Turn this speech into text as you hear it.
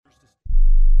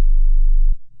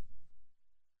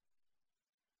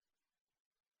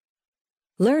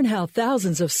Learn how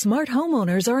thousands of smart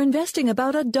homeowners are investing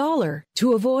about $1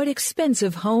 to avoid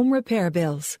expensive home repair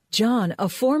bills. John, a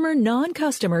former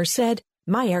non-customer, said,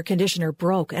 "My air conditioner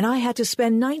broke and I had to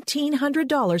spend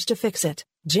 $1,900 to fix it."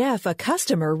 Jeff, a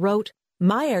customer, wrote,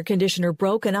 "My air conditioner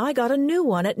broke and I got a new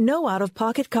one at no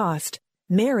out-of-pocket cost."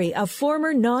 Mary, a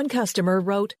former non-customer,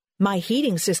 wrote, "My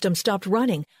heating system stopped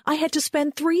running. I had to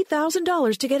spend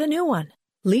 $3,000 to get a new one."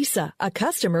 Lisa, a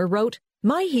customer, wrote,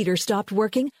 "My heater stopped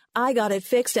working. I got it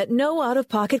fixed at no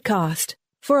out-of-pocket cost."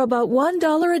 For about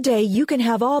 $1 a day, you can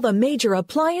have all the major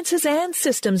appliances and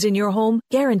systems in your home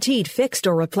guaranteed fixed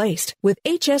or replaced with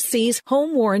HSC's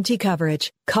home warranty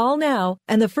coverage. Call now,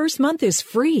 and the first month is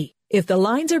free. If the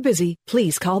lines are busy,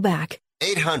 please call back.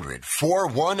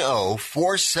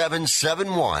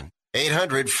 800-410-4771.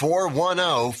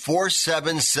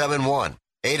 800-410-4771.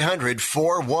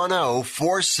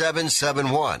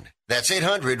 800-410-4771. That's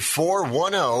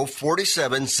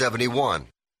 800-410-4771.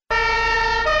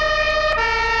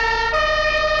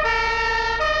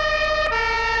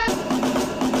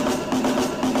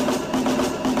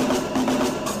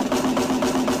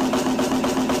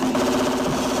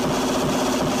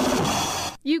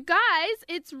 You guys,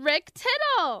 it's Rick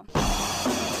Tittle.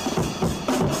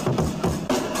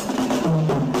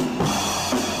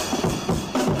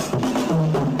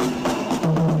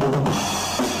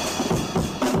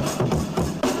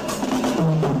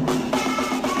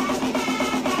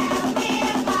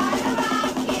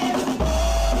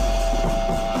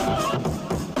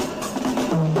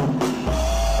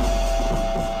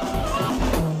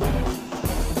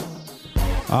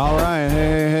 All right.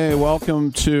 Hey,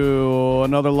 welcome to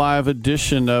another live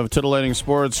edition of Titillating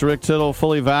Sports. Rick Tittle,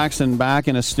 fully vaxxed and back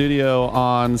in a studio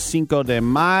on Cinco de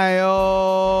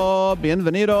Mayo.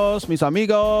 Bienvenidos, mis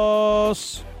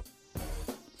amigos.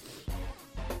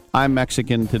 I'm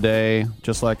Mexican today,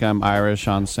 just like I'm Irish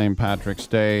on St. Patrick's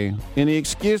Day. Any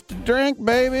excuse to drink,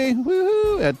 baby?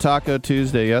 Woohoo! At Taco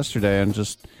Tuesday yesterday, and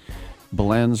just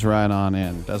blends right on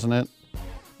in, doesn't it?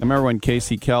 I remember when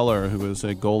Casey Keller, who was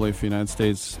a goalie for the United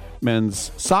States men's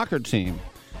soccer team,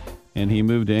 and he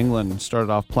moved to England and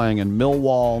started off playing in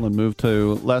Millwall and moved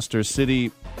to Leicester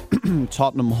City,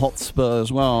 Tottenham Hotspur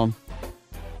as well.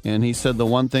 And he said the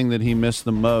one thing that he missed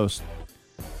the most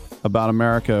about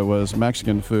America was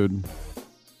Mexican food.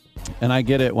 And I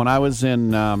get it. When I was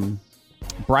in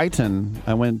Brighton,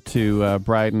 I went to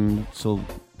Brighton, so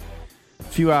a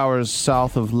few hours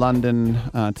south of London,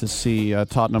 to see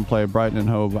Tottenham play Brighton and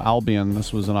Hove Albion.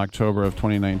 This was in October of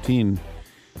 2019.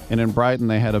 And in Brighton,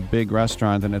 they had a big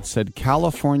restaurant, and it said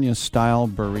California-style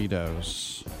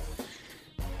burritos.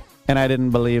 And I didn't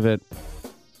believe it.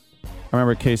 I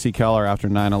remember Casey Keller after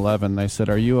 9/11, they said,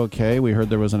 "Are you okay? We heard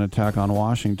there was an attack on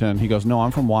Washington." He goes, "No,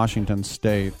 I'm from Washington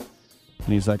State."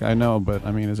 And he's like, "I know, but,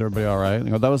 I mean, is everybody all right?" I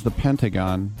go, "That was the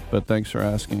Pentagon, but thanks for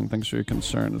asking. Thanks for your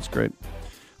concern. It's great."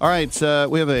 All right,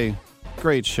 we have a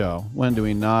great show. When do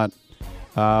we not?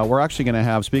 We're actually going to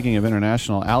have, speaking of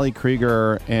international, Ali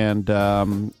Krieger and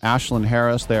Ashlyn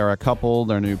Harris. They are a couple.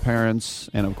 They're new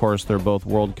parents. And, of course, they're both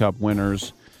World Cup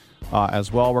winners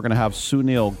as well. We're going to have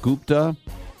Sunil Gupta.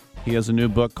 He has a new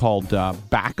book called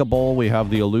Backable. We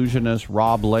have the illusionist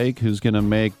Rob Lake, who's going to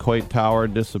make Coit Tower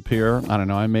disappear. I don't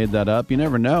know. I made that up. You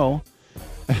never know.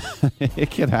 It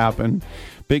could happen.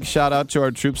 Big shout out to our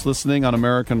troops listening on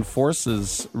American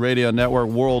Forces Radio Network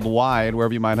worldwide,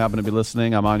 wherever you might happen to be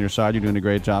listening. I'm on your side. You're doing a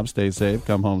great job. Stay safe.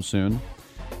 Come home soon.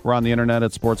 We're on the internet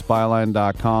at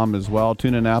sportsbyline.com as well.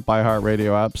 TuneIn app,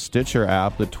 iHeartRadio app, Stitcher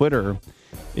app. The Twitter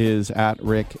is at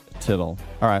Rick Tittle.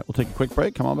 All right, we'll take a quick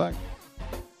break. Come on back.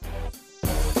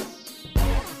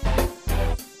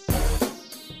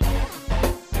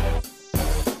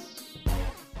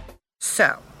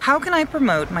 So, how can I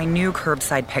promote my new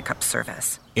curbside pickup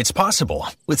service? It's possible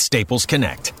with Staples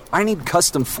Connect. I need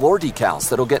custom floor decals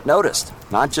that'll get noticed,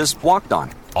 not just walked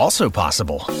on. Also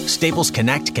possible, Staples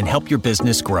Connect can help your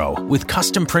business grow with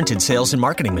custom printed sales and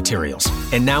marketing materials.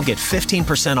 And now get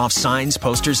 15% off signs,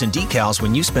 posters, and decals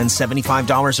when you spend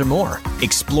 $75 or more.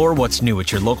 Explore what's new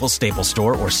at your local Staples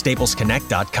store or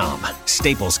staplesconnect.com.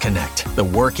 Staples Connect, the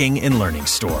working and learning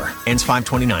store. Ends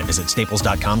 5/29. Visit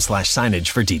staples.com/signage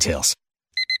for details.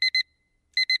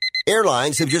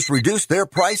 Airlines have just reduced their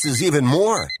prices even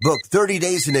more. Book 30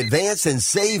 days in advance and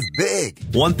save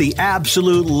big. Want the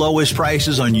absolute lowest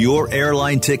prices on your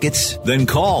airline tickets? Then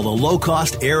call the Low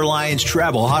Cost Airlines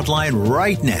Travel Hotline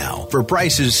right now for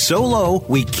prices so low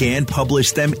we can't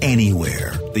publish them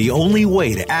anywhere. The only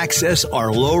way to access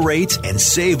our low rates and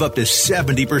save up to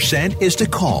 70% is to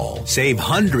call. Save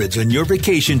hundreds on your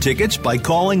vacation tickets by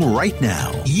calling right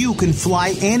now. You can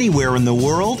fly anywhere in the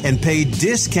world and pay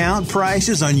discount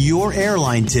prices on your your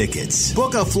airline tickets.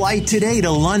 Book a flight today to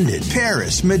London,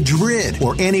 Paris, Madrid,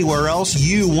 or anywhere else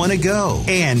you want to go.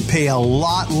 And pay a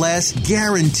lot less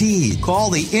guaranteed. Call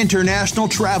the International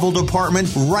Travel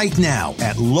Department right now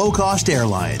at Low Cost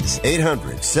Airlines.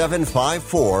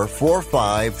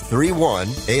 800-754-4531.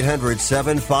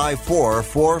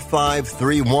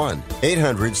 800-754-4531.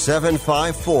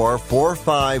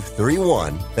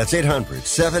 800-754-4531. That's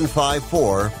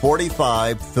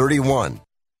 800-754-4531.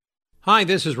 Hi,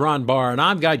 this is Ron Barr, and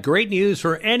I've got great news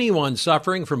for anyone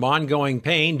suffering from ongoing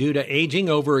pain due to aging,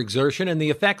 overexertion, and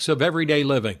the effects of everyday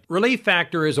living. Relief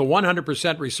Factor is a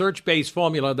 100% research-based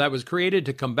formula that was created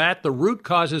to combat the root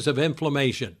causes of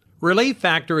inflammation. Relief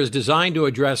Factor is designed to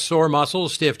address sore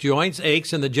muscles, stiff joints,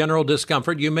 aches, and the general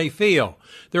discomfort you may feel.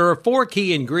 There are 4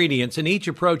 key ingredients, and each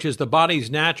approaches the body's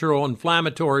natural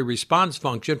inflammatory response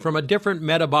function from a different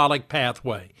metabolic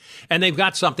pathway. And they've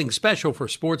got something special for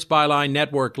Sports Byline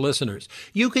Network listeners.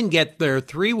 You can get their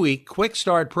 3-week quick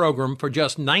start program for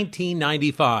just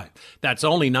 $19.95. That's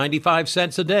only 95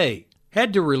 cents a day.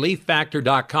 Head to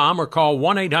ReliefFactor.com or call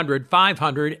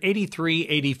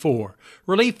 1-800-500-8384.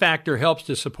 Relief Factor helps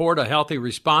to support a healthy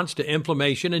response to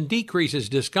inflammation and decreases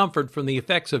discomfort from the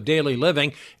effects of daily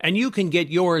living, and you can get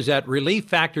yours at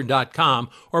ReliefFactor.com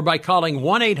or by calling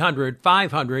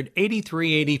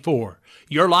 1-800-500-8384.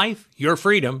 Your life, your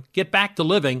freedom. Get back to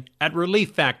living at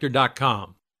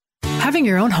ReliefFactor.com. Having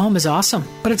your own home is awesome,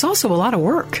 but it's also a lot of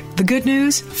work. The good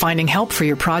news? Finding help for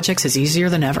your projects is easier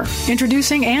than ever.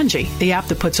 Introducing Angie, the app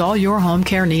that puts all your home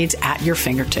care needs at your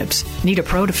fingertips. Need a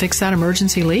pro to fix that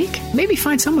emergency leak? Maybe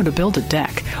find someone to build a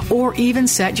deck, or even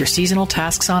set your seasonal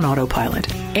tasks on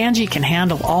autopilot. Angie can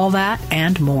handle all that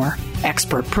and more.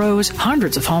 Expert pros,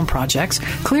 hundreds of home projects,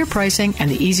 clear pricing,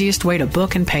 and the easiest way to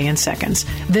book and pay in seconds.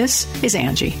 This is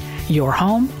Angie, your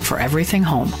home for everything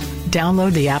home.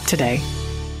 Download the app today.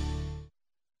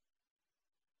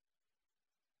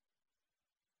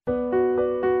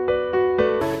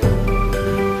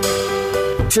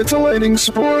 Titillating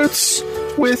Sports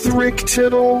with Rick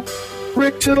Tittle.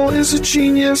 Rick Tittle is a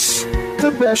genius,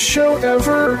 the best show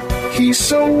ever. He's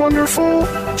so wonderful,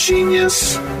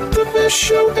 genius, the best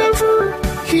show ever.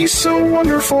 He's so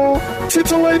wonderful.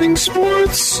 Titillating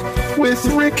Sports with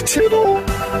Rick Tittle.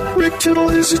 Rick Tittle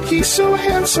he's so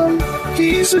handsome,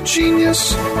 he's a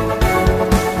genius.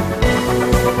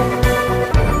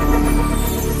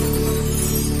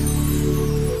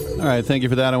 All right, thank you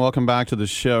for that, and welcome back to the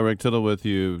show. Rick Tittle with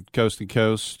you, coast to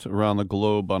coast, around the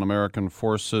globe on American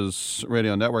Forces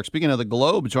Radio Network. Speaking of the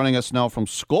globe, joining us now from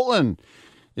Scotland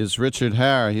is Richard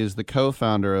Hare. He is the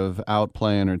co-founder of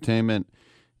Outplay Entertainment,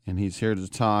 and he's here to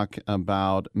talk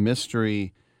about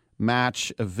Mystery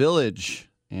Match Village.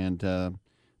 And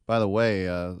by the way,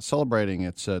 celebrating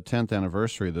its 10th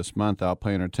anniversary this month,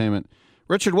 Outplay Entertainment.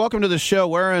 Richard, welcome to the show.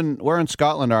 Where in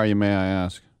Scotland are you, may I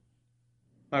ask?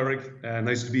 Hi, Rick.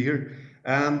 Nice to be here.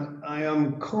 I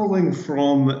am calling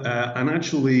from an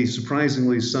actually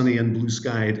surprisingly sunny and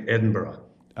blue-skied Edinburgh.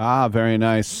 Ah, very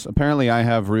nice. Apparently, I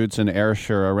have roots in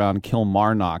Ayrshire around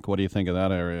Kilmarnock. What do you think of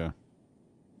that area?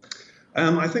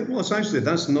 I think, well, essentially,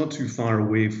 that's not too far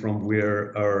away from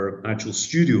where our actual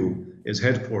studio is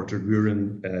headquartered. We're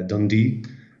in Dundee,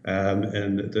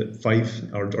 in the Fife,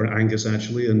 or Angus,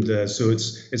 actually, and so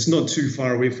it's not too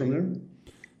far away from there.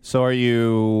 So are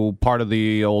you part of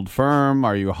the old firm?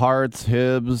 Are you Hearts,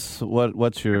 Hibs?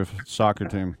 What's your soccer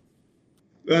team?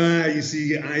 You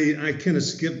see, I kind of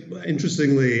skipped.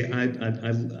 Interestingly, I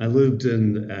lived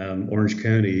in Orange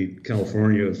County,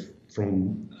 California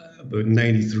from about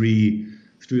 93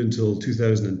 through until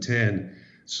 2010.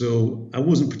 So I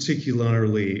wasn't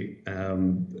particularly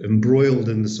embroiled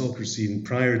in the soccer scene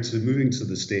prior to moving to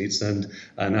the States, and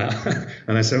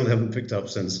I certainly haven't picked up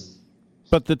since.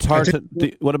 But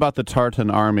what about the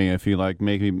Tartan Army? If you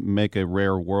maybe make a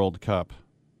rare World Cup.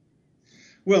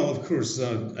 Well, of course,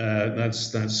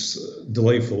 that's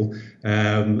delightful. But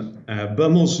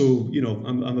I'm also,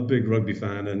 I'm a big rugby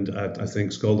fan, and I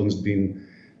think Scotland's been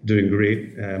doing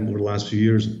great over the last few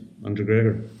years under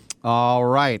Gregor. All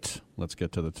right, let's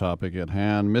get to the topic at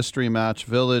hand. Mystery Match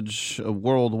Village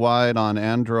worldwide on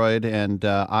Android and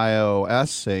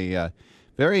iOS, a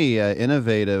very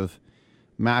innovative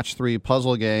Match 3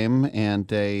 puzzle game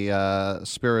and a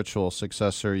spiritual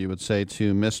successor, you would say,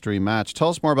 to Mystery Match. Tell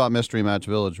us more about Mystery Match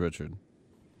Village, Richard.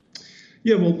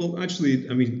 Yeah, well, actually,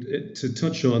 I mean, to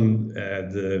touch on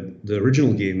the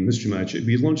original game, Mystery Match,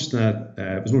 we launched that.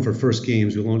 It was one of our first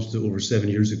games. We launched it over 7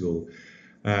 years ago,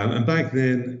 and back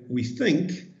then, we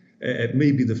think it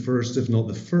may be the first, if not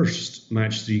the first,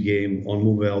 Match 3 game on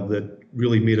mobile that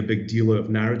really made a big deal out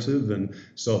of narrative and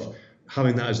stuff.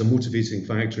 having that as a motivating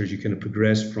factor as you kind of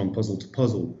progress from puzzle to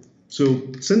puzzle. So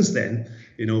since then,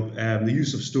 the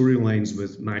use of storylines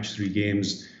with match 3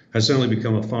 games has certainly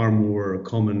become a far more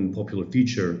common, popular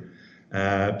feature.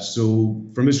 So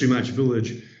for Mystery Match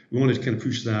Village, we wanted to kind of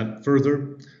push that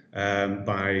further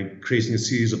by creating a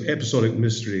series of episodic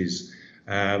mysteries,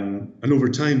 and over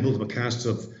time build up a cast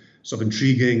of sort of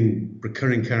intriguing,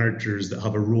 recurring characters that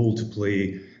have a role to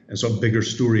play in sort of bigger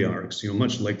story arcs,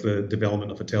 much like the development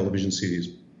of a television series.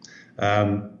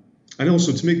 And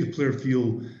also to make the player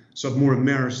feel sort of more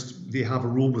immersed, they have a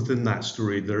role within that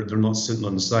story. They're not sitting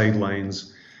on the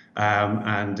sidelines.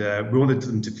 And we wanted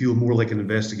them to feel more like an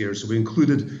investigator. So we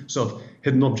included sort of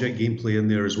hidden object gameplay in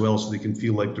there as well, so they can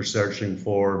feel like they're searching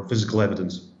for physical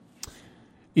evidence.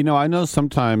 I know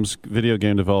sometimes video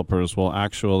game developers will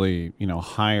actually,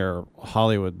 hire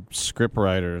Hollywood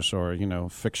scriptwriters or,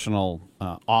 fictional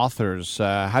authors.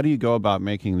 How do you go about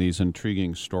making these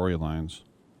intriguing storylines?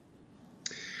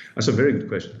 That's a very good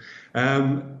question.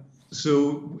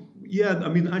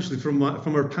 Actually, from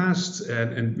our past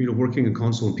and working in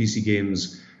console and PC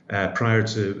games prior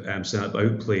to setting up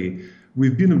Outplay,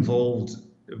 we've been involved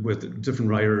with different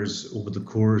writers over the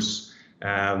course.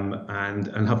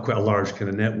 And have quite a large kind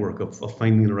of network of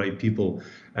finding the right people.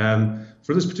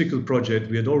 For this particular project,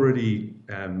 we had already,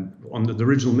 on the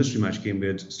original Mystery Match game, we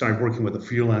had started working with a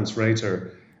freelance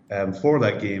writer for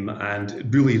that game.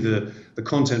 And really the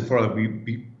content for that,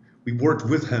 we worked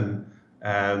with him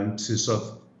to sort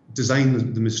of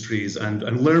design the mysteries and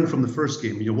learn from the first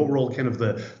game, what were all kind of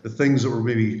the things that were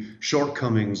maybe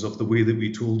shortcomings of the way that we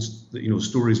told,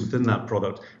 stories within that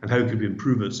product, and how could we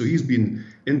improve it. So he's been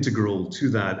integral to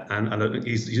that, and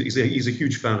he's a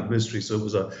huge fan of mystery, so it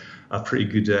was a pretty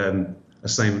good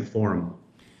assignment for him.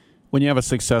 When you have a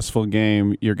successful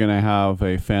game, you're going to have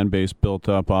a fan base built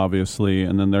up, obviously,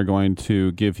 and then they're going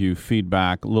to give you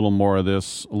feedback, a little more of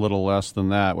this, a little less than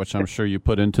that, which I'm sure you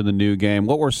put into the new game.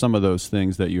 What were some of those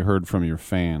things that you heard from your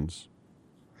fans?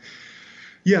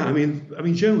 Yeah, I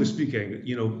mean, generally speaking,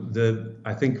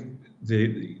 I think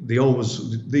the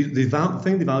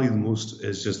thing they value the most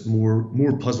is just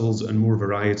more puzzles and more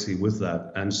variety with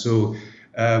that. And so,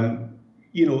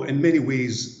 in many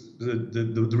ways,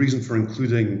 the reason for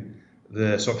including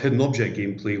the sort of hidden object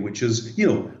gameplay, which is,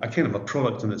 a kind of a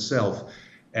product in itself,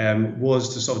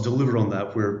 was to sort of deliver on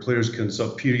that, where players can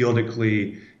sort of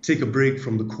periodically take a break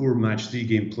from the core match 3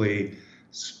 gameplay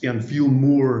and feel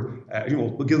more,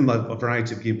 give them a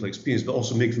variety of gameplay experience, but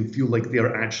also make them feel like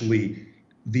they're actually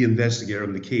the investigator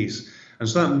in the case. And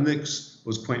so that mix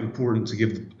was quite important to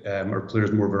give our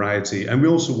players more variety. And we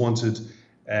also wanted,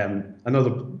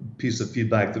 another piece of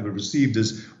feedback that we received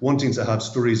is wanting to have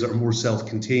stories that are more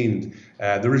self-contained.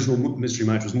 The original Mystery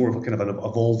Match was more of a kind of an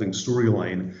evolving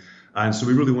storyline. And so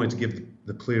we really wanted to give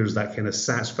the players that kind of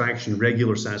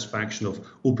regular satisfaction of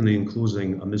opening and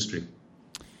closing a mystery.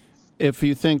 If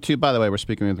you think, too, by the way, we're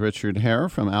speaking with Richard Hare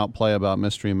from Outplay about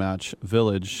Mystery Match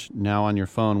Village now on your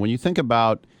phone. When you think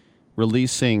about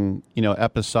releasing,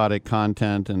 episodic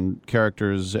content and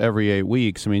characters every 8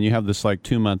 weeks, I mean, you have this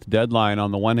 2-month deadline.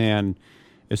 On the one hand,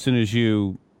 as soon as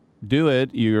you do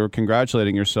it, you're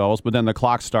congratulating yourselves, but then the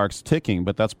clock starts ticking.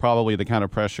 But that's probably the kind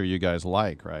of pressure you guys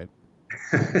like, right?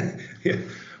 Yeah.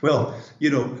 Well,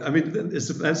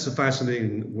 that's a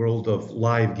fascinating world of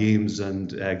live games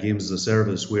and games as a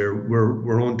service, where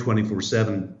we're on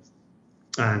 24/7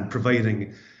 and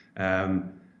providing,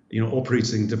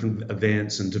 operating different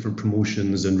events and different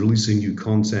promotions and releasing new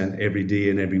content every day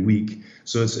and every week.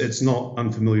 So it's not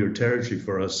unfamiliar territory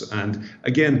for us. And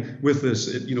again, with this,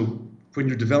 when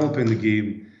you're developing the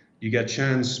game, you get a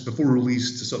chance before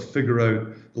release to sort of figure out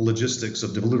the logistics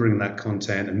of delivering that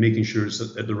content and making sure it's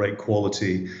at the right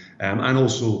quality, and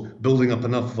also building up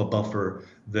enough of a buffer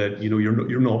that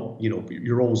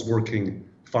you're always working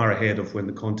far ahead of when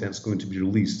the content's going to be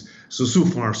released. So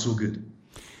far, so good.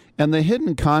 And the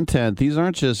hidden content, these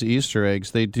aren't just Easter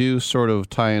eggs. They do sort of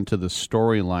tie into the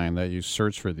storyline that you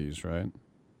search for these, right?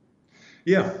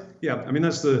 Yeah. I mean,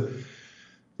 that's the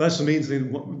main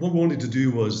thing. What we wanted to do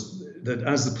was that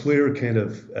as the player kind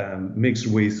of makes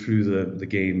their way through the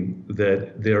game,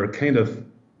 that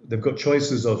they've got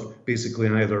choices of basically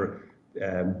either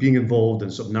being involved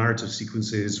in sort of narrative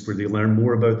sequences where they learn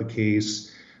more about the case.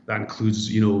 That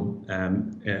includes,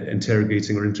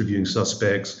 interrogating or interviewing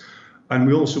suspects. And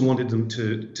we also wanted them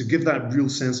to give that real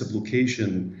sense of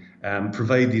location,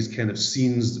 provide these kind of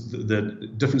scenes, the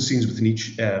different scenes within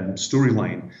each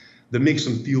storyline that makes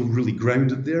them feel really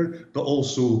grounded there, but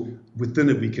also within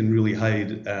it we can really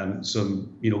hide some,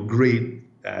 great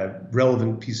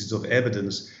relevant pieces of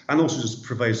evidence, and also just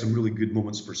provide some really good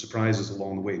moments for surprises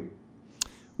along the way.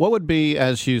 What would be,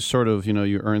 as you sort of,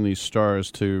 you earn these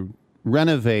stars to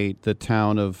renovate the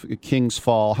town of Kings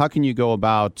Fall, how can you go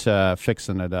about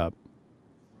fixing it up?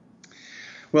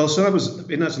 Well, so it was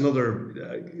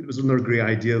another great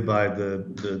idea by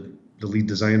the lead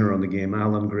designer on the game,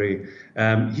 Alan Gray.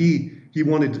 He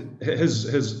wanted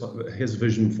his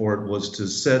vision for it was to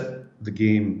set the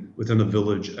game within a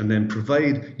village and then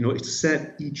provide, to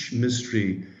set each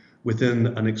mystery within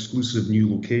an exclusive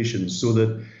new location, so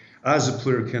that as a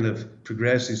player kind of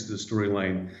progresses the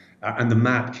storyline and the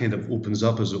map kind of opens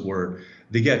up, as it were,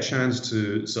 they get a chance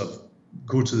to sort of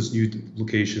go to this new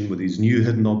location with these new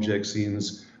hidden object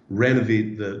scenes,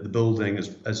 renovate the building as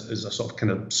a sort of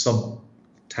kind of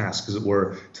sub-task, as it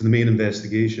were, to the main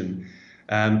investigation.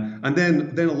 And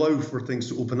then allow for things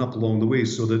to open up along the way,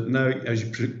 so that now as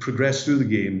you progress through the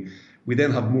game, we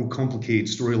then have more complicated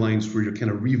storylines where you're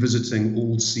kind of revisiting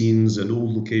old scenes and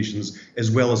old locations, as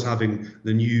well as having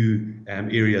the new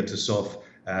area to sort of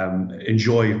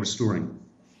enjoy restoring.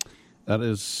 That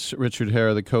is Richard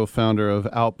Hare, the co-founder of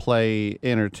Outplay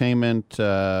Entertainment.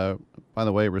 By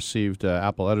the way, received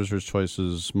Apple Editor's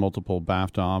Choice's multiple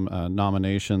BAFTA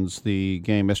nominations. The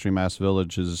game Mystery Mass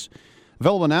Village is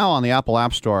available now on the Apple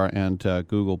App Store and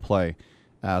Google Play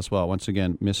as well. Once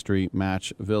again, Mystery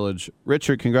Match Village.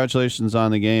 Richard, congratulations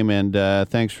on the game, and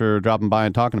thanks for dropping by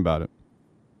and talking about it.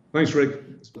 Thanks, Rick.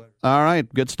 All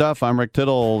right, good stuff. I'm Rick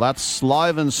Tittle. That's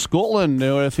live in Scotland.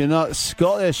 If you're not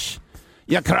Scottish,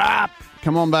 you crap.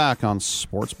 Come on back on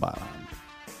Sports Byline.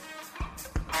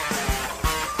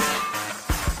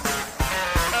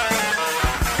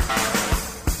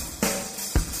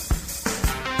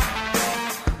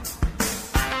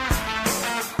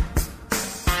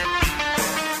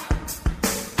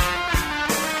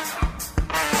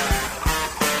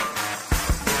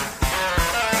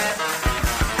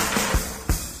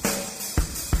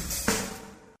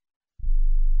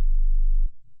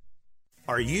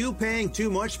 Are you paying too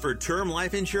much for term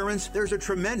life insurance? There's a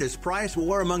tremendous price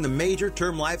war among the major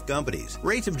term life companies.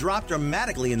 Rates have dropped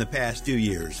dramatically in the past 2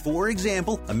 years. For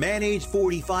example, a man age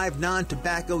 45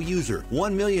 non-tobacco user,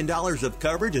 $1 million of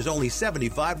coverage is only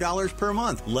 $75 per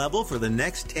month, level for the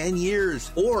next 10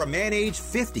 years. Or a man age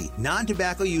 50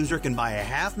 non-tobacco user can buy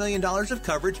 $500,000 of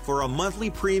coverage for a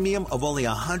monthly premium of only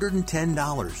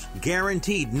 $110.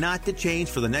 Guaranteed not to change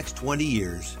for the next 20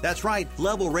 years. That's right,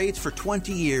 level rates for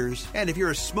 20 years. And if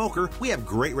you're a smoker, we have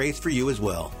great rates for you as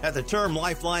well. At the Term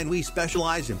Lifeline, we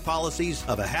specialize in policies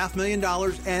of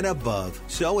 $500,000 and above.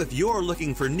 So if you're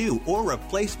looking for new or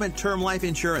replacement term life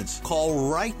insurance, call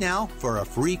right now for a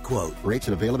free quote. Rates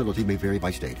and availability may vary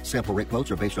by state. Sample rate quotes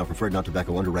are based on preferred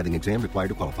non-tobacco underwriting exam required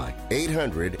to qualify.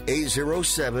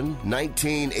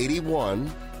 800-807-1981.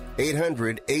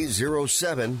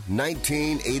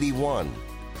 800-807-1981.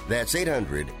 That's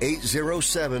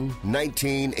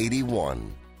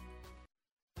 800-807-1981.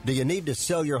 Do you need to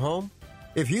sell your home?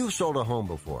 If you've sold a home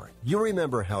before, you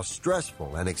remember how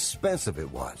stressful and expensive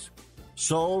it was.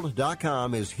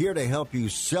 Sold.com is here to help you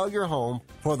sell your home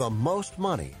for the most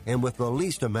money and with the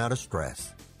least amount of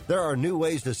stress. There are new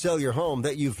ways to sell your home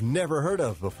that you've never heard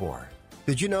of before.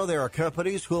 Did you know there are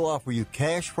companies who'll offer you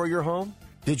cash for your home?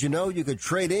 Did you know you could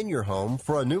trade in your home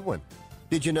for a new one?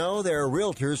 Did you know there are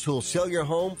realtors who'll sell your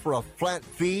home for a flat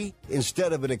fee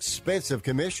instead of an expensive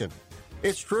commission?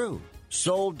 It's true.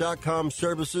 Sold.com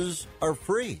services are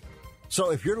free.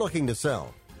 So if you're looking to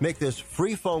sell, make this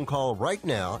free phone call right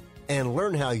now and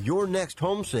learn how your next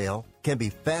home sale can be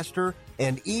faster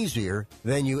and easier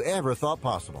than you ever thought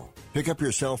possible. Pick up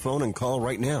your cell phone and call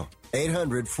right now.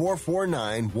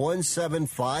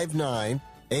 800-449-1759.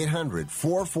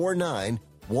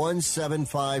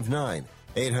 800-449-1759.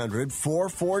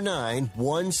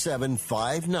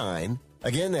 800-449-1759.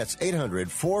 Again, that's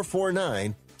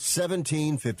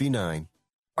 800-449-1759.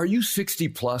 Are you 60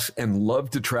 plus and love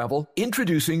to travel?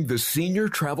 Introducing the Senior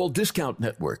Travel Discount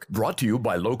Network, brought to you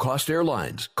by Low Cost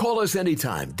Airlines. Call us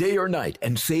anytime, day or night,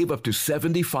 and save up to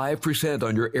 75%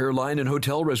 on your airline and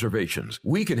hotel reservations.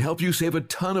 We can help you save a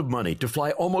ton of money to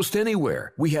fly almost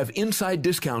anywhere. We have inside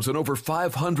discounts on over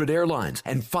 500 airlines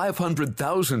and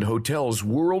 500,000 hotels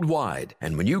worldwide.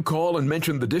 And when you call and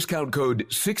mention the discount code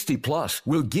 60 plus,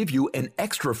 we'll give you an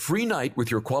extra free night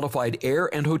with your qualified air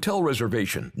and hotel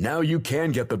reservation. Now you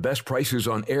can get the best prices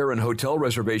on air and hotel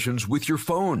reservations with your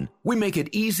phone. We make it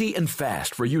easy and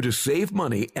fast for you to save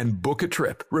money and book a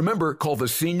trip. Remember, call the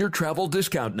Senior Travel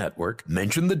Discount Network.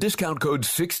 Mention the discount code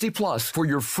 60+ for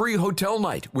your free hotel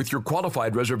night with your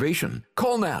qualified reservation.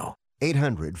 Call now.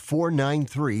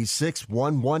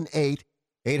 800-493-6118.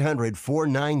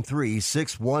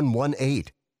 800-493-6118.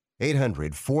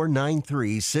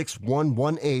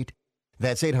 800-493-6118.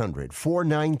 That's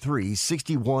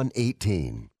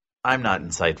 800-493-6118. I'm not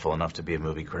insightful enough to be a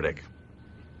movie critic.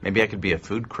 Maybe I could be a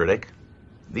food critic.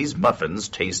 These muffins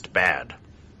taste bad.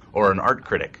 Or an art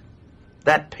critic.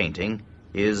 That painting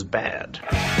is bad.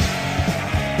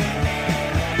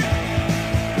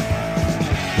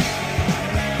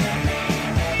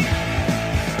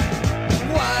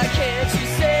 Why can't you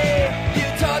say you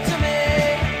talk to me?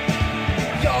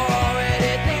 You're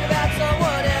already thinking about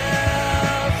someone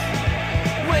else.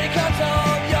 When it comes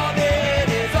home, your bed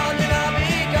is on and I'll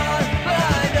be gone. But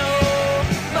I know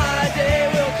my day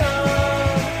will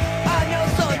come. I know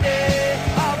someday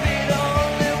I'll be the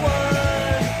only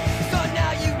one. So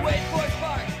now you wait for a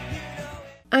spark.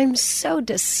 I'm so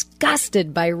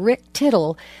disgusted by Rick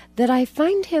Tittle that I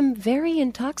find him very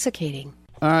intoxicating.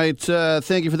 All right,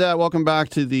 thank you for that. Welcome back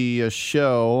to the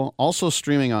show. Also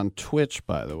streaming on Twitch,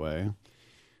 by the way,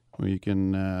 where you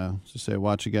can just say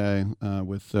watch a guy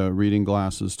with reading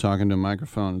glasses talking to a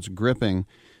microphone. It's gripping.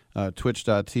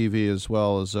 Twitch.tv as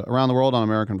well as around the world on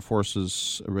American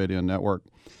Forces Radio Network.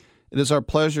 It is our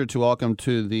pleasure to welcome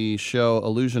to the show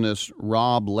illusionist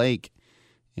Rob Lake,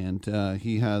 and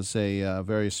he has a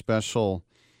very special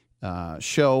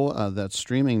show that's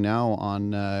streaming now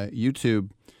on YouTube.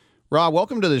 Rob,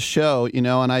 welcome to the show.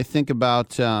 And I think about,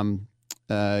 the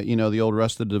old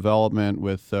Arrested Development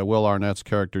with Will Arnett's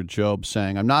character Job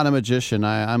saying, "I'm not a magician,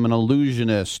 I'm an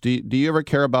illusionist." Do you ever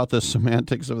care about the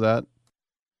semantics of that?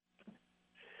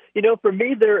 For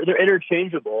me, they're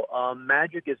interchangeable.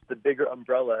 Magic is the bigger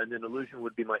umbrella, and then illusion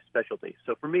would be my specialty.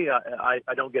 So for me, I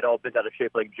don't get all bent out of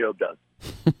shape like Job does.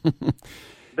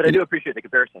 But I do appreciate the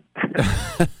comparison.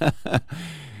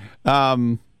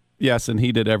 Yes, and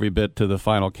he did every bit to the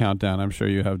final countdown. I'm sure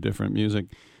you have different music.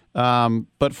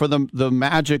 But for the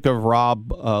magic of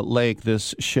Rob Lake,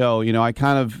 this show,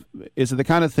 is it the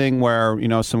kind of thing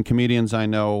where, some comedians I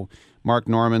know, Mark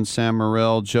Norman, Sam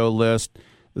Morril, Joe List,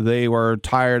 they were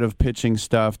tired of pitching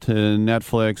stuff to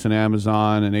Netflix and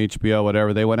Amazon and HBO,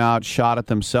 whatever. They went out, shot it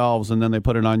themselves, and then they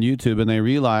put it on YouTube, and they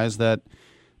realized that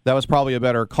was probably a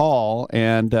better call,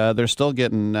 and they're still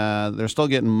getting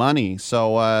money.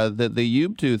 So the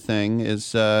YouTube thing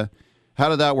is, how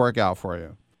did that work out for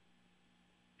you?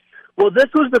 Well,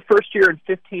 this was the first year in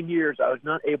 15 years I was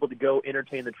not able to go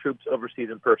entertain the troops overseas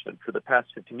in person. For the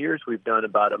past 15 years, we've done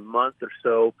about a month or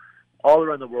so all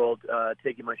around the world,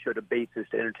 taking my show to bases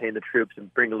to entertain the troops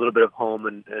and bring a little bit of home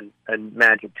and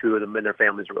magic to them and their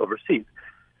families who are overseas.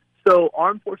 So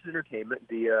Armed Forces Entertainment,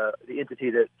 the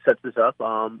entity that sets this up,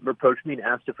 approached me and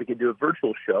asked if we could do a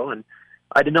virtual show. And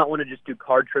I did not want to just do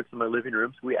card tricks in my living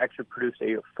room, so we actually produced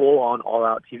a full-on,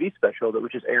 all-out TV special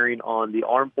which is airing on the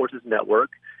Armed Forces Network,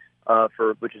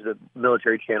 which is a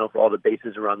military channel for all the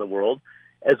bases around the world,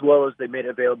 as well as they made it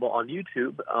available on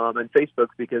YouTube and Facebook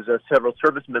because several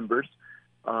service members,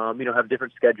 have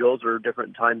different schedules or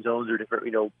different time zones or different,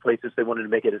 places. They wanted to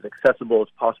make it as accessible as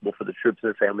possible for the troops and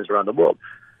their families around the world.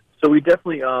 So we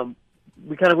definitely,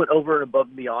 we kind of went over and above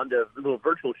and beyond a little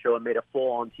virtual show and made a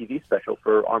full-on TV special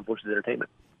for Armed Forces Entertainment.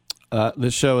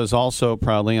 This show is also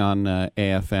proudly on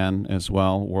AFN as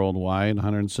well, worldwide,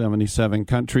 177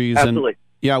 countries. Absolutely.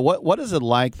 And, what is it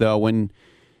like, though, when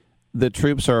the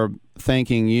troops are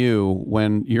thanking you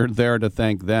when you're there to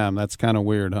thank them? That's kind of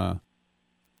weird, huh?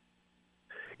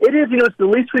 It is, it's the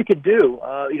least we could do.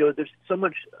 There's so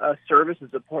much service and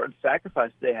support and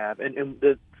sacrifice they have. And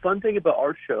the fun thing about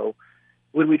our show,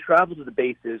 when we travel to the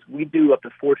bases, we do up to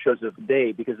 4 shows a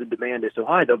day because the demand is so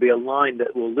high. There'll be a line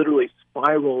that will literally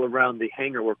spiral around the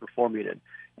hangar we're performing in.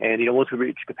 And, once we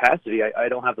reach capacity, I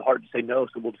don't have the heart to say no,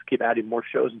 so we'll just keep adding more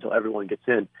shows until everyone gets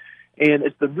in. And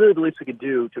it's the least we could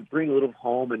do to bring a little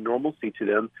home and normalcy to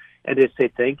them and to say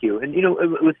thank you. And,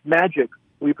 with magic,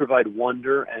 we provide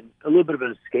wonder and a little bit of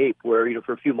an escape where,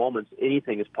 for a few moments,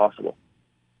 anything is possible.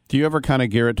 Do you ever kind of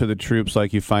gear it to the troops,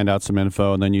 like you find out some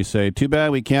info and then you say, too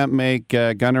bad we can't make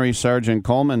Gunnery Sergeant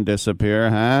Coleman disappear,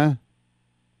 huh?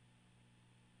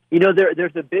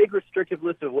 There's a big restrictive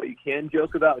list of what you can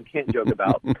joke about and can't joke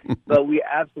about, but we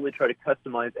absolutely try to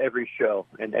customize every show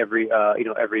and every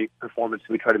performance.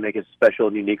 We try to make it special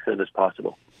and unique for them as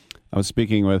possible. I was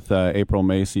speaking with April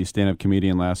Macy, stand-up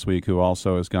comedian, last week, who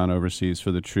also has gone overseas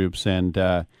for the troops, and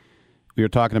we were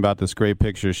talking about this great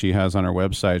picture she has on her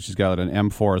website. She's got an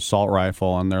M4 assault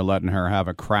rifle, and they're letting her have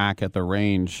a crack at the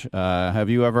range. Have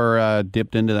you ever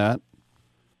dipped into that?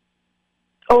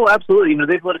 Oh, absolutely.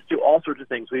 They've let us do all sorts of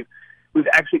things. We've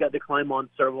actually got to climb on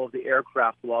several of the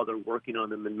aircraft while they're working on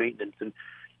them in maintenance and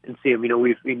see them.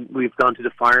 We've gone to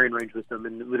the firing range with them,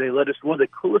 and they let us. One of the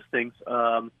coolest things,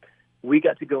 we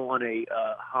got to go on a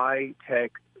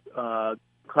high-tech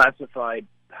classified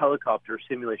helicopter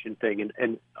simulation thing,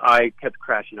 and I kept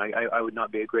crashing. I would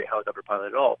not be a great helicopter pilot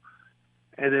at all.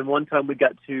 And then one time we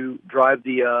got to drive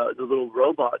the little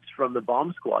robots from the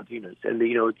bomb squad units, and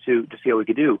to see how we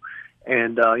could do,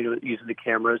 and using the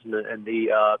cameras and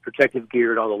the protective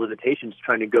gear and all the limitations,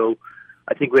 trying to go.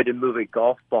 I think we had to move a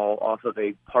golf ball off of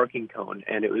a parking cone,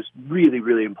 and it was really,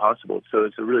 really impossible. So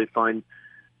it's a really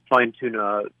fine-tuned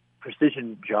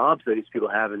precision jobs that these people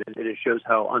have, and it shows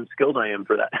how unskilled I am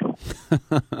for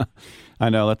that. I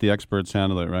know. Let the experts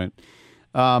handle it, right?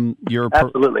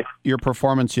 Absolutely. Your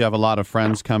performance, you have a lot of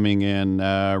friends coming in,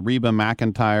 Reba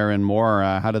McEntire and more.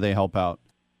 How do they help out?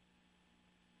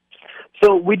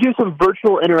 So we do some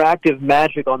virtual interactive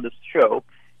magic on this show,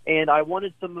 and I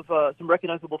wanted some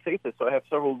recognizable faces. So I have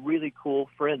several really cool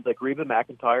friends like Reba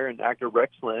McEntire and actor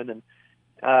Rex Lynn and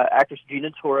actress Gina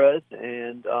Torres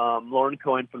and Lauren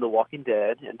Cohen from The Walking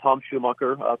Dead and Tom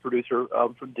Schumacher, producer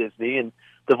from Disney, and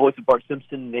the voice of Bart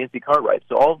Simpson, Nancy Cartwright.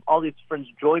 So all these friends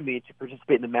join me to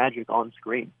participate in the magic on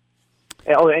screen.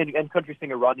 And country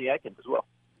singer Rodney Atkins as well.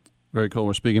 Very cool.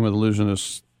 We're speaking with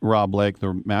illusionist Rob Lake,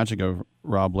 the magic of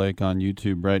Rob Lake on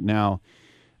YouTube right now.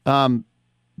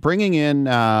 Bringing in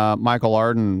Michael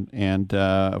Arden and,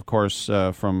 of course,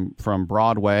 from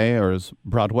Broadway, or is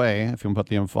Broadway, if you can put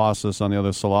the emphasis on the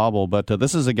other syllable. But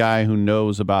this is a guy who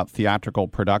knows about theatrical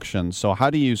production. So how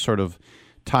do you sort of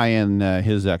tie in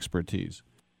his expertise?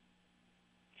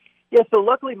 Yeah, so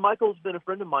luckily Michael's been a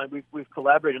friend of mine. We've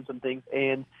collaborated on some things,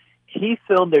 and he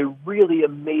filmed a really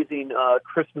amazing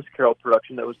Christmas Carol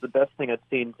production that was the best thing I'd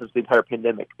seen since the entire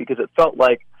pandemic, because it felt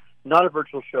like not a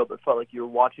virtual show, but felt like you were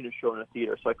watching a show in a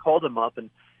theater. So I called him up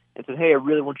and said, hey, I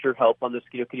really want your help on this.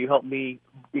 Can you help me,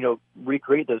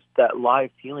 recreate that live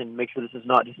feeling and make sure this is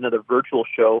not just another virtual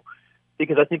show?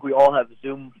 Because I think we all have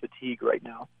Zoom fatigue right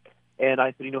now. And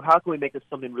I said, how can we make this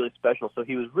something really special? So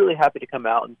he was really happy to come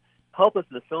out and help us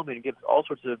in the filming and give us all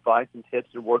sorts of advice and tips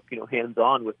and work,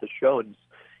 hands-on with the show. And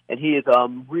he is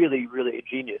really, really a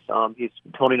genius. He's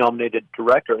a Tony-nominated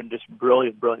director and just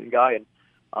brilliant guy. And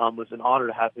was an honor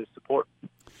to have his support.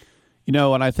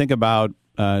 When I think about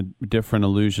different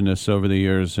illusionists over the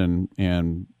years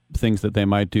and things that they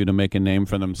might do to make a name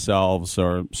for themselves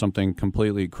or something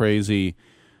completely crazy,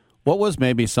 what was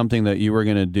maybe something that you were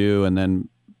going to do and then,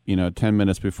 10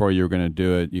 minutes before you were going to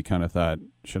do it, you kind of thought,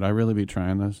 should I really be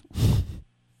trying this?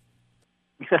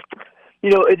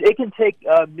 It can take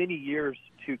many years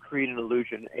to create an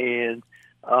illusion. And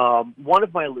one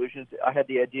of my illusions, I had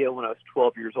the idea when I was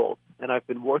 12 years old, and I've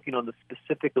been working on the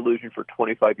specific illusion for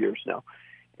 25 years now.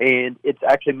 And it's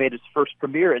actually made its first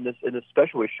premiere in this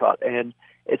special we shot. And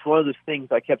it's one of those things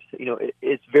I kept,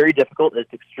 it's very difficult.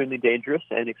 It's extremely dangerous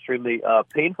and extremely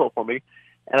painful for me.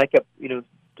 And I kept,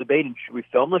 debating, should we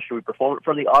film this? Should we perform it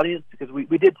from the audience? Because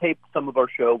we did tape some of our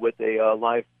show with a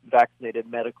live vaccinated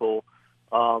medical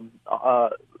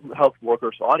health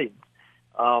workers audience.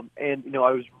 And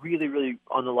I was really, really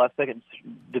on the last second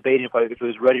debating if it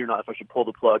was ready or not, if I should pull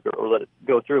the plug or let it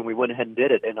go through. And we went ahead and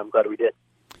did it, and I'm glad we did.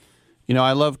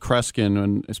 I love Kreskin,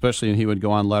 and especially when he would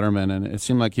go on Letterman, and it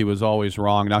seemed like he was always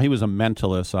wrong. Now, he was a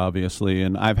mentalist, obviously,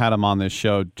 and I've had him on this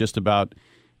show just about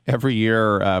every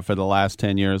year for the last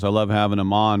 10 years. I love having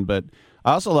him on, but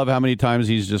I also love how many times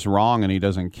he's just wrong and he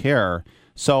doesn't care.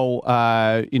 So,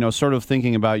 sort of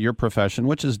thinking about your profession,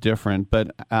 which is different,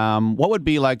 but what would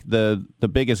be like the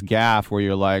biggest gaffe where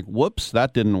you're like, whoops,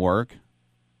 that didn't work?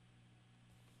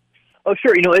 Oh,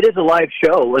 sure. It is a live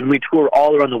show, and we tour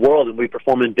all around the world, and we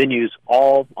perform in venues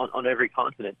all on every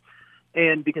continent.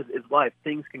 And because it's live,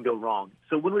 things can go wrong.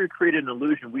 So when we create an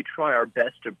illusion, we try our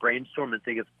best to brainstorm and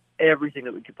think of everything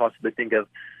that we could possibly think of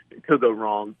could go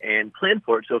wrong and plan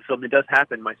for it. So if something does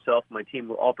happen, myself and my team,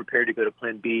 we're all prepared to go to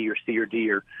plan B or C or D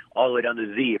or all the way down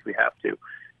to Z if we have to.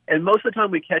 And most of the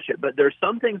time we catch it, but there's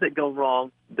some things that go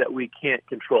wrong that we can't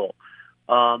control.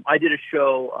 I did a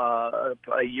show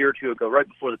a year or two ago, right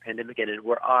before the pandemic ended,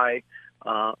 where I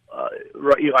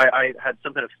had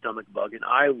some kind of stomach bug, and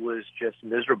I was just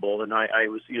miserable, and I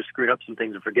was screwing up some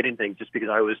things and forgetting things just because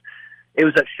it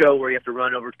was that show where you have to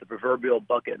run over to the proverbial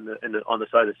bucket on the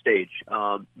side of the stage.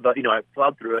 But I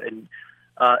plowed through it, and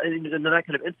in that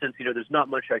kind of instance, there's not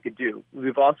much I could do.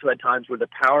 We've also had times where the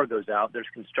power goes out. There's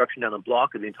construction down the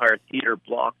block, and the entire theater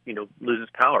block, loses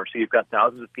power. So you've got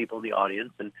thousands of people in the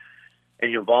audience, and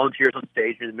volunteers on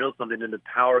stage in the middle of something, and the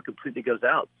power completely goes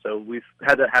out. So we've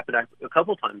had that happen a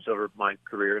couple times over my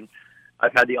career, and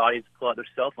I've had the audience pull out their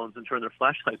cell phones and turn their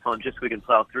flashlights on just so we can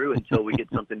plow through until we get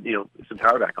something, some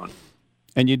power back on.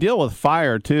 And you deal with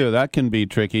fire, too. That can be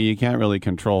tricky. You can't really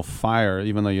control fire,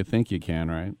 even though you think you can,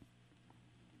 right?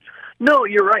 No,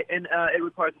 you're right, and it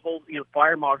requires a whole,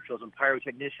 fire marshals and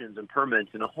pyrotechnicians and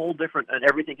permits and a whole different, and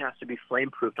everything has to be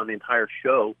flame-proofed on the entire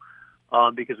show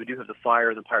because we do have the fire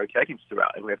and the pyrotechnics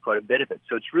throughout, and we have quite a bit of it.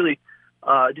 So it's really,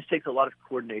 it just takes a lot of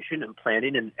coordination and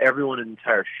planning, and everyone in the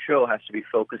entire show has to be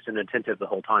focused and attentive the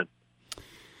whole time.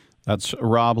 That's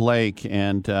Rob Lake,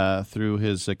 and through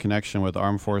his connection with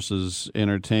Armed Forces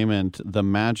Entertainment, the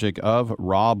magic of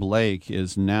Rob Lake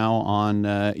is now on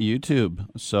YouTube.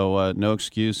 So no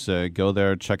excuse. Go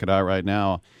there, check it out right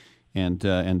now,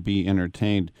 and be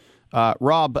entertained.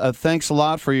 Rob, thanks a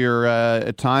lot for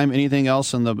your time. Anything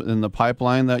else in the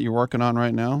pipeline that you're working on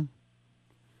right now?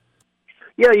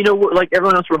 Yeah, like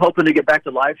everyone else, we're hoping to get back to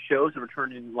live shows and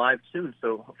returning live soon.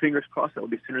 So fingers crossed that will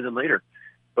be sooner than later.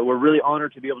 But we're really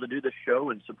honored to be able to do this show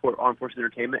and support Armed Forces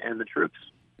Entertainment and the troops.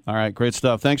 All right, great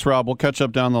stuff. Thanks, Rob. We'll catch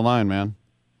up down the line, man.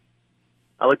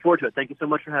 I look forward to it. Thank you so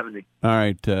much for having me. All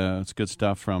right, it's good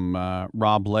stuff from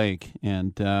Rob Lake.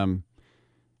 And,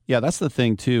 that's the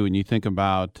thing, too. When you think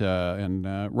about,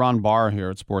 Ron Barr here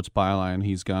at Sports Byline,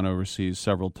 he's gone overseas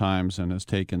several times and has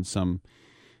taken some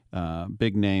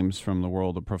big names from the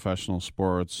world of professional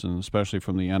sports, and especially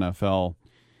from the NFL,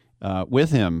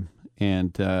 with him.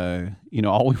 And,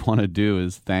 all we want to do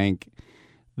is thank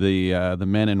the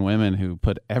men and women who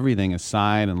put everything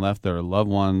aside and left their loved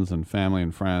ones and family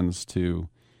and friends to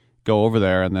go over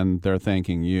there, and then they're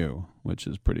thanking you, which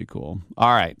is pretty cool.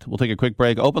 All right, we'll take a quick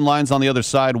break. Open lines on the other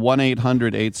side,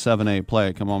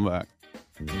 1-800-878-PLAY. Come on back.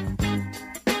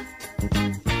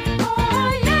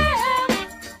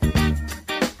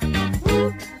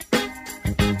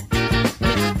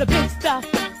 The big stuff.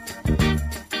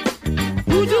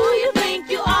 Who do you think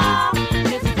you are?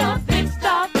 Mr. Big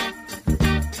Stuff.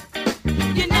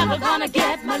 You're never gonna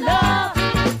get my love.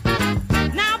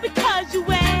 Now because you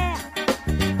wear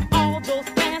all those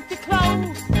fancy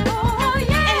clothes. Oh,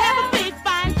 yeah. And have a big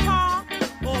fine car.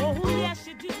 Oh, yes,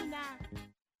 you do now.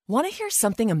 Want to hear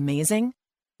something amazing?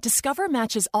 Discover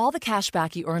matches all the cash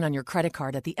back you earn on your credit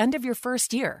card at the end of your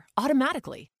first year,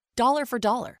 automatically, dollar for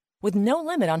dollar, with no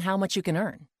limit on how much you can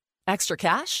earn. Extra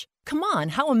cash? Come on,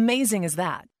 how amazing is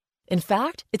that? In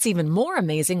fact, it's even more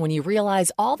amazing when you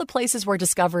realize all the places where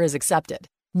Discover is accepted.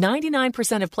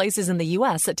 99% of places in the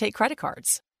U.S. that take credit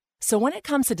cards. So when it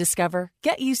comes to Discover,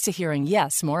 get used to hearing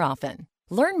yes more often.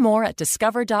 Learn more at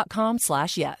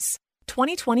discover.com/yes.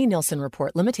 2020 Nielsen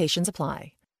Report. Limitations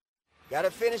apply.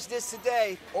 Gotta finish this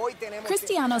today.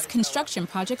 Cristiano's construction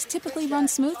projects typically run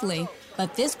smoothly,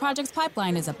 but this project's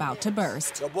pipeline is about to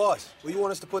burst. Yo, boss, where you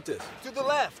want us to put this? To the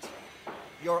left.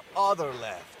 Your other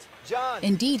left. John.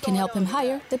 Indeed can help him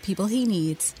hire the people he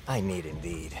needs. I need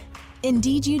Indeed.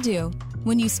 Indeed you do.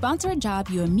 When you sponsor a job,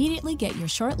 you immediately get your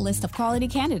short list of quality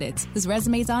candidates whose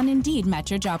resumes on Indeed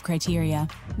match your job criteria.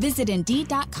 Visit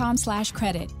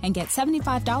Indeed.com/credit and get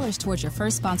 $75 towards your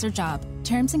first sponsored job.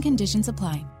 Terms and conditions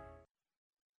apply.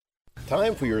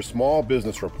 Time for your Small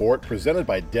Business Report presented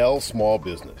by Dell Small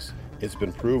Business. It's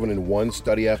been proven in one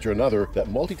study after another that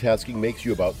multitasking makes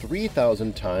you about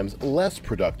 3,000 times less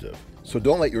productive. So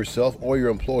don't let yourself or your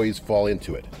employees fall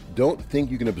into it. Don't think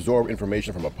you can absorb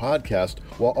information from a podcast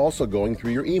while also going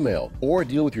through your email, or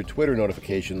deal with your Twitter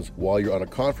notifications while you're on a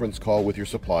conference call with your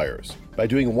suppliers. By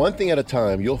doing one thing at a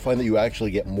time, you'll find that you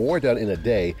actually get more done in a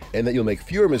day, and that you'll make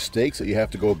fewer mistakes that you have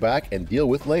to go back and deal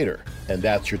with later. And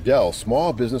that's your Dell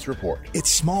Small Business Report.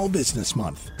 It's Small Business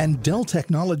Month, and Dell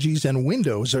Technologies and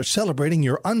Windows are celebrating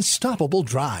your unstoppable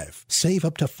drive. Save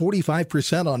up to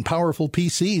 45% on powerful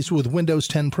PCs with Windows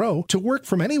 10 Pro to work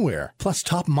from anywhere, plus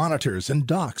top monitors and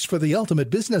docks for the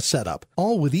ultimate business setup,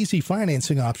 all with easy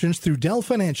financing options through Dell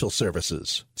Financial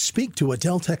Services. Speak to a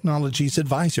Dell Technologies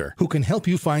advisor who can help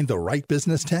you find the right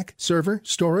business tech, server,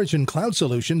 storage, and cloud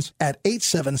solutions at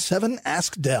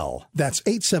 877-ASK-DELL. That's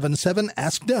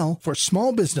 877-ASK-DELL for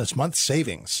Small Business Month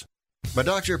savings. My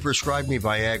doctor prescribed me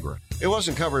Viagra. It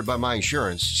wasn't covered by my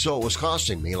insurance, so it was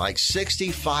costing me like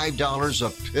 $65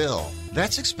 a pill.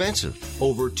 That's expensive.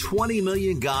 Over 20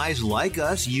 million guys like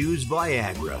us use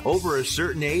Viagra. Over a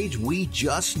certain age, we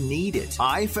just need it.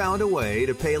 I found a way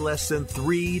to pay less than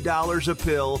 $3 a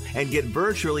pill and get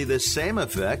virtually the same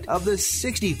effect of the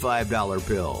 $65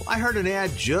 pill. I heard an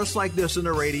ad just like this on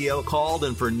the radio, called,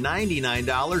 and for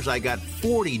 $99, I got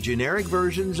 40 generic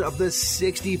versions of the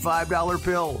 $65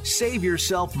 pill. Save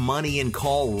yourself money and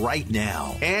call right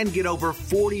now and get over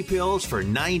 40 pills for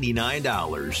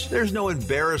 $99. There's no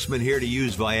embarrassment here to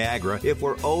use Viagra. If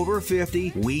we're over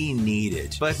 50, we need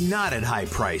it, but not at high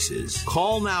prices.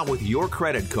 Call now with your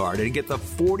credit card and get the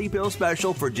 40 pill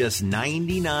special for just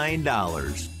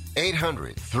 $99.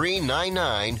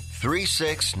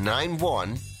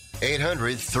 800-399-3691.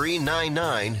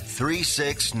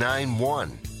 800-399-3691.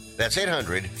 That's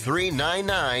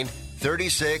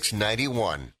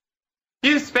 800-399-3691.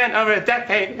 You spent over a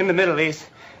decade in the Middle East,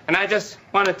 and I just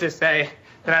wanted to say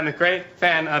that I'm a great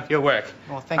fan of your work.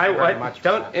 Well, thank you very much.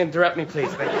 Don't interrupt me,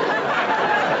 please. Thank you.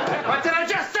 What did I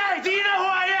just say? Do you know who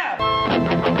I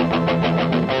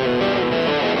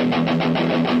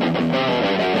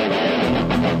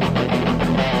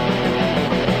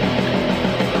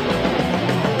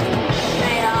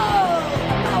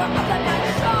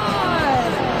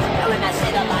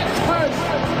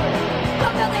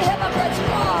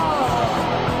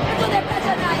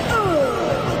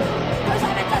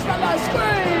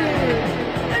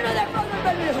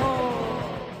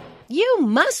You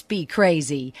must be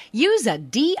crazy. You's a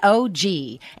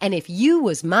D.O.G. And if you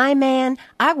was my man,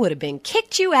 I would have been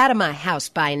kicked you out of my house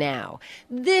by now.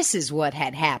 This is what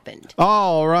had happened.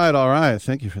 All right.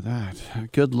 Thank you for that.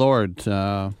 Good Lord.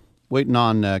 Waiting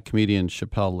on comedian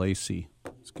Chappelle Lacey.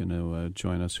 He's going to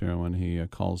join us here when he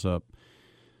calls up.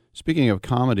 Speaking of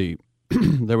comedy,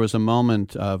 there was a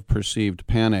moment of perceived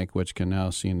panic, which can now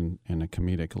be seen in a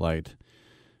comedic light.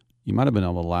 You might have been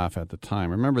able to laugh at the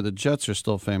time. Remember, the Jets are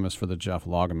still famous for the Jeff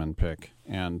Lageman pick,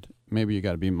 and maybe you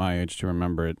got to be my age to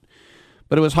remember it.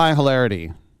 But it was high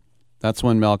hilarity. That's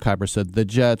when Mel Kiper said, the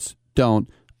Jets don't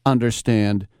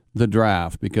understand the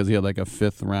draft, because he had like a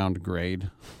 5th round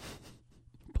grade.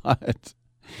 But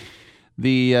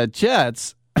the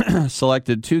Jets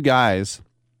selected 2 guys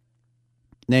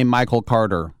named Michael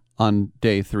Carter on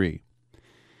day 3.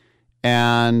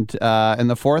 And in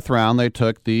the 4th round, they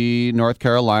took the North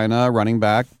Carolina running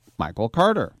back, Michael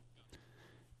Carter.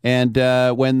 And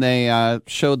when they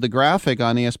showed the graphic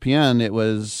on ESPN, it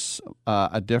was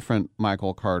a different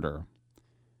Michael Carter.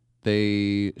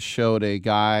 They showed a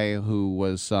guy who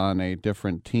was on a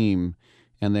different team,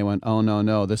 and they went, oh,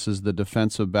 no, this is the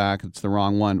defensive back. It's the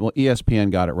wrong one. Well,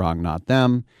 ESPN got it wrong, not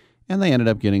them. And they ended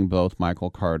up getting both Michael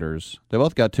Carters. They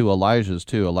both got 2 Elijahs,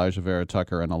 too, Elijah Vera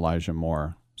Tucker and Elijah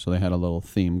Moore. So they had a little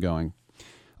theme going.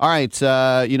 All right,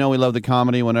 we love the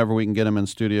comedy. Whenever we can get them in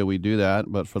studio, we do that.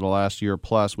 But for the last year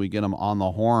plus, we get them on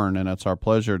the horn, and it's our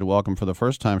pleasure to welcome for the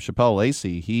first time Chappelle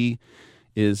Lacey. He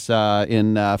is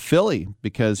in Philly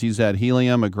because he's at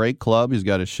Helium, a great club. He's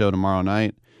got a show tomorrow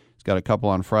night. He's got a couple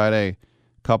on Friday, a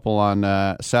couple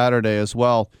on Saturday as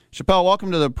well. Chappelle,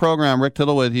 welcome to the program. Rick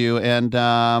Tittle with you. And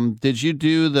did you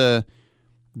do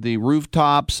the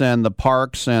rooftops and the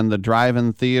parks and the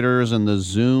drive-in theaters and the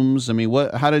Zooms? I mean,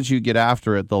 how did you get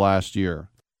after it the last year?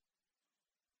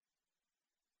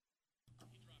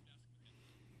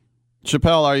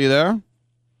 Chappelle, are you there?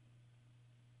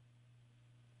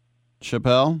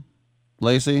 Chappelle?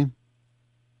 Lacey?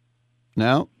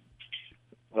 No?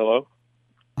 Hello?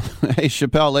 Hey,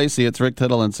 Chappelle Lacey, it's Rick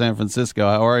Tittle in San Francisco.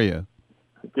 How are you?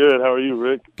 Good. How are you,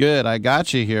 Rick? Good. I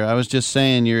got you here. I was just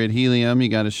saying you're at Helium. You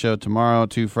got a show tomorrow,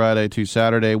 2 Friday, 2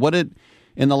 Saturday.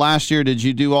 In the last year, did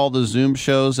you do all the Zoom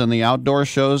shows and the outdoor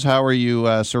shows? How are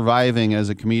you surviving as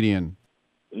a comedian?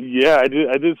 Yeah, I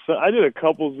did a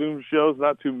couple Zoom shows,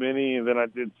 not too many, and then I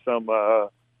did some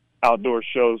outdoor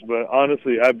shows. But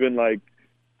honestly, I've been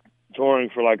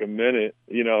touring for a minute,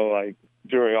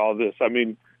 during all this. I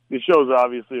mean, the shows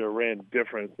obviously are ran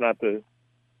different. It's not the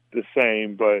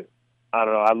same, but I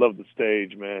don't know. I love the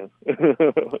stage, man.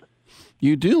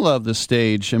 You do love the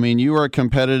stage. I mean, you were a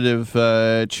competitive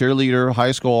cheerleader,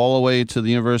 high school, all the way to the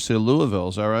University of Louisville.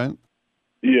 Is that right?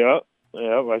 Yep,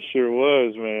 I sure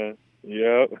was, man.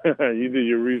 Yep, you did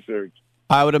your research.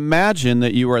 I would imagine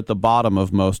that you were at the bottom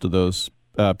of most of those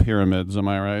pyramids. Am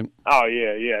I right? Oh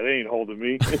yeah, they ain't holding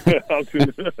me.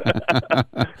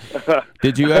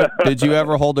 Did you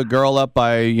ever hold a girl up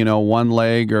by one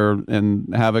leg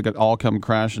and have it all come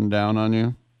crashing down on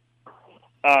you?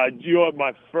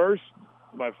 My first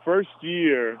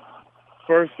year,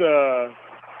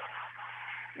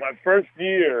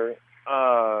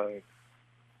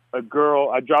 a girl.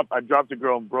 I dropped a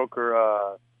girl and broke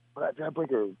her. Did I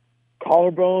break her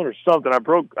collarbone or something? I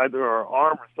broke either her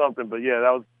arm or something. But yeah,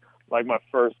 that was my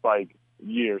first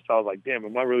year. So I was like, damn,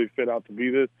 am I really fit out to be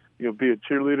this? Be a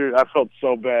cheerleader? I felt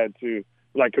so bad too,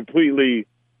 completely.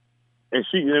 And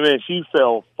she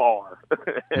fell far,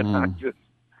 and it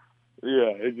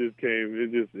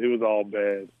was all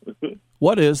bad.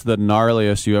 What is the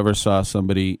gnarliest you ever saw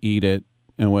somebody eat it?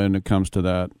 And when it comes to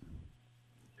that,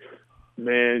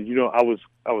 man, I was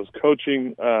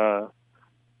coaching. I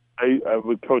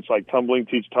would coach tumbling,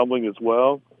 teach tumbling as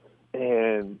well.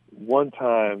 And one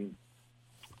time,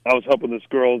 I was helping this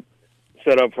girl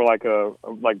set up for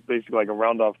basically a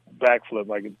round off backflip,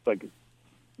 like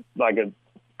a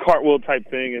cartwheel type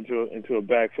thing into a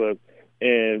backflip.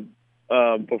 And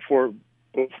before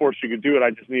she could do it,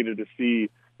 I just needed to see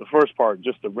the first part,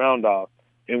 just the round off.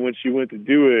 And when she went to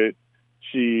do it,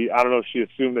 I don't know if she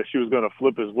assumed that she was going to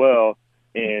flip as well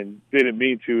and didn't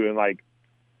mean to, and like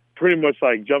pretty much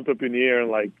like jumped up in the air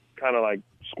and like kind of like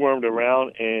squirmed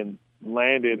around and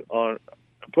landed on,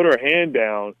 put her hand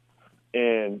down,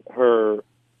 and her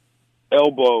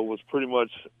elbow was pretty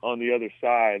much on the other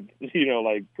side, you know,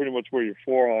 like pretty much where your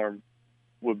forearm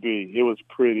would be. It was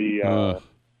pretty, it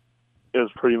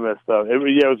was pretty messed up.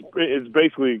 It's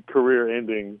basically career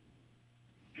ending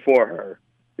for her.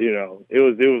 You know, it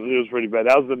was pretty bad.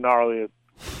 That was the gnarliest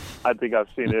I think I've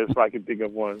seen it, if I can think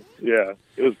of one. Yeah,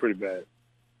 it was pretty bad.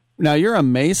 Now, you're a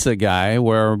Mesa guy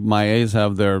where my A's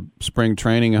have their spring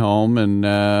training home, and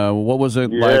what was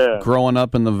it like growing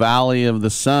up in the Valley of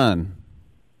the Sun?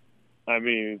 I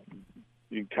mean,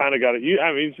 you kind of got to, you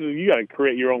got to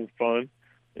create your own fun,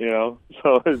 you know?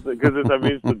 So, it's the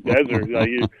desert.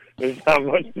 Like, there's not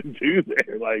much to do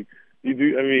there. Like, you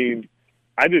do, I mean,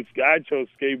 I chose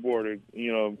skateboarding,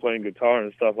 you know, playing guitar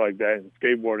and stuff like that. And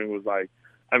skateboarding was like,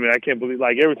 I mean, I can't believe,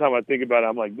 like, every time I think about it,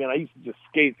 I'm like, man, I used to just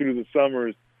skate through the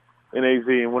summers in AZ.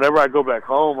 And whenever I go back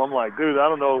home, I'm like, dude, I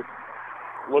don't know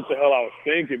what the hell I was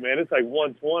thinking, man. It's like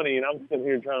 1:20 and I'm sitting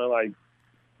here trying to, like,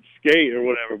 skate or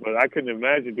whatever. But I couldn't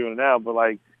imagine doing it now. But,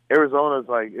 like, Arizona's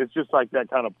like, it's just like that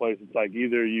kind of place. It's like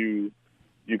either you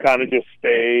kind of just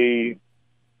stay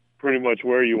pretty much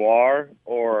where you are,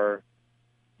 or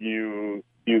you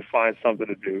find something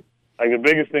to do. Like, the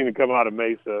biggest thing to come out of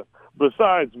Mesa,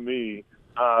 besides me,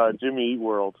 Jimmy Eat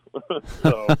World.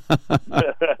 So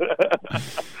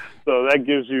that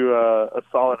gives you a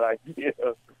solid idea.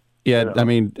 Yeah, you know? I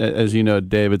mean, as you know,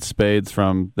 David Spade's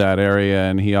from that area,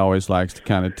 and he always likes to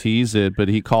kind of tease it, but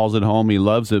he calls it home. He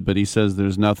loves it, but he says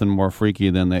there's nothing more freaky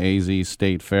than the AZ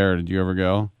State Fair. Did you ever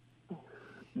go?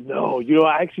 No, you know,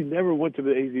 I actually never went to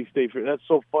the AZ State Fair. That's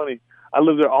so funny. I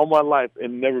lived there all my life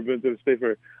and never been to the State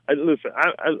Fair. I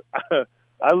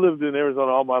lived in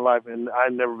Arizona all my life, and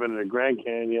I'd never been to the Grand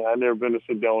Canyon. I'd never been to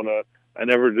Sedona. I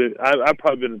never did. I've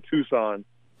probably been to Tucson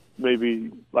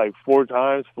maybe like 4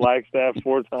 times, Flagstaff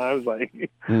 4 times. Like,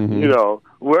 you know,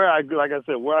 where I grew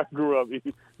up,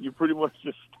 you pretty much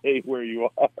just stay where you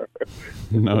are.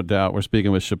 No doubt. We're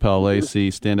speaking with Chappelle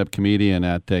Lacey, stand-up comedian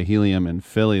at Helium in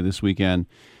Philly this weekend.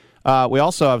 We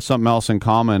also have something else in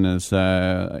common. Is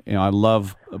I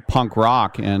love punk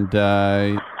rock, and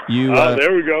you.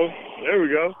 There we go. There we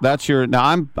go. That's your.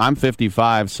 Now I'm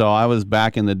 55, so I was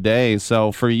back in the day.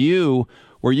 So for you,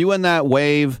 were you in that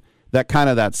wave,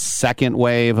 that second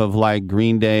wave of like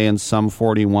Green Day and Sum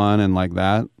 41 and like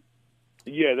that?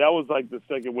 Yeah, that was like the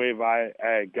second wave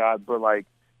I got. But like,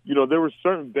 you know, there were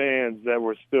certain bands that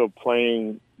were still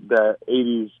playing that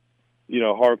 80s, you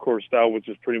know, hardcore style, which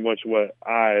is pretty much what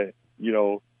I, you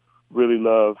know, really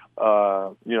love.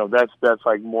 You know, that's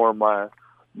like more my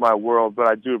world. But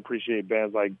I do appreciate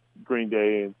bands like Green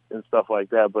Day and stuff like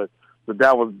that. But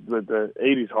that was the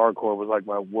 80s hardcore was like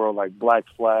my world, like Black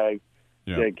Flag,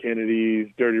 Dead Kennedys,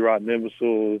 Dirty Rotten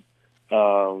Imbeciles,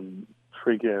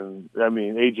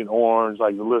 Agent Orange,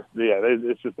 like the list. Yeah,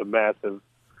 it's just a massive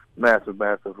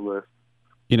list.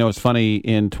 You know, it's funny,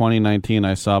 in 2019,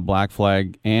 I saw Black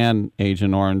Flag and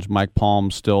Agent Orange, Mike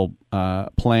Palm still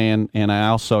playing, and I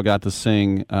also got to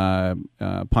sing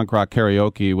punk rock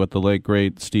karaoke with the late,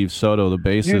 great Steve Soto, the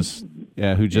bassist,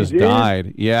 who just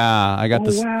died. Yeah, I got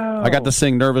to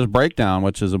sing Nervous Breakdown,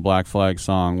 which is a Black Flag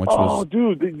song.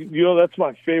 Dude, you know, that's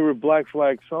my favorite Black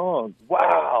Flag song.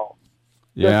 Wow.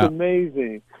 That's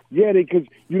amazing. Yeah, because,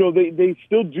 you know, they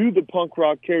still do the punk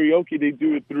rock karaoke. They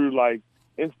do it through, like,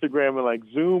 Instagram and like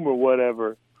Zoom or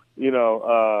whatever, you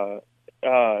know,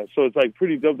 so it's like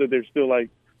pretty dope that they're still like,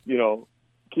 you know,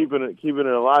 keeping it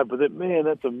alive. But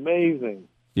that's amazing.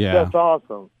 Yeah, that's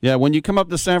awesome. Yeah, when you come up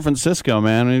to San Francisco,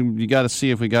 man, you got to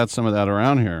see if we got some of that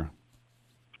around here.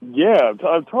 Yeah,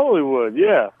 I totally would.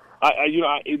 Yeah,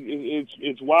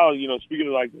 it's wild. You know, speaking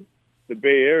of like the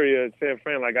Bay Area and San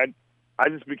Fran, like I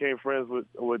just became friends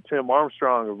with Tim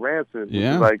Armstrong of Rancid, which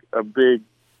is like a big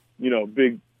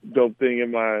dope thing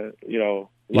in my, you know,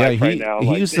 life right now.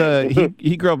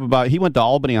 He grew up he went to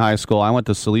Albany High School. I went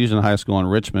to Salesian High School in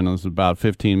Richmond. It was about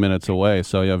 15 minutes away.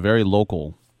 So yeah, very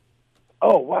local.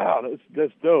 Oh wow,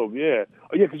 that's dope. Yeah.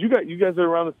 Oh yeah, because you guys are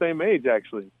around the same age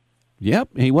actually. Yep,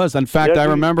 he was. In fact, I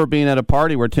remember being at a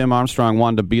party where Tim Armstrong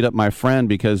wanted to beat up my friend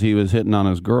because he was hitting on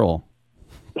his girl.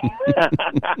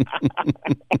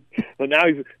 But now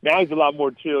he's a lot more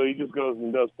chill. He just goes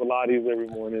and does Pilates every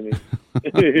morning.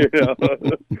 You know?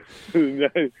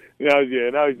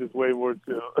 now he's just way more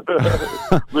chill.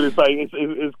 But it's like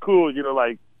it's cool, you know,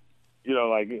 like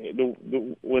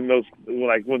when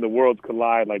the worlds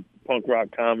collide, like punk rock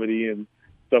comedy and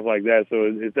stuff like that.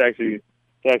 So it's actually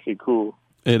it's actually cool.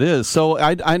 It is. So,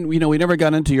 we never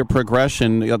got into your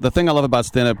progression. The thing I love about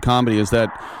stand-up comedy is that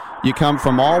you come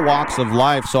from all walks of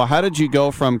life. So how did you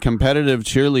go from competitive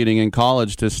cheerleading in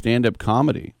college to stand-up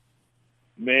comedy?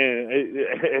 Man,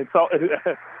 it's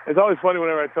always funny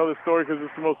whenever I tell this story because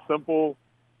it's the most simple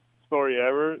story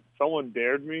ever. Someone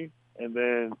dared me, and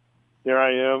then here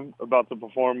I am about to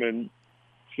perform in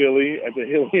Philly at the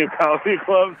Helium Comedy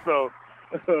Club. So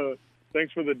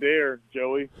thanks for the dare,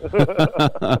 Joey.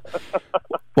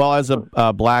 Well, as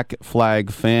a Black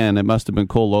Flag fan, it must have been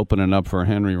cool opening up for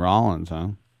Henry Rollins, huh?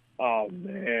 Oh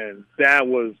man, that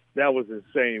was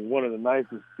insane. One of the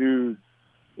nicest dudes,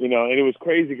 and it was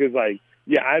crazy because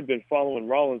I've been following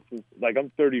Rollins since I'm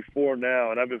 34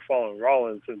 now, and I've been following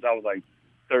Rollins since I was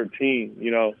 13.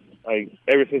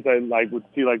 Ever since I would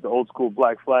see the old school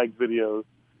Black Flag videos,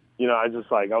 I was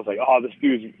like, oh, this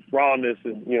dude's rawness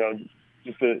and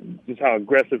just how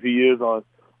aggressive he is on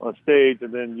stage,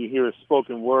 and then you hear his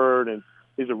spoken word, and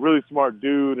he's a really smart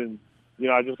dude, and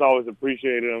I just always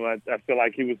appreciated him. I feel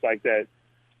like he was like that,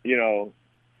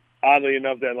 oddly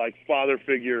enough, that father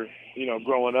figure,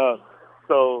 growing up.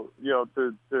 So, what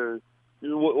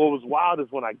was wild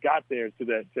is when I got there to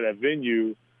that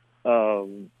venue,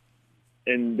 and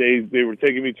they were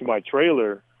taking me to my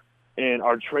trailer, and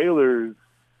our trailers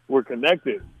were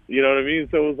connected. You know what I mean?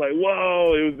 So it was like,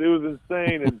 whoa, it was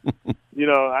insane. And,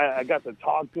 I got to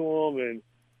talk to him, and,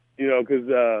 because,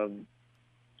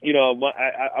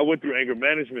 I went through anger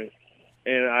management,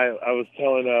 and I was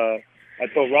telling, I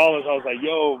told Rollins, I was like,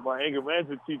 yo, my anger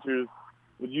management teachers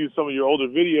would use some of your older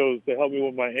videos to help me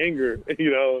with my anger, and he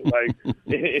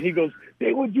goes,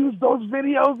 they would use those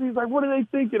videos? He's like, what are they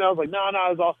thinking? I was like, no,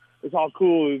 it's all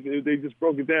cool. They just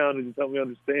broke it down and just helped me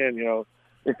understand,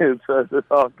 it's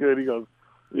all good. He goes,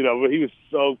 but he was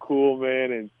so cool,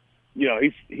 man, and,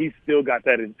 he's still got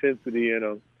that intensity in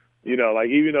him,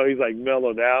 even though he's,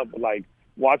 mellowed out, but,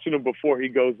 watching him before he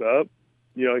goes up,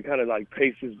 he kind of,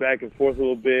 paces back and forth a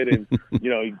little bit, and,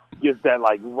 he gets that,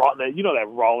 that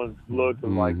Rollins look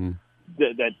of,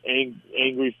 that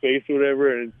angry face or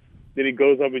whatever, and then he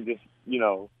goes up and just,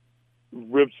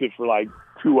 rips it for,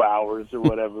 2 hours or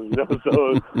whatever,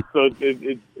 so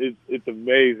it's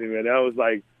amazing, man.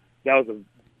 That was a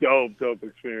dope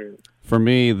experience. For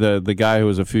me, the guy who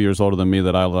was a few years older than me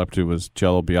that I looked up to was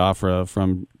Jello Biafra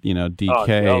from DK. Oh,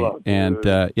 Jello, and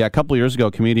a couple of years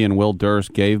ago, comedian Will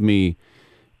Durst gave me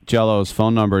Jello's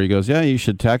phone number. He goes, "Yeah, you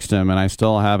should text him," and I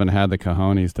still haven't had the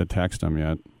cojones to text him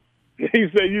yet. He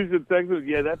said you should text him.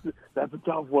 Yeah, that's a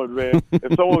tough one, man.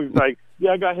 If someone's like,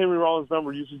 "Yeah, I got Henry Rollins'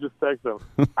 number," you should just text him.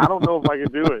 I don't know if I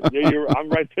can do it. Yeah, I'm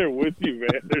right there with you,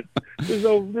 man.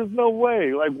 There's no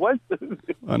way. What?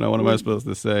 I know. What am I supposed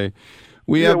to say?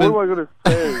 What am I going to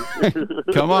say?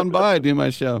 Come on by, do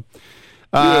my show.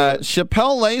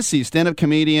 Chappelle Lacey, stand-up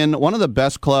comedian, one of the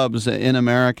best clubs in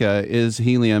America is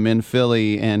Helium in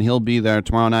Philly, and he'll be there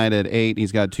tomorrow night at 8.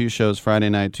 He's got 2 shows Friday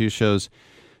night, 2 shows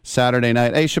Saturday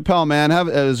night. Hey, Chappelle, man,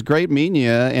 it was great meeting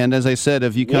you. And as I said,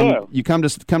 if you come to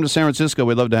San Francisco,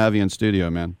 we'd love to have you in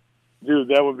studio, man. Dude,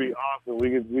 that would be awesome. We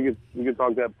could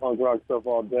talk that punk rock stuff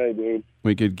all day, dude.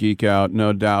 We could geek out,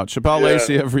 no doubt. Chappelle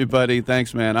Lacey, everybody.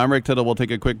 Thanks, man. I'm Rick Tittle. We'll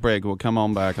take a quick break. We'll come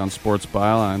on back on Sports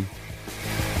Byline.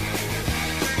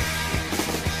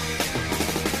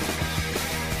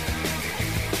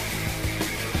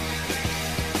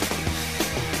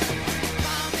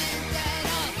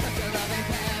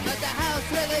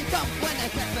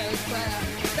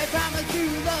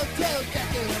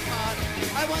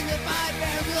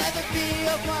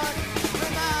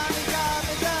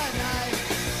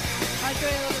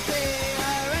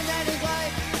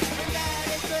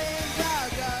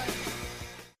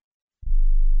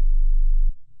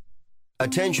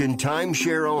 Attention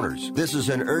timeshare owners. This is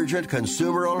an urgent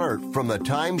consumer alert from the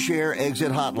Timeshare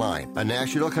Exit Hotline, a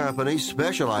national company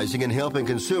specializing in helping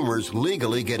consumers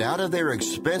legally get out of their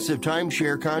expensive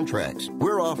timeshare contracts.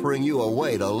 We're offering you a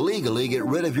way to legally get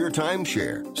rid of your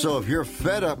timeshare. So if you're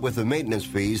fed up with the maintenance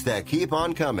fees that keep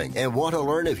on coming and want to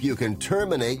learn if you can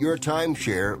terminate your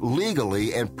timeshare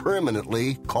legally and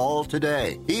permanently, call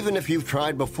today. Even if you've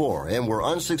tried before and were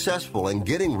unsuccessful in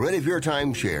getting rid of your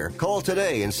timeshare, call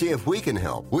today and see if we can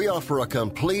help. We offer a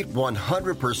complete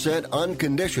 100%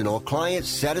 unconditional client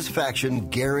satisfaction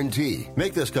guarantee.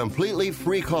 Make this completely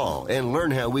free call and learn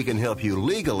how we can help you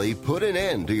legally put an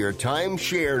end to your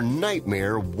timeshare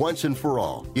nightmare once and for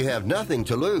all. You have nothing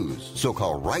to lose, so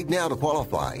call right now to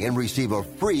qualify and receive a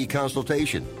free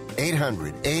consultation.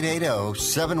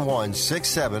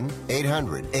 800-880-7167.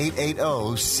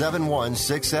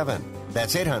 800-880-7167.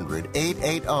 That's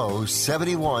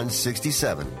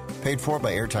 800-880-7167. Paid for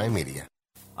by Airtime Media.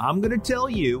 I'm going to tell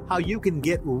you how you can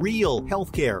get real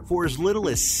health care for as little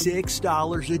as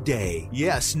 $6 a day.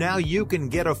 Yes, now you can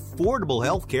get affordable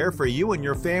health care for you and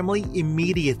your family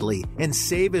immediately and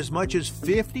save as much as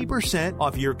 50%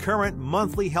 off your current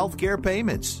monthly health care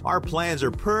payments. Our plans are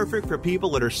perfect for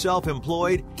people that are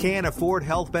self-employed, can't afford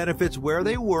health benefits where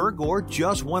they work, or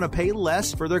just want to pay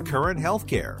less for their current health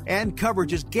care. And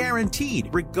coverage is guaranteed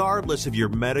regardless of your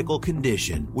medical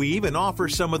condition. We even offer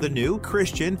some of the new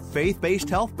Christian faith-based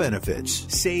health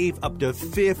benefits. Save up to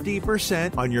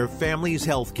 50% on your family's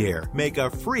health care. Make a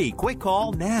free quick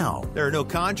call now. There are no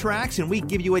contracts, and we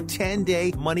give you a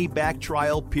 10-day money-back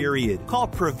trial period. Call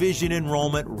Provision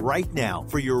Enrollment right now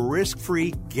for your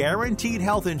risk-free, guaranteed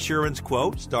health insurance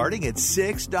quote starting at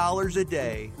 $6 a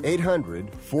day.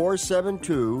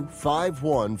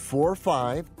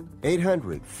 800-472-5145.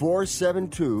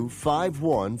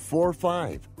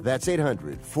 800-472-5145. That's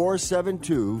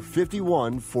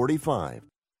 800-472-5145.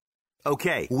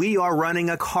 Okay, we are running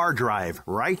a car drive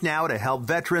right now to help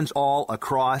veterans all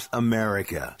across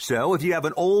America. So if you have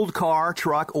an old car,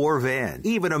 truck, or van,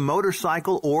 even a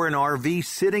motorcycle or an RV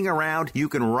sitting around, you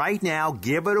can right now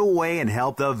give it away and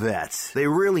help the vets. They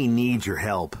really need your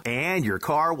help. And your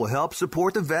car will help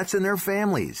support the vets and their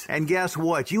families. And guess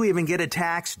what? You even get a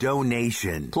tax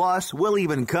donation. Plus, we'll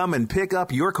even come and pick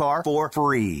up your car for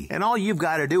free. And all you've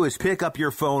got to do is pick up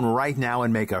your phone right now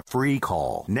and make a free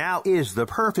call. Now is the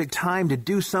perfect time to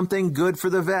do something good for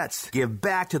the vets. Give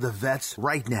back to the vets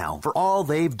right now for all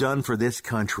they've done for this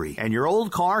country. And your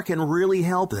old car can really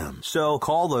help them. So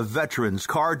call the Veterans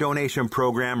Car Donation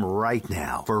Program right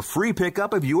now for free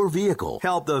pickup of your vehicle.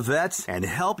 Help the vets and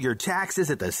help your taxes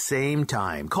at the same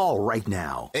time. Call right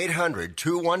now.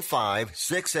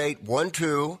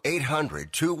 800-215-6812.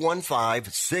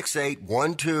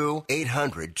 800-215-6812.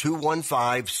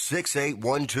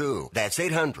 800-215-6812. That's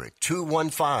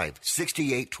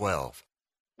 800-215-6812.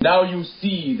 Now you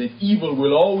see that evil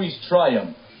will always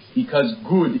triumph because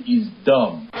good is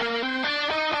dumb.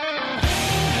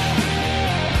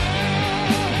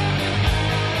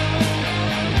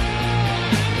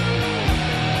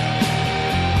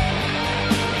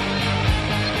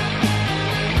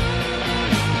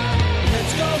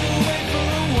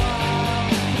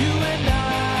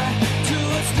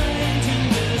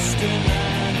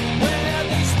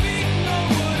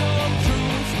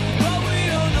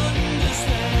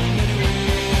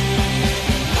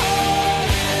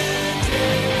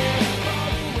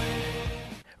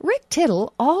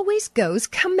 Tittle always goes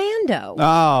commando.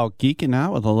 Oh, geeking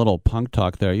out with a little punk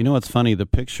talk there. You know what's funny? The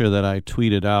picture that I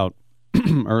tweeted out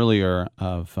earlier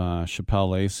of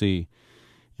Chappelle Lacey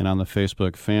and on the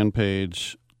Facebook fan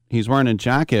page, he's wearing a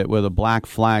jacket with a Black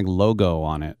Flag logo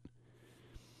on it.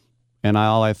 And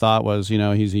all I thought was,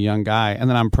 he's a young guy. And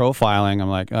then I'm profiling. I'm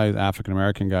like, oh, he's an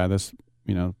African-American guy. This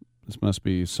must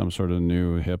be some sort of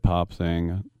new hip-hop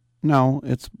thing. No,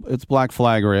 it's Black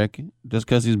Flag, Rick. Just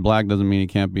because he's black doesn't mean he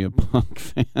can't be a punk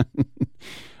fan.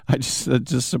 I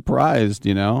just surprised,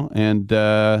 and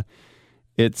it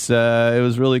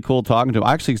was really cool talking to him.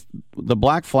 Actually, the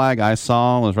Black Flag I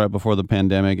saw was right before the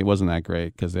pandemic. It wasn't that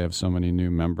great because they have so many new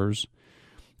members.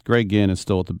 Greg Ginn is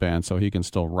still with the band, so he can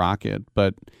still rock it.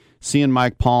 But seeing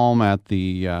Mike Palm at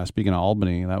the speaking of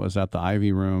Albany, that was at the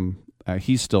Ivy Room.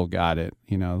 He's still got it.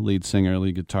 Lead singer,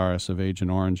 lead guitarist of Agent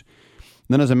Orange.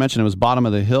 And then, as I mentioned, it was Bottom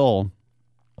of the Hill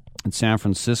in San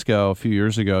Francisco a few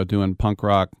years ago doing punk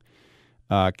rock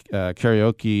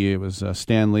karaoke. It was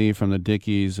Stan Lee from the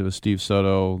Dickies. It was Steve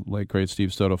Soto, late great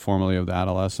Steve Soto, formerly of the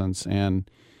Adolescents, and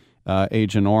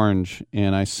Agent Orange.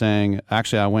 And I sang,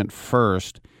 actually I went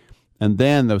first, and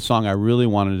then the song I really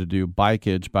wanted to do,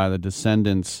 Bikeage by the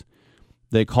Descendants,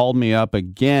 they called me up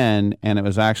again, and it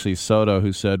was actually Soto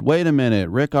who said, wait a minute,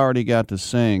 Rick already got to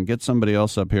sing. Get somebody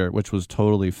else up here, which was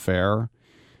totally fair.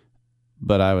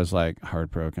 But I was like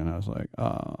heartbroken. I was like,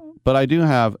 oh. But I do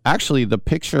have, actually the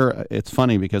picture, it's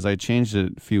funny because I changed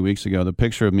it a few weeks ago. The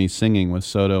picture of me singing with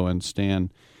Soto and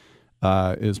Stan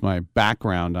is my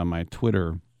background on my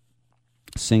Twitter,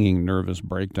 singing Nervous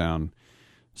Breakdown.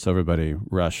 So everybody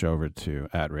rush over to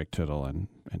 @RickTittle and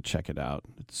check it out.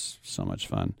 It's so much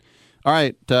fun. All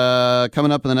right,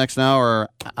 coming up in the next hour,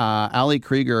 Ali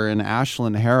Krieger and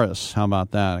Ashlyn Harris. How about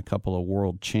that? A couple of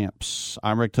world champs.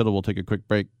 I'm Rick Tittle. We'll take a quick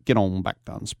break. Get on back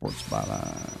on Sports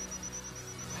Byline.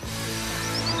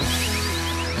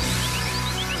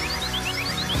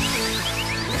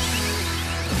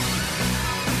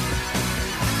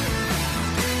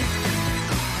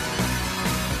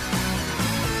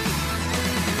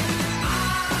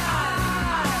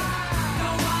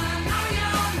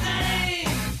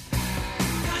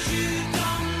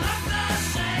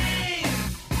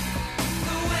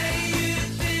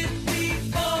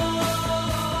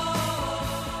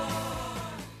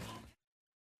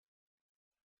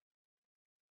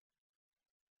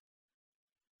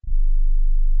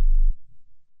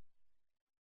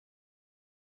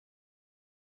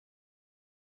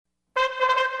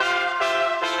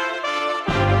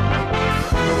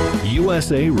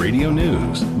 USA Radio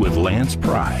News with Lance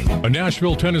Pry. A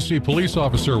Nashville, Tennessee police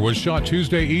officer was shot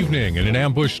Tuesday evening in an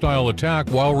ambush-style attack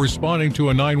while responding to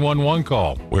a 911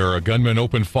 call, where a gunman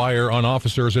opened fire on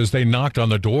officers as they knocked on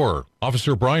the door.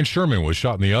 Officer Brian Sherman was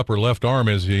shot in the upper left arm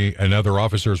as he and other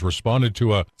officers responded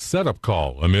to a setup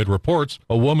call. Amid reports,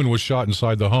 a woman was shot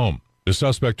inside the home. The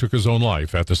suspect took his own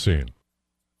life at the scene.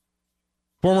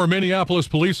 Former Minneapolis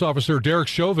police officer Derek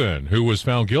Chauvin, who was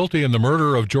found guilty in the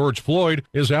murder of George Floyd,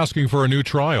 is asking for a new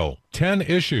trial. 10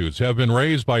 issues have been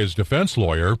raised by his defense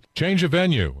lawyer. Change of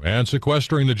venue and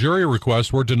sequestering the jury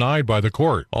requests were denied by the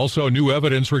court. Also, new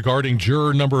evidence regarding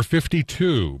juror number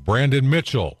 52, Brandon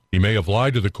Mitchell. He may have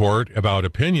lied to the court about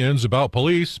opinions about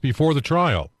police before the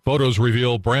trial. Photos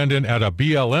reveal Brandon at a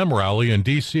BLM rally in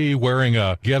D.C. wearing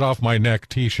a Get Off My Neck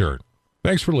t-shirt.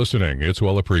 Thanks for listening. It's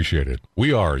well appreciated.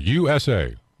 We are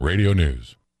USA Radio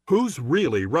News. Who's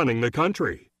really running the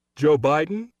country? Joe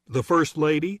Biden? The First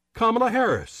Lady? Kamala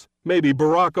Harris? Maybe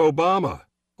Barack Obama?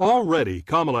 Already,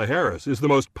 Kamala Harris is the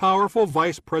most powerful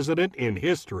vice president in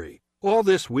history. All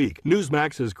this week,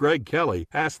 Newsmax's Greg Kelly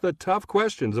asked the tough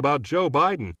questions about Joe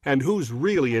Biden and who's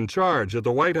really in charge at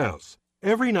the White House.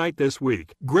 Every night this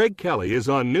week, Greg Kelly is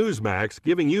on Newsmax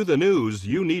giving you the news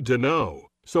you need to know.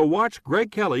 So watch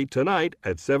Greg Kelly tonight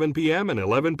at 7 p.m. and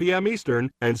 11 p.m.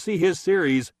 Eastern and see his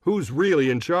series, Who's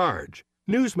Really in Charge?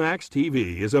 Newsmax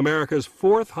TV is America's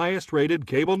 4th highest-rated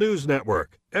cable news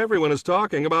network. Everyone is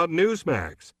talking about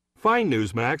Newsmax. Find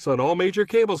Newsmax on all major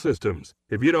cable systems.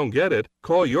 If you don't get it,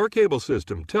 call your cable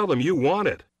system. Tell them you want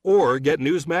it. Or get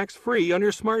Newsmax free on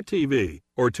your smart TV.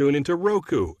 Or tune into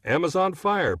Roku, Amazon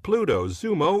Fire, Pluto,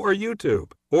 Zumo, or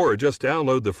YouTube. Or just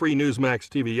download the free Newsmax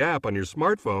TV app on your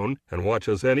smartphone and watch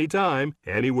us anytime,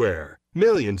 anywhere.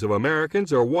 Millions of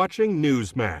Americans are watching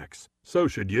Newsmax. So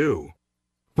should you.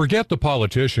 Forget the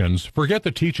politicians, forget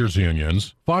the teachers'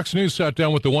 unions. Fox News sat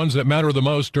down with the ones that matter the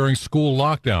most during school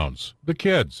lockdowns, the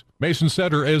kids. Mason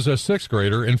Setter is a 6th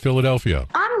grader in Philadelphia.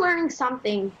 I'm learning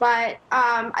something, but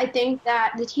I think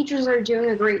that the teachers are doing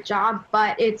a great job,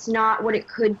 but it's not what it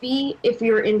could be if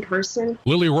you're in person.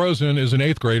 Lily Rosen is an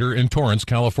 8th grader in Torrance,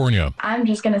 California. I'm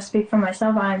just going to speak for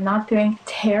myself. I'm not doing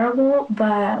terrible,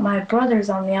 but my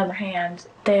brothers, on the other hand,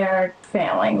 they are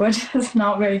failing, which is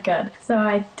not very good. So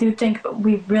I do think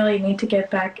we really need to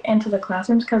get back into the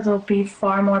classrooms because it'll be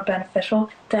far more beneficial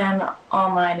than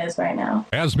online is right now.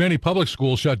 As many public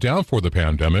schools shut down for the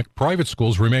pandemic, private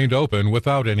schools remained open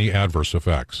without any adverse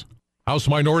effects. House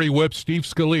Minority Whip Steve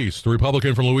Scalise, the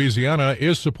Republican from Louisiana,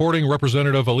 is supporting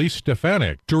Representative Elise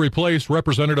Stefanik to replace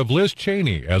Representative Liz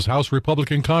Cheney as House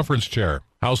Republican Conference Chair.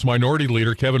 House Minority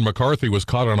Leader Kevin McCarthy was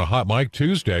caught on a hot mic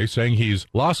Tuesday saying he's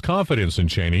lost confidence in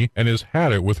Cheney and has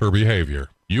had it with her behavior.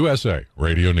 USA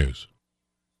Radio News.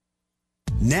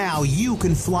 Now you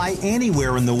can fly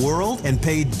anywhere in the world and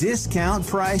pay discount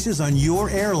prices on your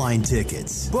airline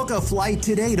tickets. Book a flight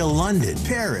today to London,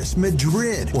 Paris,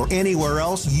 Madrid, or anywhere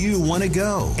else you want to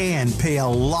go and pay a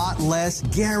lot less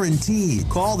guaranteed.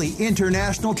 Call the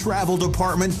International Travel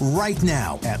Department right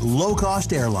now at Low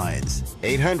Cost Airlines.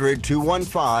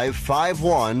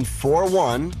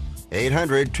 800-215-5141.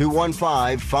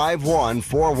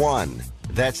 800-215-5141.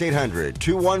 That's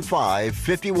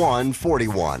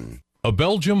 800-215-5141. A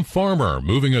Belgium farmer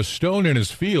moving a stone in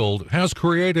his field has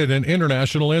created an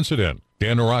international incident.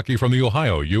 Dan Araki from the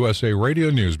Ohio USA Radio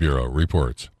News Bureau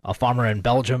reports. A farmer in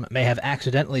Belgium may have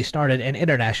accidentally started an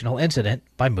international incident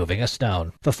by moving a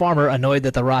stone. The farmer, annoyed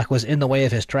that the rock was in the way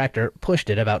of his tractor,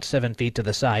 pushed it about 7 feet to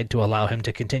the side to allow him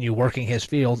to continue working his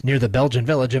field near the Belgian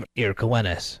village of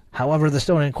Eerquewennis. However, the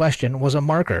stone in question was a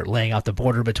marker laying out the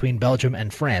border between Belgium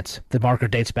and France. The marker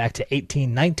dates back to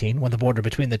 1819 when the border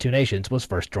between the two nations was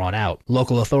first drawn out.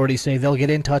 Local authorities say they'll get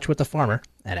in touch with the farmer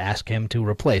and ask him to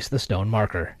replace the stone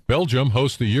marker. Belgium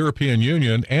hosts the European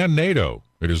Union and NATO.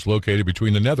 It is located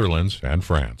between the Netherlands and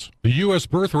France. The U.S.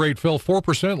 birth rate fell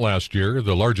 4% last year,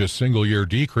 the largest single-year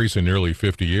decrease in nearly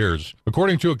 50 years,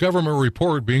 according to a government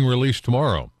report being released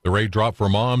tomorrow. The rate dropped for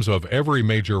moms of every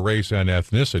major race and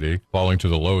ethnicity, falling to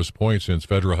the lowest point since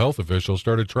federal health officials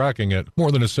started tracking it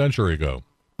more than a century ago.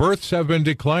 Births have been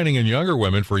declining in younger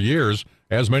women for years,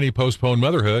 as many postponed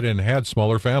motherhood and had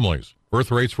smaller families.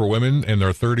 Birth rates for women in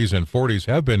their 30s and 40s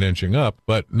have been inching up,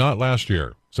 but not last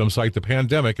year. Some cite the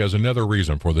pandemic as another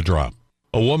reason for the drop.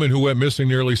 A woman who went missing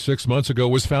nearly 6 months ago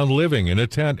was found living in a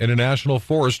tent in a national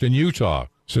forest in Utah,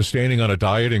 sustaining on a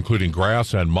diet including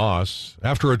grass and moss,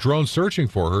 after a drone searching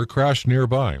for her crashed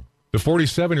nearby. The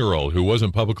 47-year-old, who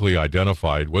wasn't publicly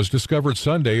identified, was discovered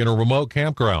Sunday in a remote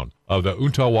campground of the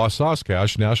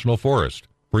Untah-Wasaskash National Forest.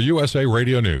 For USA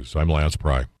Radio News, I'm Lance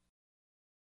Pry.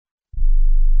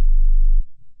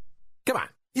 Come on,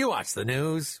 You watch the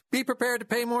news. Be prepared to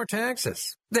pay more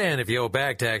taxes. Then if you owe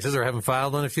back taxes or haven't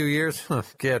filed in a few years,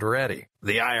 get ready.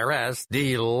 The IRS,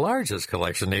 the largest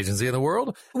collection agency in the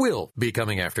world, will be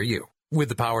coming after you with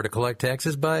the power to collect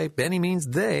taxes by any means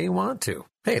they want to.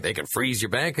 Hey, they can freeze your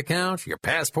bank account, your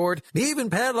passport, even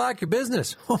padlock your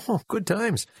business. Oh, good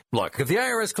times. Look, if the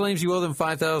IRS claims you owe them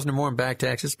 $5,000 or more in back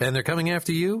taxes and they're coming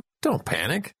after you, don't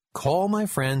panic. Call my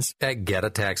friends at Get a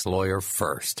Tax Lawyer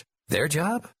first. Their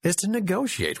job is to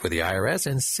negotiate with the IRS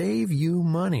and save you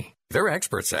money. They're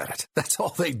experts at it. That's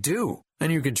all they do,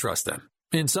 and you can trust them.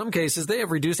 In some cases, they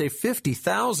have reduced a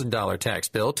 $50,000 tax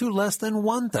bill to less than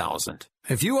 $1,000.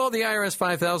 If you owe the IRS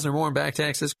 $5,000 or more in back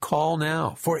taxes, call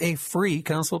now for a free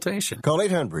consultation. Call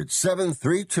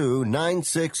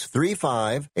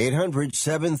 800-732-9635.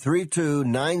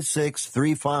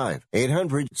 800-732-9635.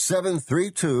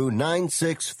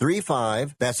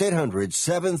 800-732-9635. That's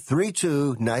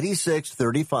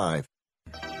 800-732-9635.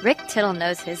 Rick Tittle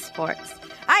knows his sports.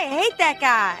 I hate that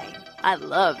guy. I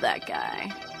love that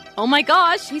guy. Oh my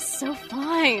gosh, he's so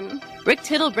fine. Rick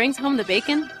Tittle brings home the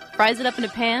bacon, fries it up in a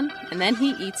pan, and then he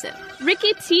eats it.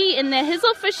 Ricky T in the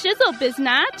hizzle for shizzle,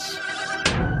 biznatch.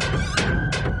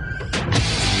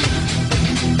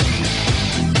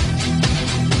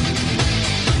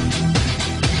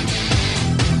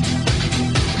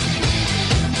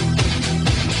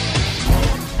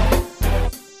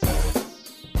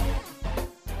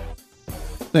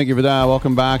 Thank you for that.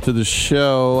 Welcome back to the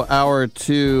show. Hour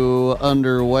 2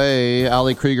 underway.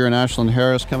 Ali Krieger and Ashland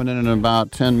Harris coming in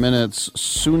about 10 minutes.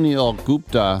 Sunil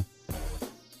Gupta,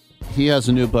 he has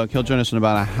a new book. He'll join us in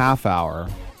about a half hour.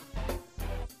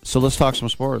 So let's talk some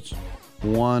sports.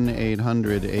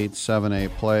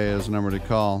 1-800-878-PLAY is the number to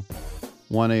call.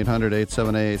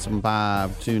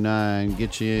 1-800-878-7529.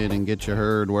 Get you in and get you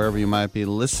heard wherever you might be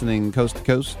listening, coast to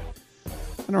coast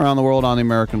and around the world on the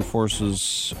American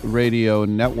Forces Radio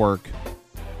Network.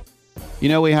 You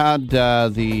know, we had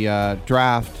the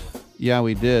draft. Yeah,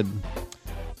 we did.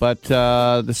 But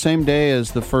the same day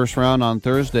as the first round on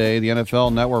Thursday, the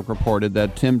NFL Network reported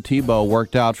that Tim Tebow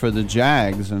worked out for the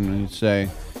Jags. And you say,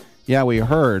 yeah, we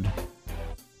heard.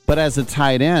 But as a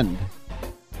tight end.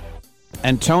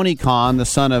 And Tony Khan, the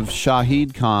son of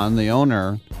Shahid Khan, the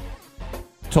owner,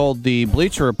 told the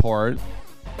Bleacher Report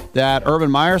that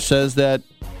Urban Meyer says that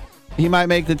he might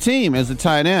make the team as a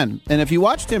tight end. And if you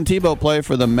watch Tim Tebow play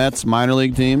for the Mets minor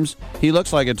league teams, he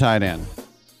looks like a tight end.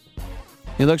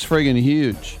 He looks friggin'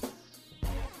 huge.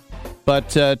 But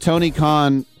Tony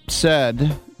Khan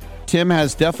said Tim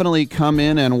has definitely come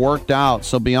in and worked out.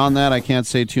 So beyond that, I can't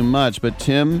say too much. But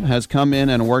Tim has come in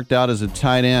and worked out as a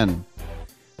tight end.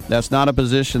 That's not a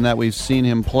position that we've seen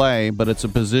him play, but it's a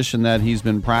position that he's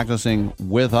been practicing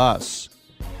with us.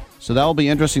 So that will be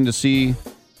interesting to see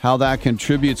how that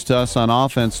contributes to us on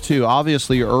offense, too.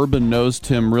 Obviously, Urban knows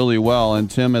Tim really well, and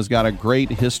Tim has got a great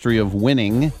history of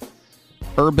winning.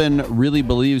 Urban really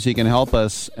believes he can help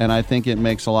us, and I think it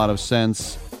makes a lot of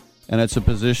sense, and it's a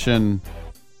position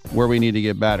where we need to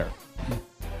get better.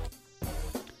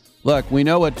 Look, we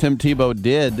know what Tim Tebow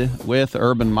did with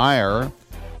Urban Meyer.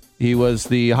 He was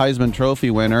the Heisman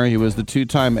Trophy winner. He was the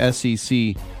two-time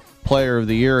SEC Player of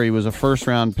the Year. He was a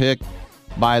first-round pick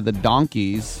by the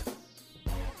Donkeys.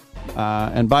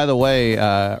 And by the way,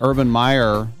 Urban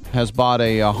Meyer has bought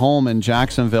a home in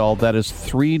Jacksonville that is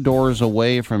 3 doors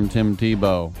away from Tim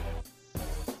Tebow.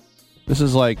 This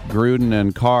is like Gruden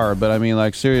and Carr, but I mean,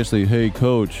 like, seriously, hey,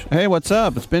 coach. Hey, what's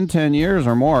up? It's been 10 years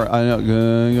or more. I know.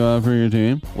 Can I go out for your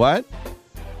team? What?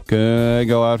 Can I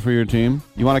go out for your team?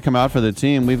 You want to come out for the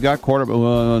team? We've got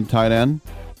quarterback, tight end.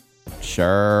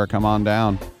 Sure, come on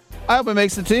down. I hope it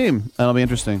makes the team. That'll be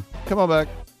interesting. Come on back.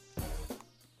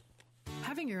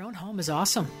 Having your own home is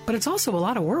awesome, but it's also a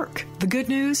lot of work. The good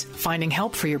news? Finding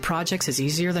help for your projects is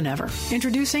easier than ever.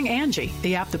 Introducing Angie,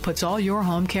 the app that puts all your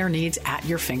home care needs at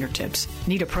your fingertips.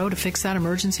 Need a pro to fix that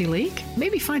emergency leak?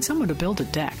 Maybe find someone to build a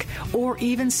deck, or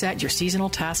even set your seasonal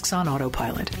tasks on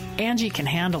autopilot. Angie can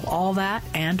handle all that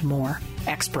and more.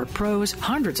 Expert pros,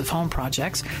 hundreds of home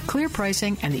projects, clear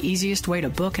pricing, and the easiest way to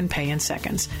book and pay in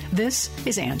seconds. This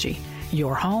is Angie,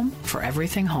 your home for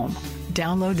everything home.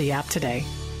 Download the app today.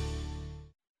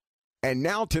 And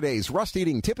now today's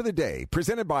rust-eating tip of the day,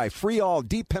 presented by Freol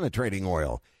Deep Penetrating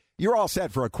Oil. You're all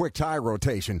set for a quick tire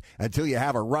rotation until you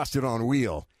have a rusted-on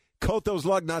wheel. Coat those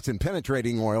lug nuts in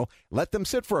penetrating oil, let them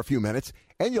sit for a few minutes,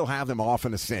 and you'll have them off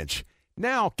in a cinch.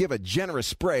 Now give a generous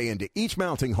spray into each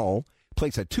mounting hole,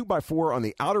 place a 2x4 on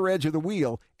the outer edge of the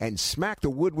wheel, and smack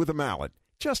the wood with a mallet,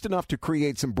 just enough to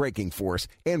create some braking force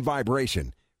and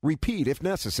vibration. Repeat if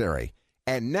necessary.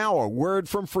 And now a word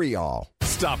from Freeall.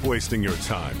 Stop wasting your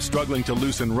time struggling to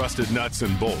loosen rusted nuts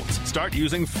and bolts. Start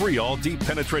using Freeall Deep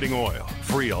Penetrating Oil.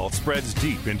 Freeall spreads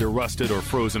deep into rusted or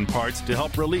frozen parts to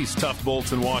help release tough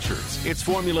bolts and washers. Its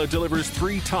formula delivers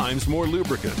 3 times more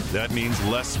lubricant. That means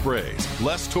less sprays,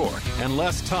 less torque, and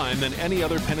less time than any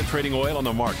other penetrating oil on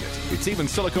the market. It's even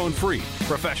silicone-free.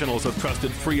 Professionals have trusted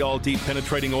Freeall Deep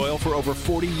Penetrating Oil for over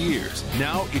 40 years.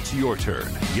 Now it's your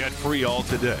turn. Get Freeall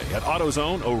today at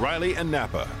AutoZone, O'Reilly, and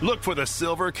Napa. Look for the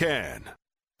silver can.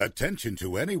 Attention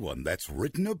to anyone that's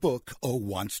written a book or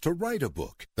wants to write a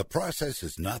book. The process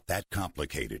is not that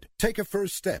complicated. Take a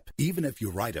first step. Even if you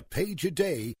write a page a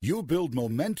day, you'll build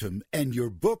momentum and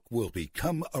your book will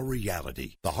become a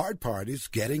reality. The hard part is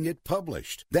getting it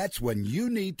published. That's when you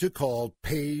need to call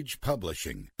Page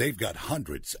Publishing. They've got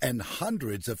hundreds and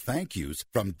hundreds of thank yous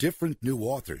from different new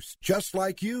authors, just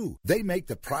like you. They make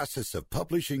the process of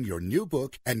publishing your new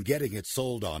book and getting it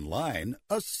sold online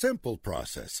a simple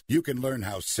process. You can learn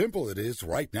how simple it is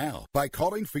right now by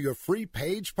calling for your free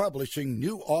Page Publishing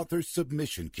new author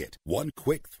submission kit. One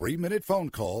quick 3-minute phone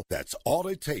call, that's all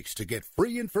it takes to get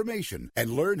free information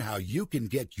and learn how you can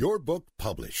get your book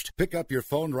published. Pick up your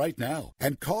phone right now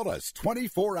and call us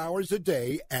 24 hours a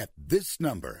day at this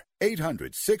number.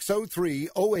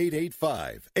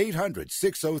 800-603-0885.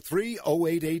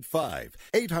 800-603-0885.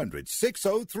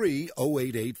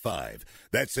 800-603-0885.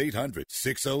 That's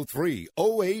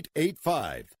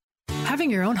 800-603-0885.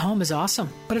 Having your own home is awesome,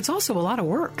 but it's also a lot of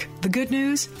work. The good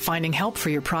news? Finding help for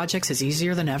your projects is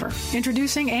easier than ever.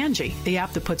 Introducing Angie, the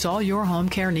app that puts all your home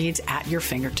care needs at your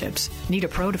fingertips. Need a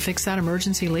pro to fix that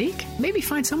emergency leak? Maybe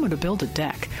find someone to build a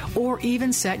deck, or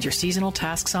even set your seasonal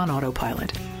tasks on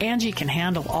autopilot. Angie can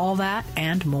handle all that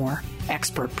and more.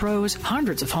 Expert pros,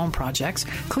 hundreds of home projects,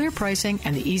 clear pricing,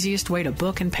 and the easiest way to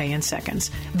book and pay in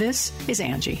seconds. This is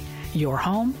Angie, your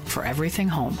home for everything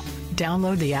home.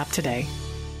 Download the app today.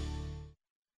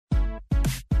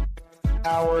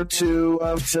 Hour 2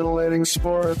 of titillating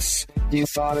sports. You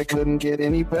thought it couldn't get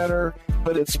any better,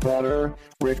 but it's better.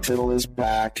 Rick Tittle is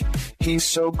back. He's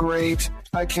so great.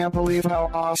 I can't believe how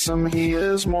awesome he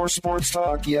is. More sports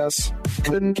talk, yes.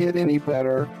 Couldn't get any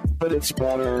better, but it's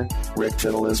better. Rick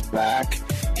Tittle is back.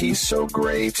 He's so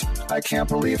great. I can't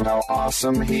believe how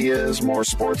awesome he is. More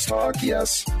sports talk,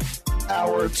 yes.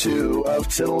 Hour 2 of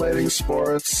titillating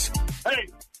sports. Hey!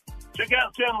 Check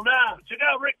out Channel 9. Check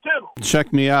out Rick Tittle.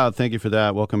 Check me out. Thank you for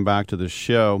that. Welcome back to the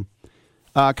show.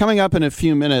 Coming up in a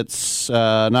few minutes,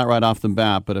 not right off the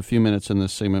bat, but a few minutes in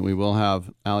this segment, we will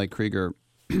have Allie Krieger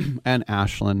and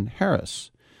Ashlyn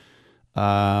Harris.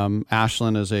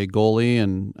 Ashlyn is a goalie,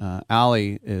 and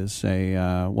Allie is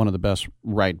one of the best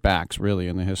right backs, really,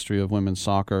 in the history of women's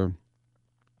soccer.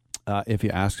 If you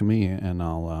ask me, and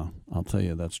I'll tell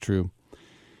you that's true.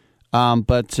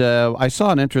 But I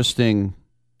saw an interesting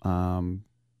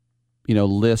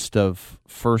list of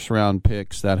first-round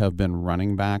picks that have been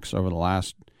running backs over the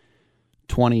last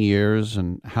 20 years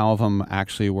and how of them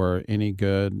actually were any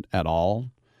good at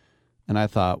all. And I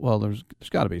thought, well, there's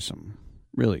got to be some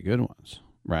really good ones,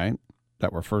 right,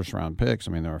 that were first-round picks.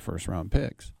 I mean, they were first-round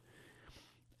picks.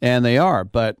 And they are.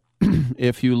 But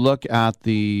if you look at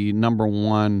the number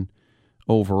one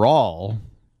overall,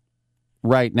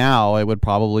 right now it would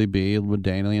probably be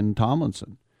LaDainian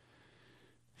Tomlinson.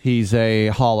 He's a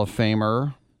Hall of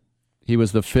Famer. He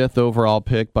was the 5th overall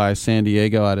pick by San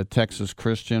Diego out of Texas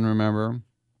Christian, remember?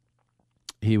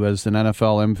 He was an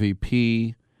NFL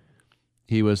MVP.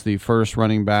 He was the first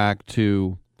running back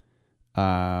to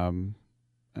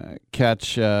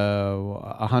catch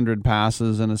 100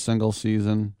 passes in a single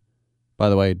season. By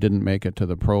the way, didn't make it to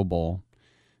the Pro Bowl.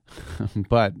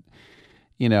 But,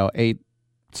 8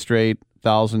 straight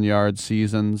 1,000-yard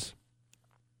seasons.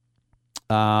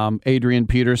 Adrian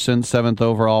Peterson, 7th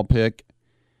overall pick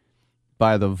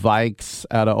by the Vikes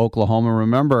out of Oklahoma.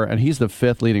 Remember, and he's the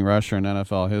 5th leading rusher in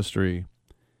NFL history.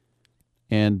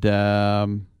 And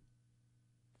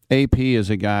AP is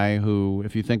a guy who,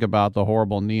 if you think about the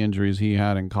horrible knee injuries he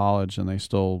had in college, and they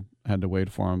still had to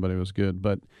wait for him, but it was good.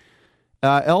 But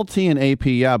LT and AP,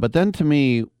 yeah. But then to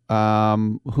me,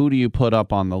 who do you put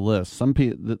up on the list? Some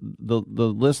people, the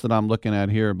list that I'm looking at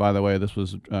here, by the way, this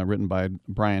was written by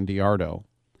Brian Diardo.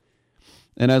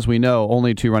 And as we know,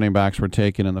 only 2 running backs were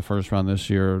taken in the first round this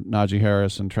year, Najee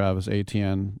Harris and Travis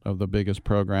Etienne of the biggest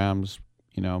programs.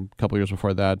 A couple years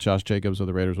before that, Josh Jacobs of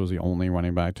the Raiders was the only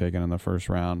running back taken in the first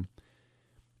round.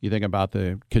 You think about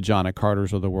the Kajana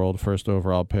Carters of the world, 1st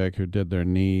overall pick, who did their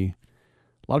knee.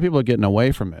 A lot of people are getting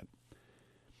away from it.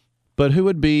 But who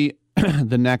would be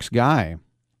the next guy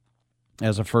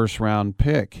as a first-round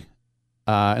pick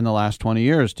in the last 20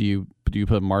 years? Do you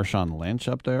put Marshawn Lynch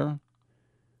up there?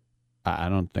 I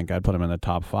don't think I'd put him in the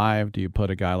top 5. Do you put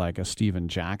a guy like a Steven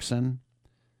Jackson?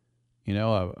 You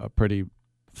know, a pretty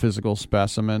physical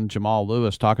specimen. Jamal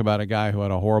Lewis, talk about a guy who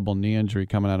had a horrible knee injury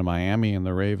coming out of Miami, and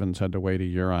the Ravens had to wait a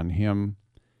year on him.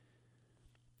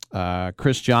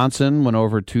 Chris Johnson went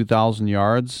over 2,000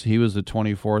 yards. He was the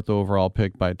 24th overall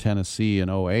pick by Tennessee in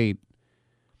 2008.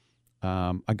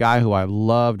 A guy who I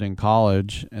loved in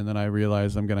college, and then I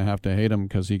realized I'm going to have to hate him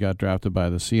because he got drafted by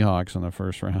the Seahawks in the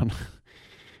first round,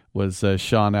 was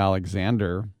Sean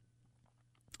Alexander.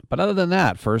 But other than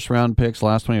that, first-round picks,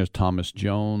 last one was Thomas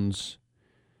Jones,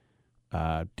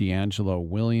 D'Angelo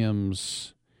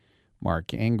Williams,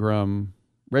 Mark Ingram,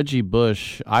 Reggie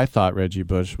Bush. I thought Reggie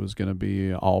Bush was going to be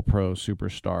an all-pro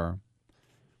superstar.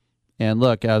 And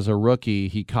look, as a rookie,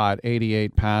 he caught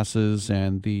 88 passes,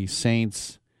 and the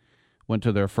Saints went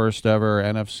to their first ever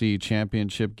NFC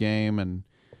championship game, and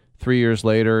 3 years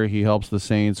later, he helps the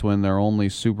Saints win their only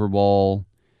Super Bowl.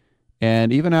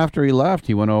 And even after he left,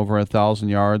 he went over 1,000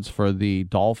 yards for the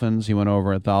Dolphins. He went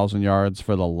over 1,000 yards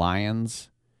for the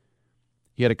Lions.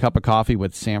 He had a cup of coffee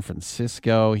with San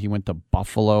Francisco. He went to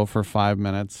Buffalo for 5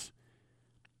 minutes.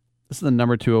 This is the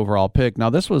number 2 overall pick.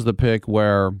 Now, this was the pick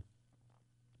where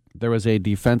there was a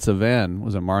defensive end.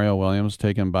 Was it Mario Williams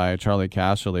taken by Charlie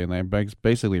Casserly? And they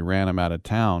basically ran him out of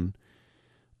town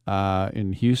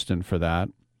in Houston for that.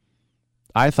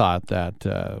 I thought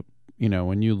that,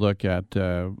 when you look at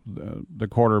the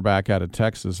quarterback out of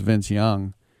Texas, Vince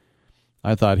Young,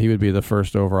 I thought he would be the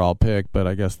first overall pick, but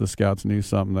I guess the scouts knew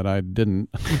something that I didn't,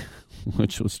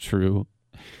 which was true.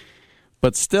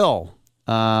 But still,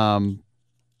 Reggie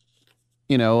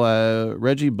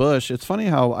Bush, it's funny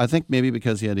how I think maybe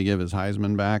because he had to give his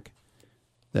Heisman back,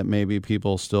 that maybe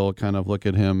people still kind of look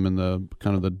at him in the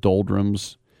kind of the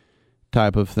doldrums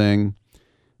type of thing.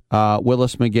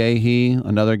 Willis McGahee,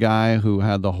 another guy who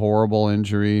had the horrible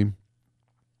injury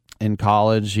in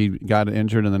college. He got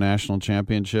injured in the national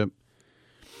championship.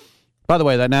 By the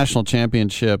way, that national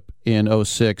championship in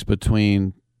 2006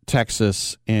 between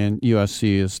Texas and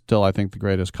USC is still, I think, the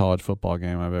greatest college football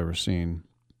game I've ever seen.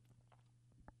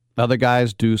 Other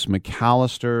guys, Deuce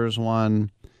McAllister's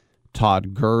one.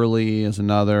 Todd Gurley is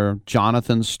another.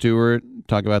 Jonathan Stewart,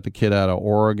 talk about the kid out of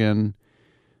Oregon.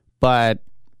 But,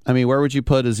 I mean, where would you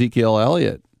put Ezekiel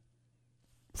Elliott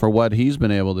for what he's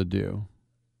been able to do?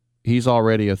 He's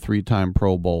already a 3-time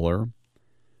Pro Bowler.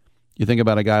 You think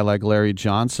about a guy like Larry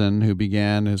Johnson, who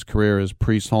began his career as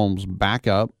Priest Holmes'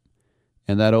 backup,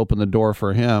 and that opened the door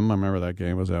for him. I remember that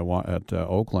game was at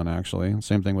Oakland, actually.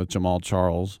 Same thing with Jamal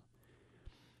Charles.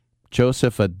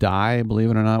 Joseph Adai, believe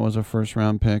it or not, was a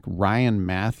first-round pick. Ryan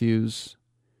Matthews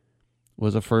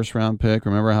was a first-round pick.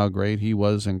 Remember how great he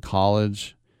was in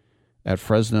college at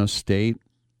Fresno State?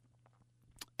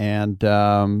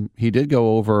 And he did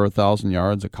go over 1,000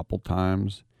 yards a couple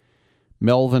times.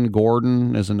 Melvin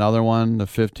Gordon is another one, the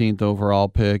 15th overall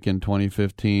pick in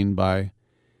 2015 by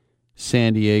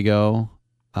San Diego.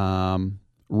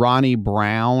 Ronnie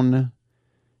Brown,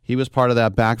 he was part of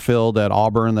that backfield at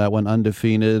Auburn that went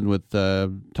undefeated with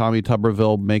Tommy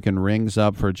Tuberville making rings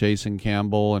up for Jason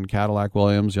Campbell and Cadillac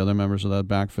Williams, the other members of that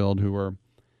backfield who were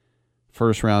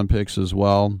first-round picks as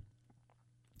well.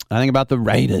 I think about the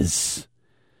Raiders.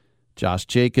 Josh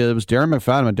Jacobs, Darren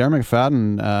McFadden. Darren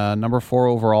McFadden, number 4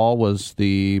 overall, was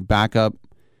the backup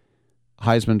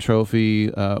Heisman Trophy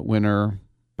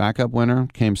backup winner.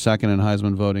 Came second in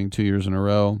Heisman voting 2 years in a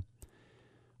row.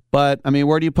 But, I mean,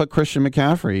 where do you put Christian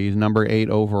McCaffrey? He's number 8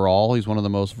 overall. He's one of the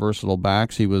most versatile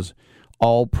backs. He was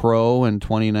All-Pro in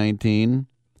 2019.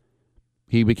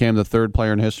 He became the 3rd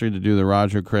player in history to do the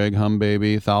Roger Craig Hum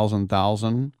Baby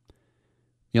 1,000.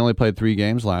 He only played 3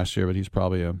 games last year, but he's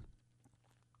probably a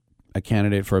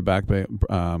candidate for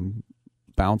a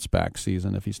bounce-back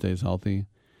season if he stays healthy.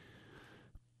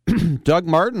 Doug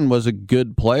Martin was a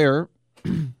good player.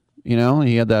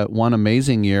 He had that one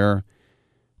amazing year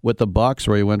with the Bucs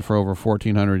where he went for over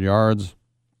 1,400 yards,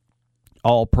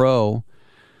 All-Pro.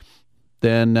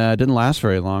 Then didn't last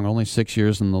very long, only 6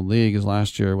 years in the league his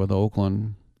last year with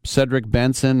Oakland. Cedric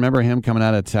Benson, remember him coming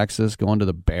out of Texas, going to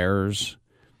the Bears?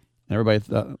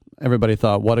 Everybody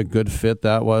thought what a good fit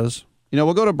that was.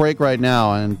 We'll go to break right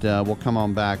now, and we'll come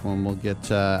on back when we'll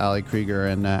get Ali Krieger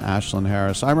and Ashlyn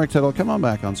Harris. I'm Rick Tittle. Come on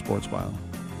back on Sports Byline.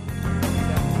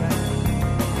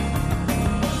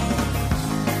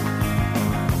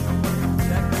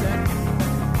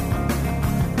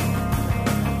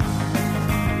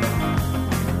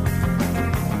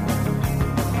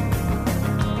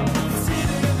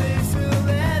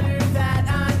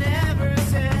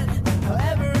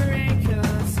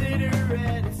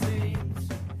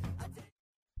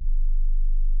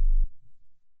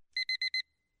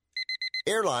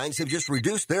 Airlines have just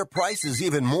reduced their prices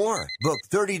even more. Book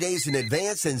 30 days in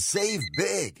advance and save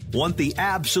big. Want the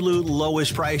absolute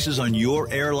lowest prices on your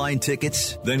airline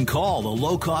tickets? Then call the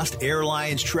Low Cost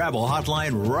Airlines Travel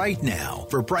Hotline right now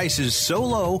for prices so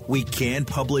low we can't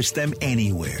publish them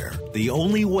anywhere. The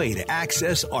only way to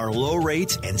access our low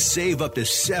rates and save up to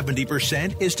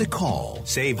 70% is to call.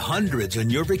 Save hundreds on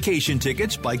your vacation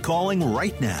tickets by calling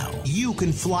right now. You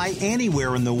can fly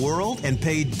anywhere in the world and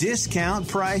pay discount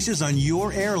prices on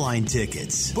your airline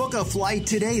tickets. Book a flight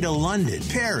today to London,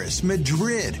 Paris,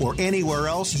 Madrid, or anywhere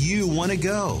else you want to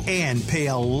go and pay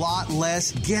a lot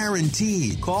less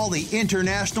guaranteed. Call the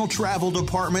International Travel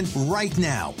Department right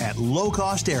now at Low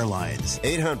Cost Airlines.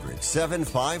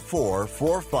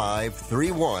 800-754-4531.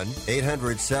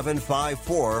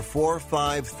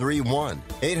 800-754-4531.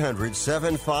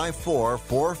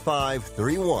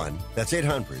 800-754-4531. That's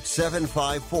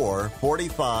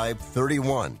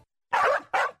 800-754-4531.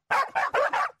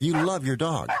 You love your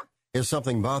dog. Is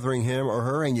something bothering him or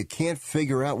her and you can't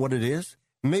figure out what it is?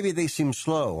 Maybe they seem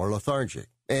slow or lethargic,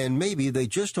 and maybe they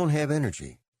just don't have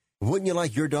energy. Wouldn't you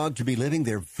like your dog to be living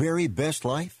their very best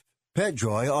life?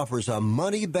 PetJoy offers a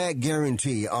money-back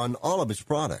guarantee on all of its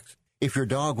products. If your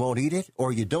dog won't eat it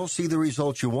or you don't see the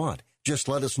results you want, just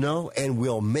let us know and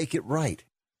we'll make it right.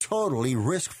 Totally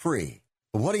risk-free.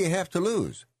 What do you have to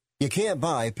lose? You can't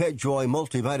buy PetJoy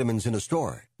multivitamins in a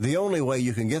store. The only way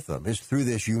you can get them is through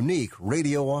this unique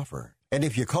radio offer. And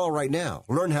if you call right now,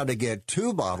 learn how to get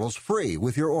 2 bottles free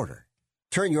with your order.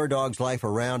 Turn your dog's life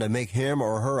around and make him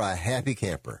or her a happy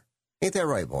camper. Ain't that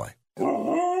right, boy?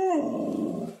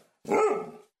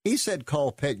 He said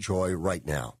call PetJoy right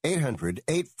now.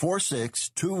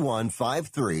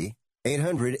 800-846-2153.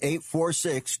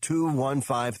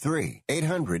 800-846-2153.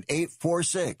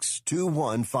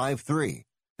 800-846-2153.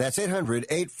 That's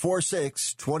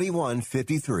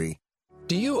 800-846-2153.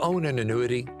 Do you own an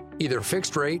annuity, either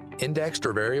fixed rate, indexed,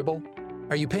 or variable?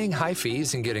 Are you paying high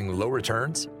fees and getting low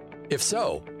returns? If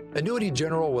so, Annuity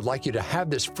General would like you to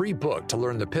have this free book to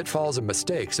learn the pitfalls and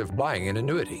mistakes of buying an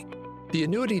annuity. The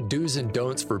Annuity Do's and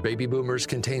Don'ts for Baby Boomers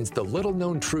contains the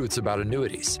little-known truths about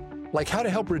annuities, like how to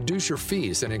help reduce your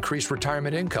fees and increase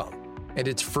retirement income. And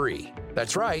it's free.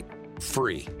 That's right,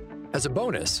 free. As a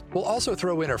bonus, we'll also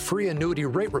throw in a free annuity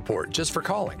rate report just for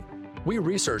calling. We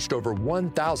researched over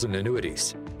 1,000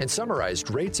 annuities and summarized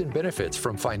rates and benefits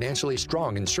from financially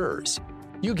strong insurers.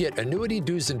 You get Annuity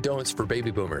Do's and Don'ts for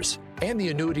Baby Boomers and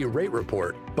the Annuity Rate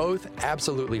Report, both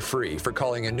absolutely free for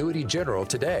calling Annuity General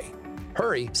today.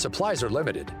 Hurry, supplies are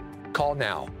limited. Call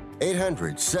now.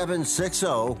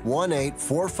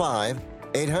 800-760-1845.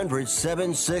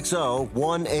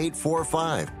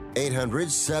 800-760-1845.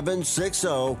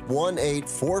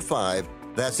 800-760-1845.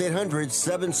 That's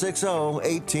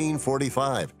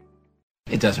 800-760-1845.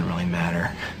 It doesn't really matter.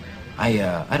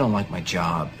 I don't like my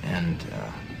job, and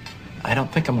I don't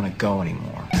think I'm going to go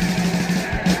anymore.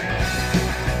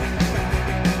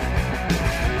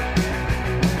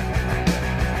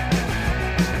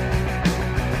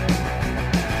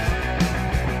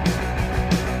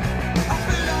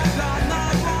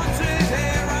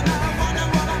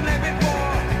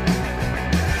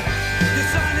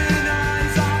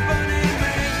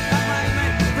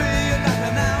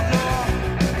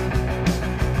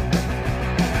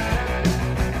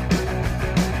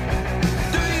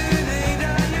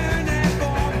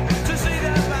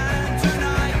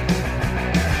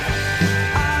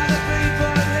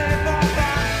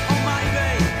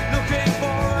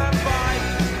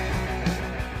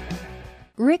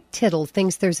 Rick Tittle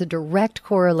thinks there's a direct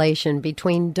correlation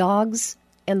between dogs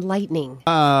and lightning.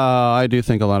 I do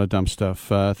think a lot of dumb stuff.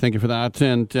 Thank you for that.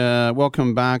 And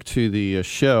welcome back to the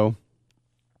show.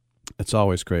 It's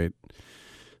always great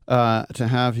to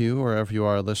have you wherever you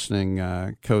are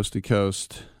listening, coast to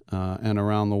coast and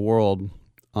around the world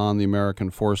on the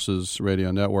American Forces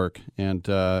Radio Network. And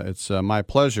it's my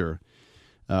pleasure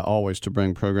always to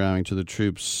bring programming to the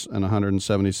troops in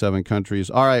 177 countries.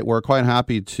 All right, we're quite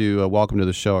happy to welcome to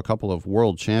the show a couple of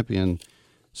world champion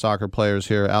soccer players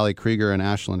here, Ali Krieger and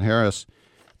Ashlyn Harris.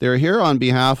 They're here on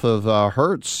behalf of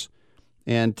Hertz,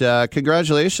 and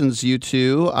congratulations, you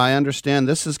two. I understand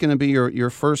this is going to be your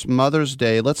first Mother's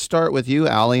Day. Let's start with you,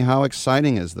 Ali. How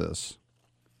exciting is this?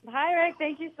 Hi, Rick.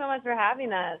 Thank you so much for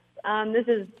having us. This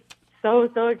is so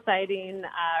exciting.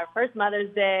 Our first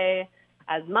Mother's Day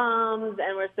as moms,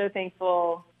 and we're so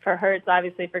thankful for Hertz,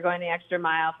 obviously, for going the extra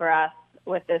mile for us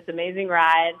with this amazing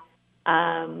ride,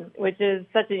 which is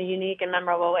such a unique and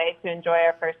memorable way to enjoy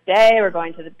our first day. We're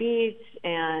going to the beach,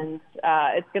 and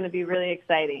it's going to be really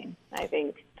exciting, I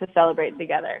think, to celebrate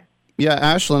together. Yeah,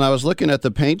 Ashlyn, I was looking at the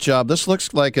paint job. This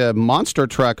looks like a monster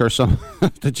truck or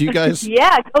something. Did you guys?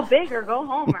 Yeah, go big or go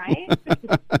home, right?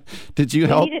 Did you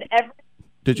help?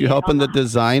 Did you help in the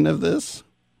design of this?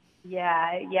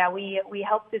 Yeah, we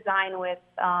helped design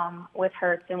with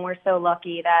Hertz, and we're so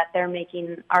lucky that they're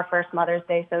making our first Mother's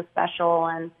Day so special,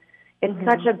 and it's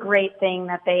such a great thing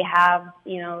that they have,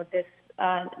 this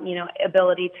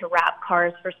ability to wrap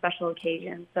cars for special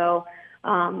occasions. So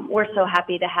we're so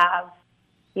happy to have,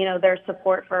 their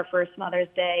support for our first Mother's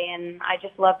Day, and I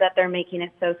just love that they're making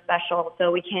it so special.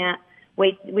 So we can't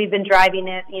wait. We've been driving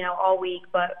it, all week,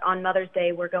 but on Mother's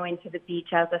Day we're going to the beach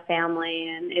as a family,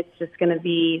 and it's just going to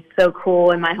be so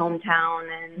cool in my hometown.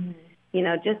 And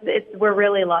we're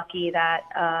really lucky that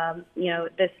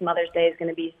this Mother's Day is going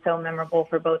to be so memorable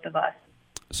for both of us.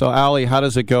 So, Allie, how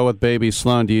does it go with baby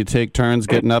Sloan? Do you take turns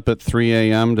getting up at 3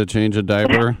 a.m. to change a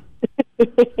diaper?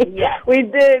 Yeah, we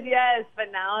did, yes.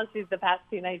 But now the past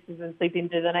 2 nights she's been sleeping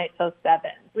through the night till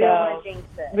 7. We don't want to jinx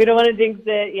it. We don't want to jinx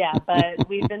it, yeah. But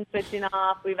we've been switching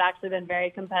off. We've actually been very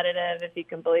competitive, if you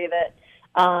can believe it,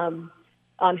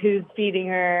 on who's feeding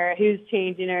her, who's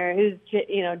changing her, who's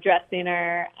dressing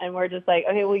her, and we're just like,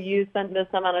 okay, well, you spent this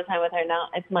amount of time with her. Now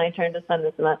it's my turn to spend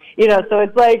this amount. So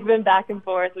it's like been back and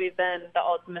forth. We've been the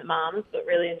ultimate moms, but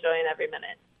really enjoying every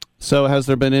minute. So has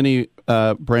there been any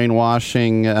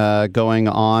brainwashing going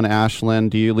on, Ashlyn?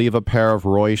 Do you leave a pair of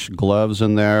Reusch gloves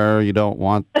in there? You don't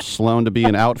want Sloan to be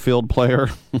an outfield player?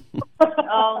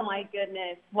 Oh, my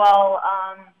goodness. Well,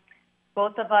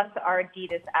 both of us are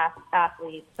Adidas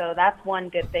athletes, so that's one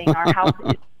good thing. Our house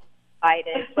is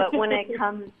divided. But when it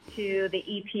comes to the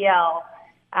EPL,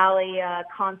 Allie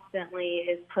constantly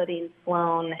is putting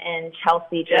Sloan in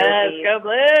Chelsea jerseys. Yes, go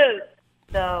Blues!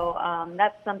 So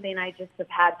that's something I just have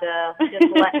had to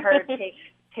just let her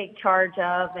take charge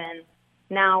of, and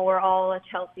now we're all a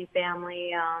Chelsea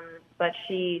family. But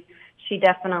she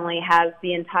definitely has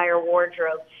the entire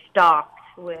wardrobe stocked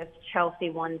with Chelsea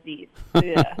onesies.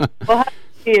 Yeah, we'll have to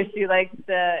see if she likes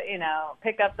to,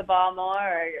 pick up the ball more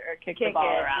or kick the ball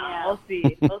around. Yeah.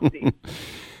 We'll see.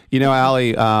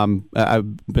 Allie,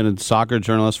 I've been a soccer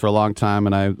journalist for a long time,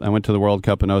 and I went to the World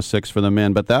Cup in 2006 for the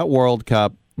men. But that World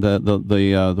Cup,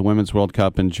 the Women's World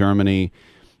Cup in Germany,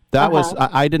 that was,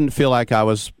 I didn't feel like I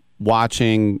was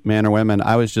watching men or women.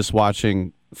 I was just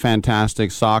watching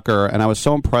fantastic soccer, and I was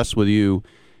so impressed with you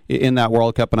in that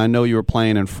World Cup. And I know you were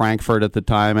playing in Frankfurt at the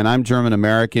time, and I'm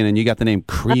German-American, and you got the name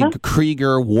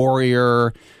Krieger,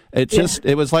 Warrior.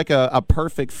 It was like a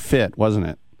perfect fit, wasn't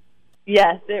it?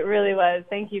 Yes, it really was.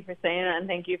 Thank you for saying that, and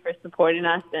thank you for supporting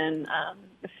us and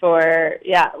for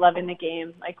loving the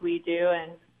game like we do.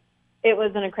 And it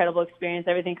was an incredible experience.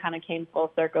 Everything kind of came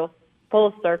full circle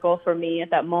for me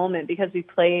at that moment, because we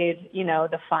played,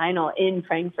 the final in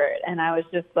Frankfurt, and I was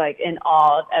just like in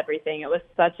awe of everything. It was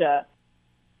such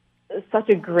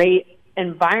a great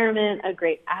environment, a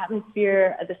great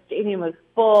atmosphere. The stadium was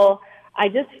full. I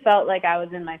just felt like I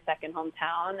was in my second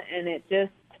hometown, and it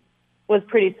just was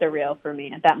pretty surreal for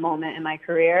me at that moment in my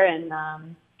career. And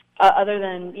other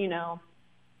than,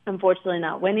 unfortunately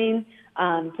not winning,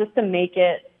 just to make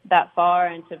it that far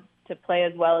and to play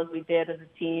as well as we did as a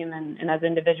team and as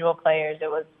individual players, it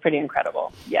was pretty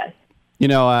incredible. Yes.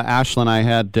 Ashlyn, I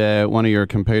had one of your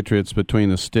compatriots between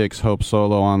the sticks, Hope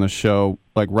Solo, on the show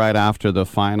like right after the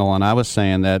final, and I was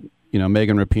saying that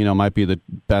Megan Rapinoe might be the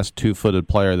best two-footed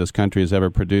player this country has ever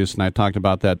produced, and I talked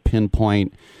about that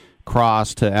pinpoint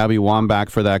cross to Abby Wambach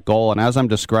for that goal, and as I'm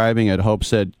describing it, Hope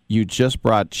said, "You just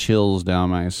brought chills down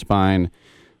my spine."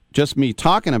 Just me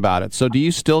talking about it. So do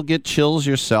you still get chills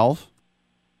yourself?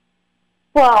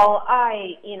 Well,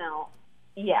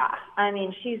 yeah. I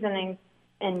mean, she's an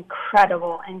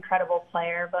incredible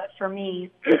player. But for me,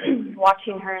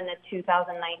 watching her in the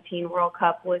 2019 World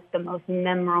Cup was the most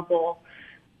memorable.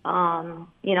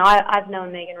 I've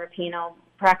known Megan Rapinoe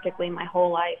practically my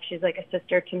whole life. She's like a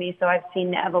sister to me, so I've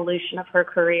seen the evolution of her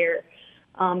career.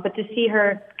 But to see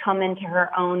her come into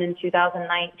her own in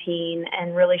 2019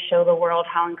 and really show the world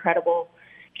how incredible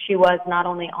she was, not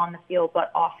only on the field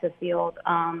but off the field,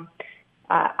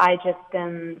 I just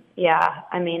am,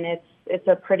 I mean, it's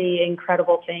a pretty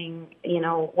incredible thing,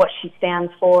 what she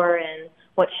stands for and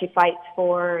what she fights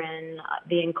for, and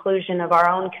the inclusion of our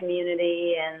own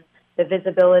community and the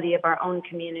visibility of our own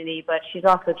community. But she's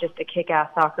also just a kick-ass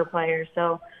soccer player.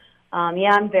 So,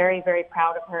 I'm very, very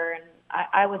proud of her. And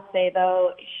I would say,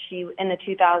 though, she in the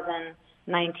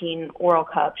 2019 World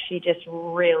Cup, she just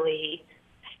really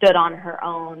stood on her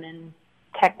own and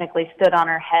technically stood on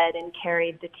her head and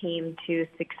carried the team to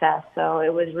success. So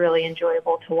it was really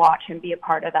enjoyable to watch and be a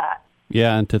part of that.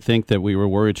 Yeah, and to think that we were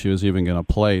worried she was even going to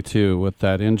play, too, with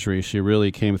that injury. She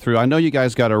really came through. I know you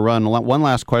guys got to run. One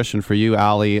last question for you,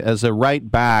 Allie. As a right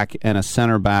back and a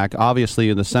center back, obviously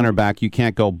in the center back, you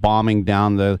can't go bombing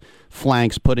down the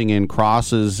flanks, putting in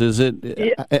crosses.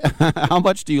 How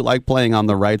much do you like playing on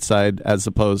the right side as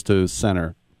opposed to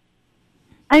center?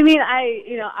 I mean,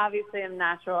 obviously I'm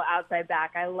natural outside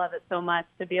back. I love it so much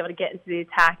to be able to get into the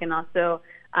attack and also,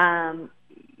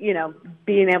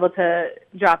 being able to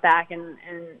drop back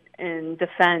and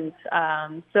defend.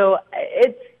 So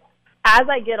it's, as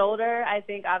I get older, I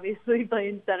think obviously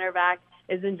playing center back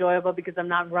is enjoyable because I'm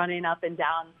not running up and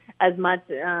down as much,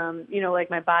 like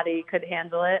my body could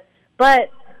handle it. But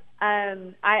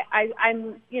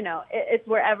it's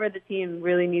wherever the team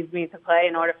really needs me to play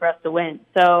in order for us to win.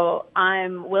 So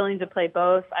I'm willing to play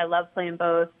both. I love playing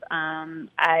both.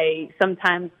 I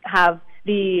sometimes have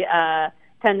the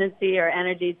tendency or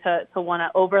energy to want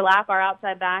to overlap our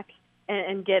outside back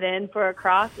and get in for a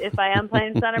cross if I am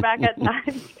playing center back at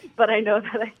times. But I know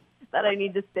that I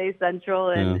need to stay central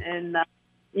and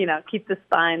keep the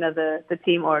spine of the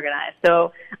team organized.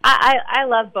 So I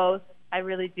love both. I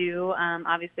really do.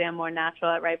 Obviously, I'm more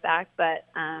natural at right back, but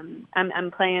I'm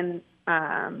playing,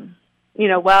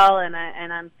 well, and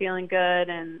I'm feeling good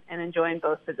and enjoying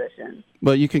both positions.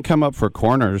 Well, you can come up for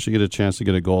corners. You get a chance to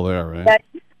get a goal there, right?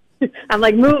 I'm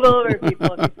like, move over,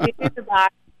 people. If you see the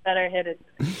box, better hit it.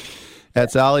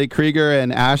 That's Allie Krieger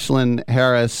and Ashlyn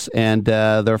Harris, and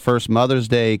their first Mother's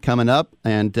Day coming up.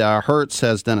 And Hertz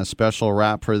has done a special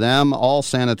wrap for them, all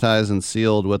sanitized and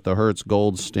sealed with the Hertz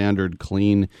Gold Standard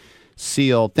Clean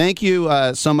Seal. Thank you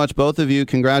so much, both of you.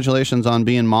 Congratulations on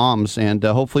being moms, and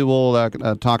hopefully we'll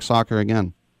talk soccer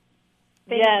again.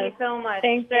 Thank you so much.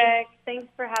 Thanks, Rick. Thanks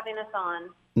for having us on.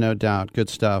 No doubt. Good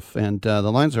stuff. And the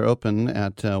lines are open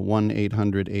at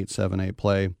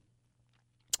 1-800-878-PLAY.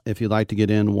 If you'd like to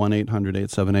get in,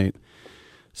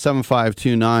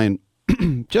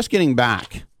 1-800-878-7529. Just getting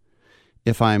back,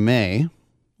 if I may,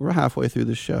 we're halfway through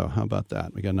the show. How about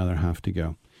that? We got another half to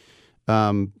go.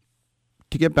 To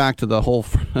get back to the whole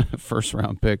first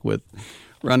round pick with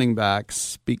running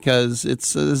backs, because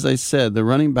it's, as I said, the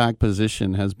running back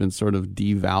position has been sort of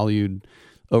devalued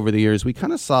over the years. We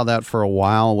kind of saw that for a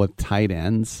while with tight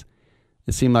ends.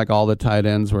 It seemed like all the tight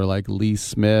ends were like Lee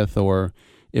Smith, or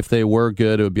if they were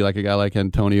good, it would be like a guy like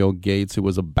Antonio Gates, who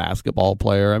was a basketball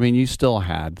player. I mean, you still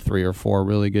had 3 or 4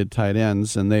 really good tight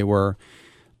ends, and they were,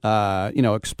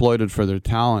 exploited for their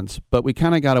talents. But we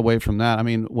kind of got away from that. I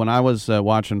mean, when I was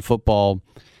watching football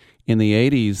in the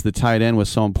 80s, the tight end was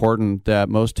so important that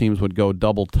most teams would go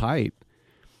double tight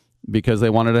because they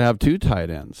wanted to have 2 tight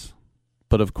ends.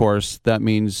 But, of course, that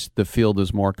means the field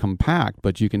is more compact,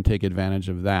 but you can take advantage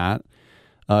of that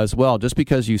as well. Just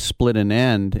because you split an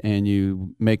end and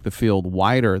you make the field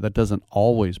wider, that doesn't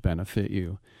always benefit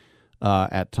you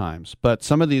at times. But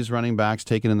some of these running backs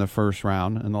taken in the first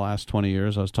round in the last 20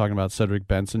 years, I was talking about Cedric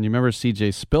Benson. You remember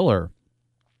C.J. Spiller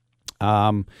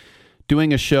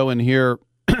doing a show in here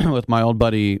with my old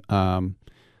buddy, I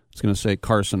was going to say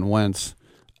Carson Wentz.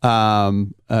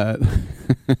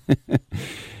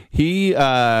 He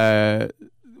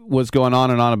was going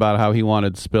on and on about how he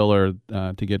wanted Spiller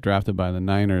to get drafted by the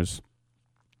Niners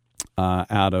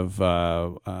out of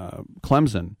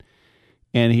Clemson.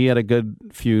 And he had a good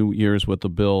few years with the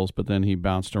Bills, but then he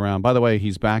bounced around. By the way,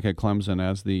 he's back at Clemson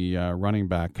as the running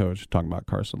back coach. Talking about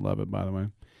Carson Levitt, by the way.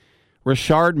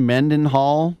 Rashard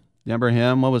Mendenhall, remember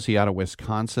him? What was he, out of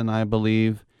Wisconsin, I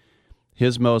believe?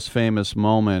 His most famous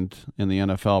moment in the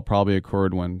NFL probably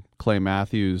occurred when Clay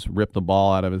Matthews ripped the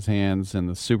ball out of his hands in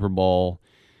the Super Bowl,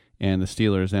 and the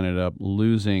Steelers ended up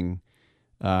losing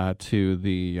to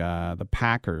the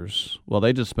Packers. Well,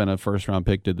 they just spent a first-round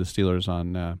pick, did the Steelers,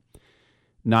 on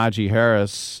Najee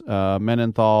Harris.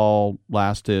 Mendenhall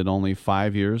lasted only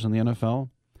 5 years in the NFL,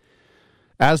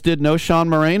 as did Noshawn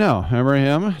Moreno. Remember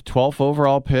him? 12th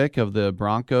overall pick of the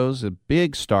Broncos, a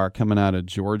big star coming out of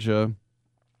Georgia.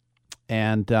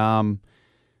 And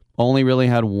only really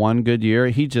had one good year.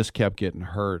 He just kept getting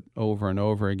hurt over and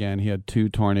over again. He had 2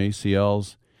 torn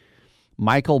ACLs.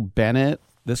 Michael Bennett,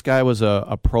 this guy was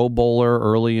a Pro Bowler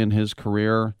early in his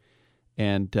career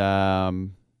and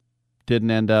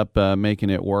didn't end up making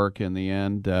it work in the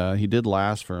end. He did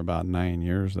last for about 9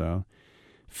 years, though.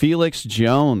 Felix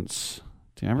Jones.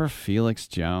 Do you remember Felix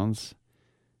Jones?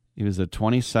 He was a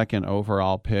 22nd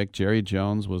overall pick. Jerry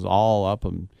Jones was all up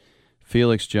him.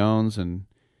 Felix Jones, and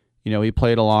he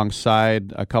played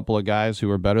alongside a couple of guys who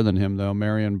were better than him, though,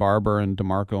 Marion Barber and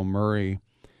DeMarco Murray.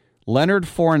 Leonard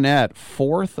Fournette,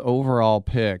 4th overall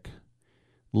pick,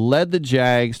 led the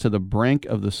Jags to the brink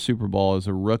of the Super Bowl as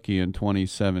a rookie in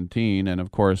 2017, and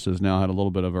of course has now had a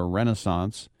little bit of a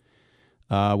renaissance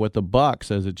with the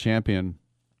Bucs as a champion.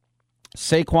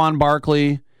 Saquon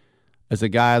Barkley is a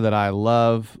guy that I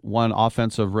love, won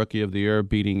Offensive Rookie of the Year,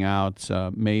 beating out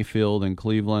Mayfield in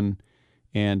Cleveland,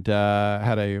 and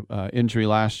had a injury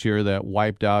last year that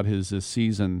wiped out his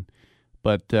season.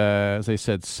 But as I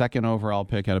said, second overall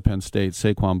pick out of Penn State,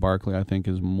 Saquon Barkley, I think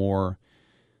is more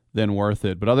than worth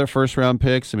it. But other first-round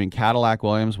picks, I mean, Cadillac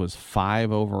Williams was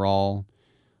 5 overall,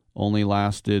 only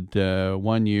lasted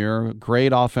 1 year.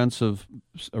 Great offensive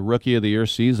Rookie of the Year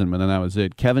season, but then that was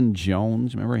it. Kevin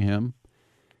Jones, remember him?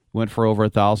 Went for over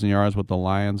 1,000 yards with the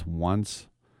Lions once.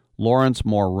 Lawrence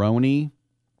Moroney.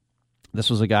 This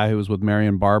was a guy who was with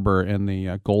Marion Barber in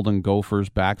the Golden Gophers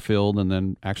backfield and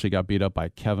then actually got beat up by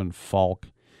Kevin Falk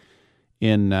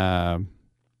in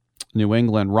New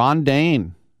England. Ron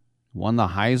Dane won the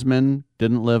Heisman,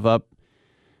 didn't live up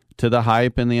to the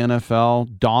hype in the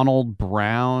NFL. Donald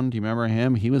Brown, do you remember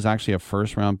him? He was actually a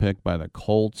first-round pick by the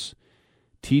Colts.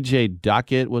 T.J.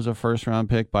 Duckett was a first-round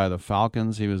pick by the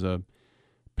Falcons. He was a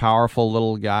powerful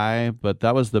little guy, but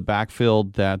that was the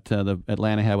backfield that the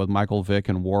Atlanta had with Michael Vick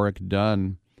and Warwick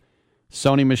Dunn.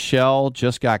 Sony Michel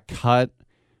just got cut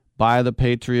by the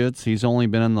Patriots. He's only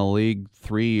been in the league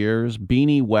 3 years.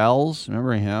 Beanie Wells,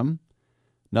 remember him?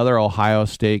 Another Ohio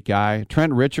State guy.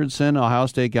 Trent Richardson, Ohio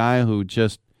State guy who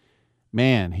just,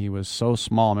 man, he was so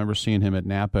small. I remember seeing him at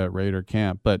Napa at Raider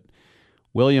camp. But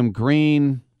William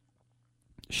Green,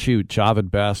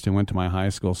 Javid Best, who went to my high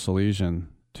school, Salesian.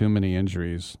 Too many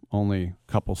injuries. Only a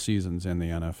couple seasons in the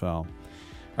NFL. All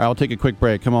right, we'll take a quick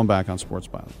break. Come on back on Sports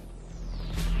Byline.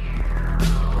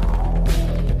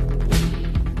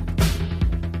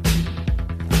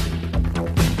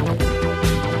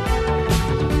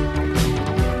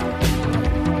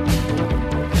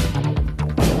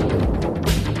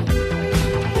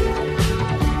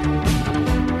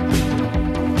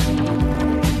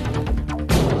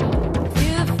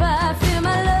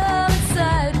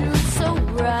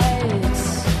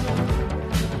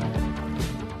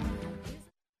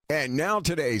 And now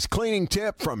today's cleaning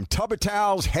tip from Tub of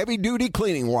Towels Heavy Duty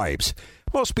Cleaning Wipes.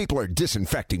 Most people are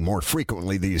disinfecting more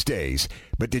frequently these days,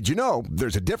 but did you know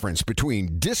there's a difference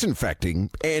between disinfecting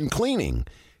and cleaning?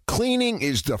 Cleaning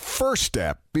is the first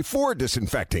step before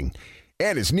disinfecting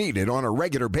and is needed on a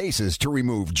regular basis to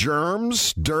remove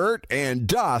germs, dirt, and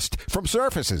dust from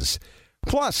surfaces.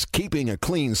 Plus, keeping a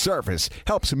clean surface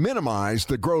helps minimize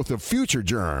the growth of future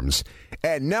germs.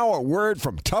 And now a word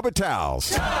from Tub of Towels.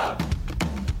 Tub!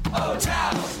 Oh,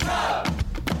 towels, Tub!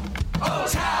 Oh,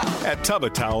 towels! At Tub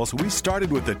of Towels, we started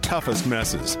with the toughest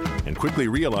messes and quickly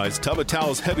realized Tub of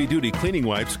Towels heavy-duty cleaning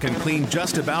wipes can clean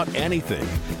just about anything,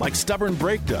 like stubborn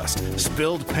brake dust,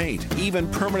 spilled paint,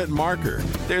 even permanent marker.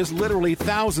 There's literally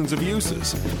thousands of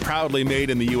uses. Proudly made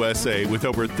in the USA with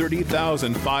over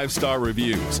 30,000 five-star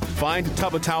reviews. Find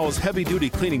Tub of Towels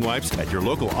heavy-duty cleaning wipes at your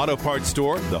local auto parts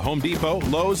store, the Home Depot,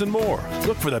 Lowe's, and more.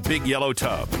 Look for the big yellow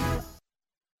tub.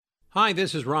 Hi,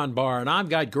 this is Ron Barr, and I've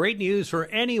got great news for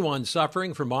anyone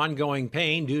suffering from ongoing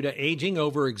pain due to aging,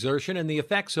 overexertion, and the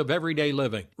effects of everyday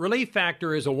living. Relief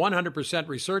Factor is a 100%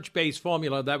 research-based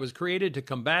formula that was created to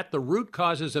combat the root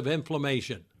causes of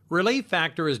inflammation. Relief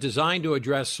Factor is designed to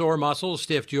address sore muscles,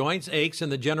 stiff joints, aches, and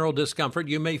the general discomfort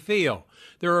you may feel.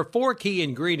 There are 4 key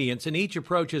ingredients, and each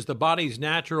approaches the body's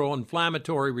natural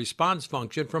inflammatory response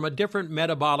function from a different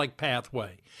metabolic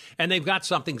pathway. And they've got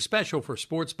something special for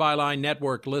Sports Byline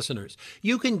Network listeners.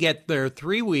 You can get their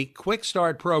 3-week quick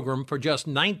start program for just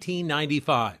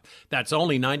 $19.95. That's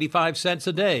only 95 cents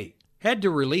a day. Head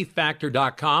to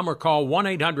ReliefFactor.com or call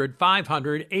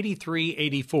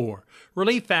 1-800-500-8384.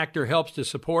 Relief Factor helps to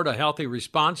support a healthy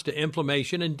response to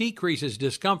inflammation and decreases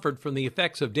discomfort from the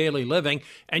effects of daily living,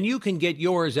 and you can get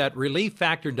yours at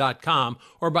ReliefFactor.com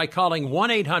or by calling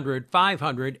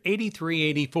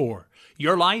 1-800-500-8384.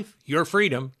 Your life, your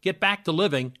freedom. Get back to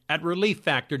living at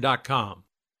ReliefFactor.com.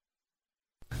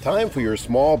 Time for your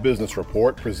Small Business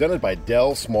Report presented by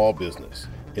Dell Small Business.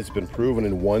 It's been proven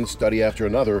in one study after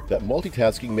another that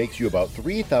multitasking makes you about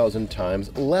 3,000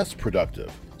 times less productive.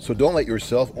 So don't let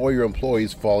yourself or your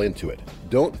employees fall into it.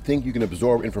 Don't think you can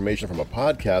absorb information from a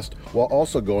podcast while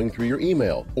also going through your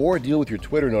email or deal with your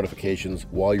Twitter notifications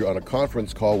while you're on a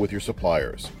conference call with your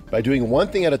suppliers. By doing one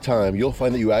thing at a time, you'll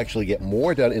find that you actually get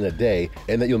more done in a day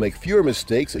and that you'll make fewer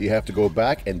mistakes that you have to go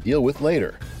back and deal with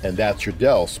later. And that's your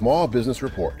Dell Small Business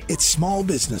Report. It's Small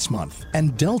Business Month,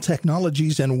 and Dell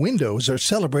Technologies and Windows are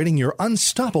celebrating your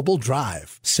unstoppable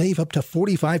drive. Save up to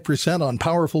 45% on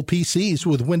powerful PCs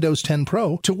with Windows 10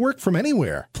 Pro to work from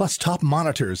anywhere, plus top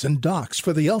monitors and docks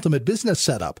for the ultimate business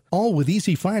setup, all with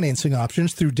easy financing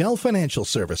options through Dell Financial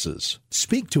Services.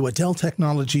 Speak to a Dell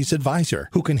Technologies advisor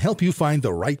who can help you find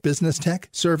the right business tech,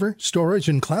 server, storage,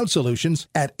 and cloud solutions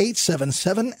at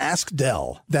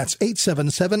 877-ASK-DELL. That's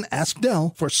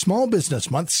 877-ASK-DELL for Small Business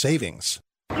Month savings.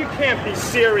 You can't be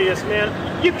serious,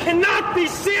 man. You cannot be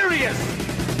serious!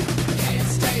 Can't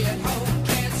stay at home,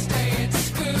 can't stay at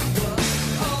school.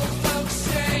 Old folks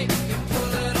say you're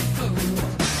pulling a fool.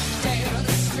 Stay on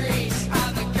the streets,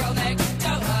 I'm the girl next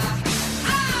door.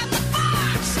 I'm the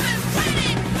fox we're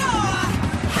waiting for.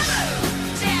 Hello,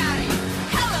 Daddy.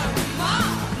 Hello,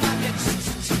 Mom.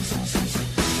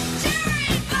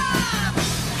 Jerry Bob.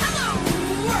 Hello,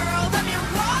 world. I'm your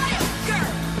wild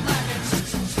girl.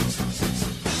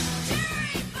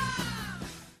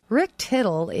 Rick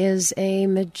Tittle is a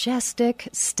majestic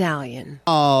stallion.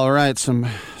 All right, some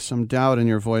doubt in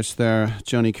your voice there,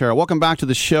 Joni Carroll. Welcome back to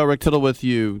the show. Rick Tittle with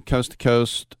you, coast to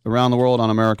coast, around the world on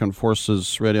American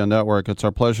Forces Radio Network. It's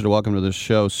our pleasure to welcome to the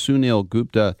show Sunil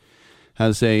Gupta.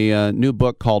 Has a new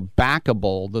book called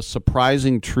Backable, The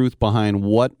Surprising Truth Behind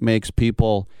What Makes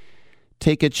People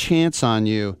Take a Chance on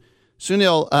You.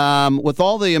 Sunil, with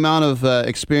all the amount of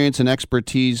experience and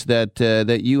expertise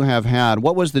that you have had,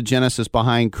 what was the genesis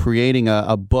behind creating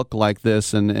a book like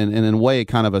this and in a way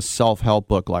kind of a self-help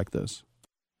book like this?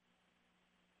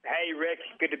 Hey, Rick,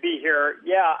 good to be here.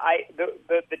 Yeah,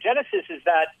 the genesis is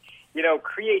that,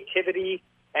 creativity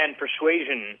and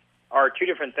persuasion are two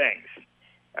different things.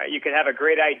 You could have a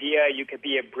great idea, you could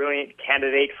be a brilliant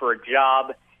candidate for a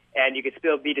job, and you could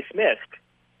still be dismissed.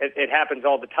 It happens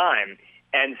all the time.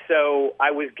 And so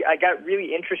I got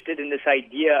really interested in this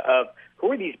idea of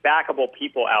who are these backable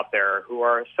people out there who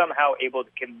are somehow able to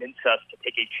convince us to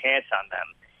take a chance on them.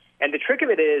 And the trick of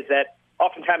it is that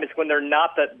oftentimes it's when they're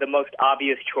not the most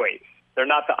obvious choice. They're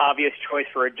not the obvious choice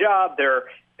for a job.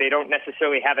 They don't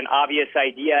necessarily have an obvious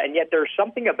idea, and yet there's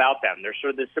something about them. There's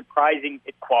sort of this surprising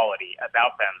quality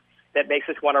about them that makes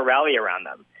us want to rally around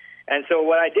them. And so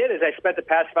what I did is I spent the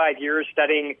past 5 years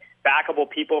studying backable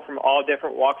people from all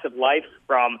different walks of life,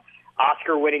 from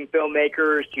Oscar-winning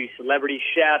filmmakers to celebrity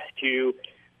chefs to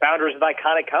founders of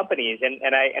iconic companies,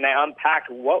 and I unpacked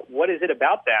what is it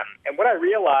about them. And what I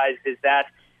realized is that,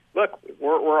 look,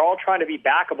 we're all trying to be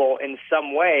backable in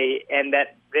some way, and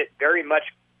that very much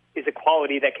is a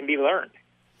quality that can be learned.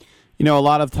 A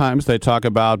lot of times they talk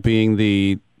about being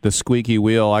the squeaky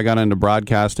wheel. I got into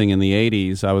broadcasting in the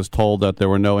 80s. I was told that there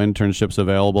were no internships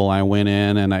available. I went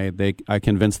in and I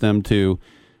convinced them to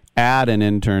add an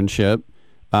internship.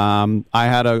 I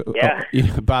had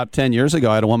about 10 years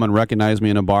ago, I had a woman recognize me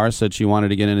in a bar, said she wanted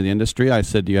to get into the industry. I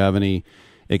said, do you have any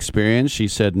experience? She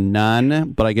said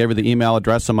none, but I gave her the email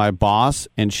address of my boss,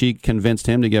 and she convinced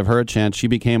him to give her a chance. She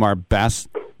became our best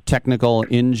technical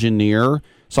engineer.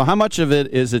 So how much of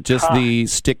it is it just the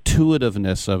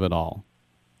stick-to-itiveness of it all?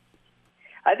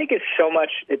 I think it's so much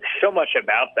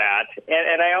about that,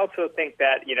 and I also think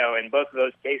that in both of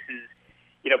those cases,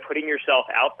 putting yourself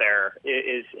out there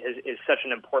is such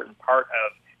an important part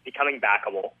of becoming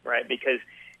backable, right? Because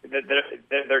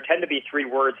there tend to be three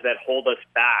words that hold us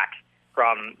back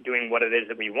from doing what it is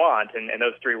that we want, and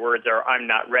those three words are: I'm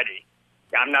not ready.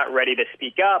 I'm not ready to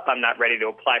speak up. I'm not ready to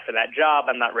apply for that job.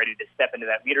 I'm not ready to step into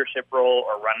that leadership role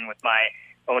or run with my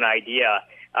own idea.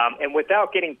 And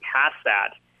without getting past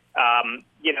that,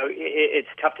 it's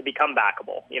tough to become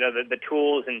backable. The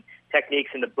tools and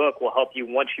techniques in the book will help you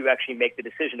once you actually make the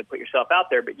decision to put yourself out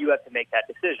there, but you have to make that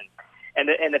decision. And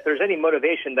if there's any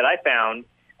motivation that I found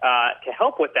to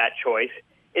help with that choice,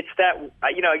 it's that,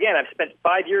 again, I've spent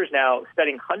 5 years now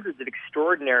studying hundreds of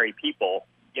extraordinary people,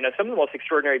 some of the most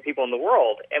extraordinary people in the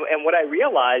world. And what I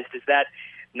realized is that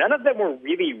none of them were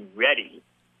really ready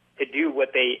to do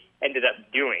what they ended up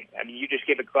doing. I mean, you just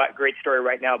gave a great story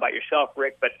right now about yourself,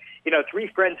 Rick, but, 3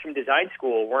 friends from design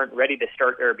school weren't ready to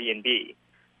start Airbnb.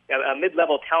 A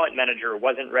mid-level talent manager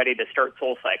wasn't ready to start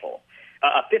SoulCycle.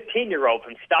 A 15-year-old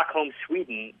from Stockholm,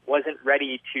 Sweden wasn't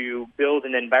ready to build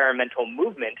an environmental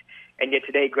movement, and yet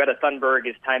today Greta Thunberg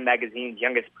is Time Magazine's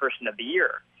youngest person of the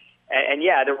year. And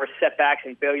yeah, there were setbacks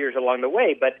and failures along the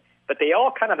way, but they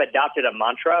all kind of adopted a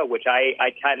mantra, which I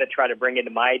kind of try to bring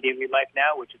into my daily life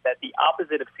now, which is that the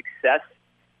opposite of success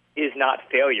is not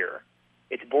failure.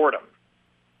 It's boredom.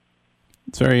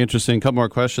 It's very interesting. A couple more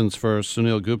questions for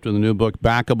Sunil Gupta in the new book,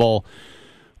 Backable.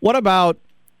 What about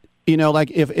You know, like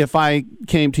if I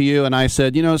came to you and I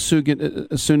said, you know,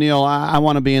 Sunil, I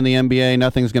want to be in the NBA,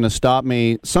 nothing's going to stop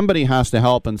me. Somebody has to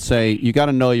help and say, you got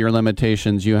to know your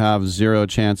limitations. You have zero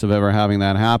chance of ever having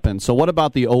that happen. So what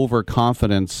about the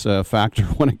overconfidence factor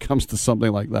when it comes to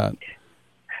something like that?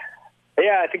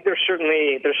 Yeah, I think there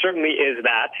certainly is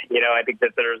that. You know, I think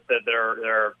that there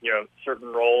are you know,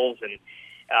 certain roles and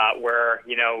where,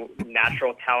 you know,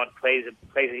 natural talent plays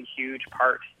a huge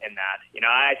part in that. You know,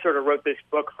 I sort of wrote this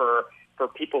book for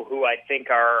people who I think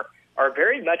are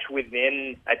very much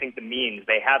within, I think, the means.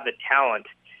 They have the talent,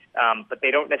 but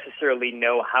they don't necessarily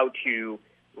know how to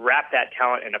wrap that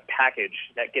talent in a package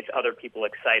that gets other people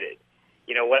excited.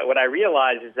 You know, what I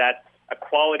realize is that a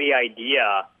quality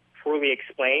idea poorly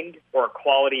explained or a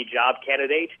quality job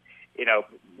candidate, you know,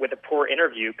 with a poor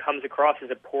interview comes across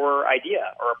as a poor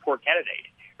idea or a poor candidate.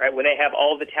 Right? When they have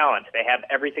all the talent, they have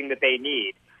everything that they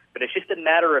need, but it's just a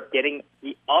matter of getting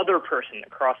the other person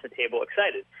across the table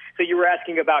excited. So you were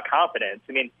asking about confidence.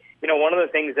 I mean, you know, one of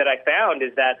the things that I found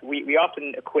is that we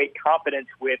often equate confidence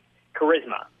with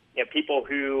charisma. You know, people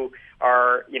who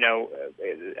are, you know,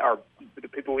 are the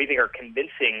people we think are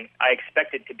convincing, I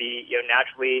expected to be, you know,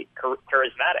 naturally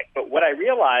charismatic. But what I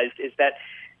realized is that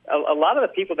a lot of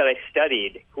the people that I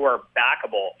studied who are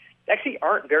backable actually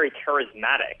aren't very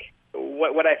charismatic.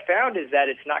 What I found is that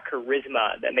it's not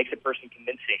charisma that makes a person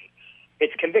convincing.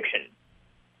 It's conviction.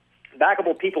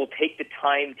 Backable people take the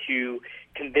time to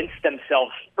convince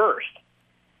themselves first,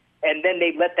 and then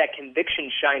they let that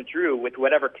conviction shine through with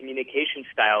whatever communication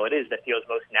style it is that feels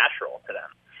most natural to them.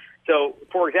 So,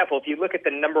 for example, if you look at the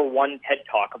 #1 TED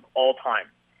Talk of all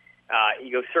time,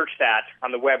 you go search that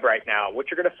on the web right now, what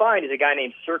you're going to find is a guy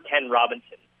named Sir Ken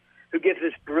Robinson, who gives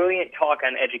this brilliant talk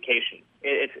on education.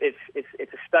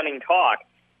 It's a stunning talk,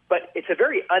 but it's a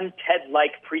very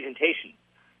un-TED-like presentation.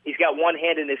 He's got one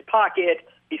hand in his pocket.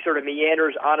 He sort of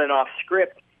meanders on and off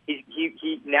script.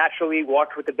 He naturally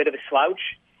walked with a bit of a slouch.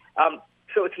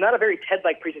 So it's not a very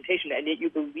TED-like presentation, and yet you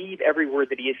believe every word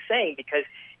that he is saying because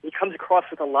he comes across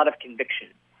with a lot of conviction.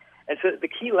 And so the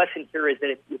key lesson here is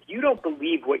that if you don't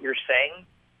believe what you're saying,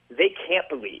 they can't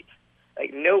believe.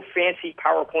 Like no fancy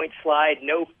PowerPoint slide,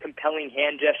 no compelling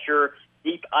hand gesture,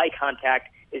 deep eye contact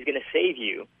is going to save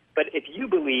you. But if you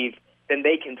believe, then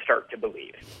they can start to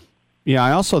believe. Yeah,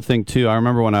 I also think, too, I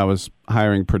remember when I was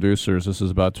hiring producers, this is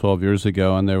about 12 years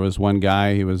ago, and there was one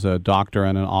guy, he was a doctor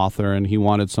and an author, and he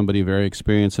wanted somebody very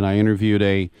experienced, and I interviewed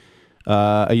a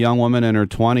young woman in her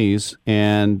 20s,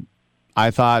 and I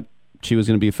thought she was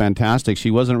going to be fantastic. She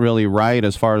wasn't really right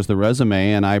as far as the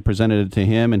resume, and I presented it to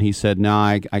him, and he said, no,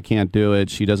 I can't do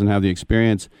it. She doesn't have the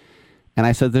experience. And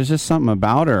I said, there's just something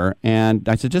about her. And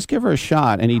I said, just give her a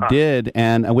shot. And he did,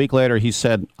 and a week later he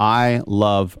said, I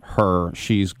love her.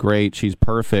 She's great. She's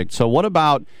perfect. So what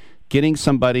about getting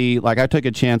somebody, like I took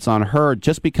a chance on her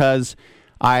just because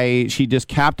she just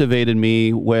captivated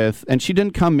me with, and she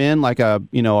didn't come in like a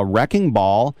wrecking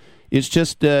ball. It's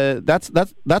just that's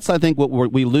I think what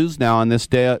we lose now on this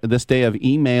day of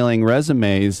emailing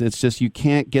resumes. It's just you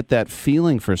can't get that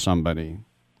feeling for somebody.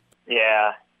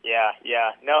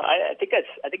 Yeah. No, I think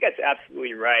that's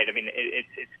absolutely right. I mean,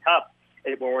 it's tough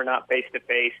when we're not face to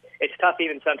face. It's tough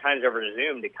even sometimes over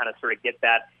Zoom to kind of sort of get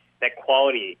that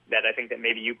quality that I think that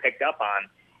maybe you picked up on.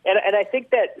 And I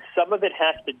think that some of it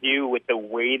has to do with the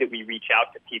way that we reach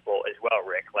out to people as well,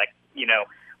 Rick. Like, you know,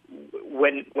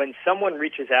 when someone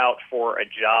reaches out for a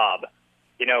job,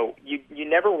 you know, you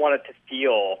never want it to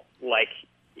feel like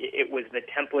it was the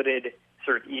templated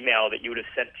sort of email that you would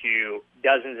have sent to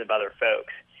dozens of other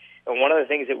folks. And one of the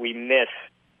things that we miss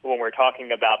when we're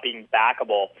talking about being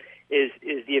backable is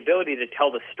the ability to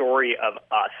tell the story of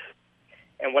us.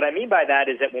 And what I mean by that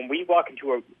is that when we walk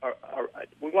into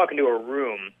a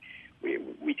room,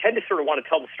 we tend to sort of want to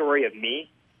tell the story of me.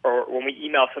 Or when we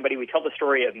email somebody, we tell the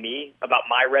story of me, about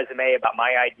my resume, about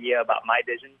my idea, about my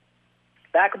vision.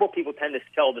 Backable people tend to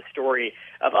tell the story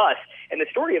of us, and the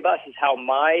story of us is how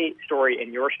my story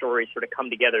and your story sort of come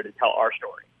together to tell our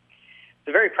story.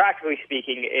 So very practically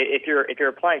speaking, if you're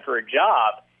applying for a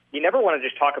job, you never want to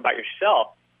just talk about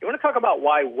yourself. You want to talk about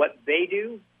why what they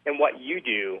do and what you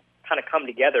do kind of come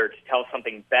together to tell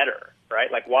something better,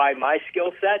 right? Like why my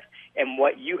skill set and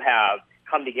what you have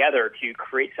come together to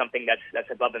create something that's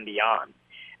above and beyond.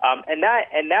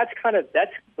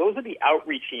 Those are the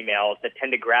outreach emails that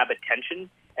tend to grab attention.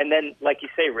 And then, like you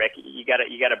say, Rick, you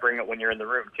gotta bring it when you're in the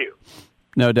room too.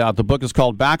 No doubt. The book is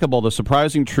called Backable: The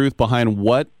Surprising Truth Behind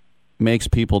What Makes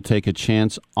People Take a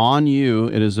Chance on You.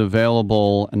 It is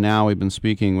available now. We've been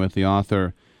speaking with the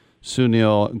author,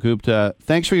 Sunil Gupta.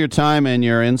 Thanks for your time and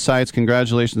your insights.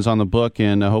 Congratulations on the book,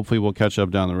 and hopefully we'll catch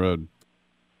up down the road.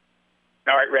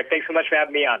 All right, Rick. Thanks so much for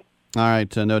having me on. All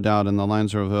right, no doubt, and the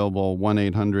lines are available,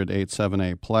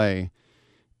 1-800-878-PLAY.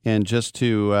 And just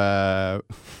to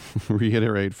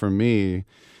reiterate for me,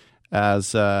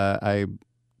 as I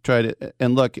tried it,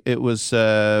 and look, it was,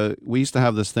 we used to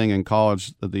have this thing in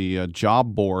college, the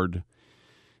job board,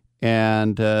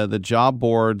 and the job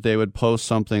board, they would post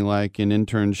something like an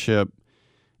internship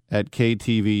at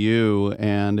KTVU,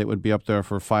 and it would be up there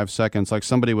for 5 seconds. Like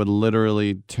somebody would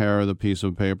literally tear the piece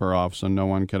of paper off so no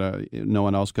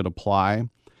one else could apply.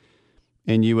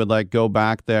 And you would like go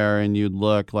back there and you'd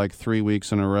look like 3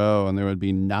 weeks in a row and there would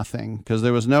be nothing because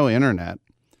there was no internet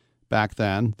back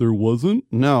then. There wasn't?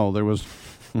 No, there was,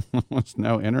 was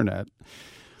no internet.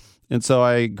 And so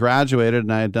I graduated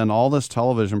and I had done all this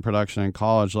television production in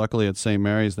college. Luckily at St.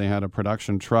 Mary's, they had a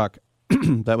production truck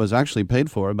that was actually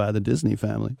paid for by the Disney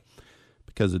family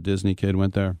because a Disney kid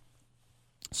went there.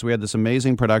 So we had this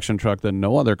amazing production truck that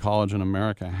no other college in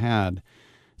America had.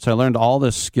 So I learned all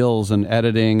the skills in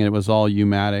editing, and it was all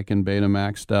U-matic and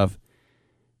Betamax stuff.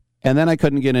 And then I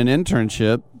couldn't get an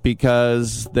internship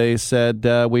because they said,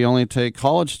 we only take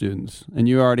college students, and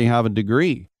you already have a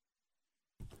degree.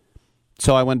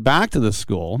 So I went back to the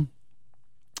school,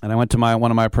 and I went to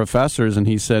one of my professors, and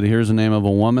he said, here's the name of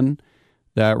a woman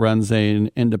that runs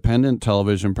an independent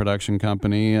television production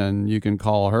company, and you can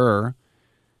call her.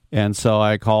 And so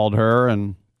I called her,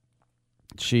 and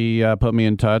she put me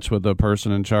in touch with the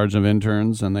person in charge of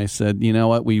interns, and they said, you know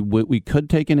what, we could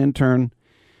take an intern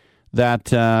that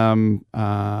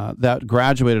that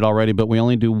graduated already, but we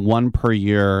only do one per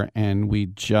year, and we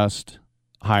just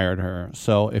hired her.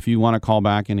 So if you want to call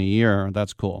back in a year,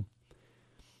 that's cool.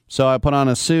 So I put on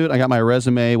a suit. I got my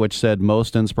resume, which said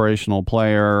most inspirational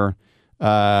player,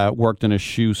 worked in a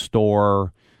shoe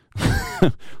store,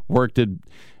 worked at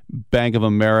Bank of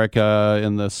America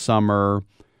in the summer.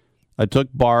 I took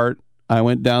Bart. I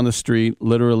went down the street,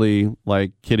 literally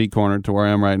like kitty corner to where I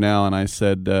am right now, and I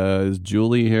said, is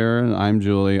Julie here? I'm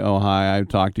Julie. Oh, hi. I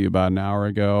talked to you about an hour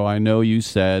ago. I know you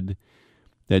said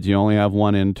that you only have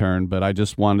one intern, but I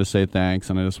just wanted to say thanks,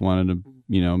 and I just wanted to,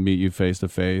 meet you face to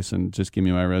face and just give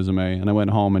me my resume. And I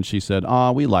went home, and she said,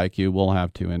 we like you. We'll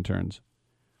have 2 interns.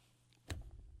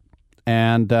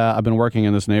 And I've been working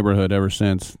in this neighborhood ever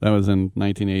since. That was in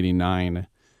 1989.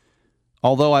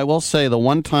 Although I will say the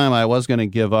one time I was going to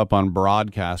give up on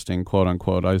broadcasting, quote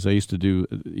unquote, as I used to do,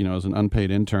 as an unpaid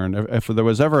intern, if there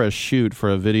was ever a shoot for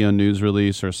a video news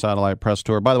release or satellite press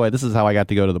tour, by the way, this is how I got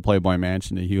to go to the Playboy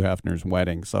Mansion to Hugh Hefner's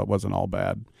wedding, so it wasn't all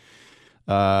bad.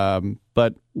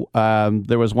 But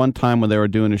there was one time when they were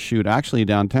doing a shoot actually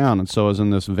downtown, and so I was in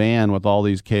this van with all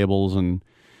these cables and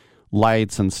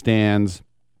lights and stands,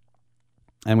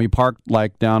 and we parked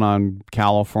like down on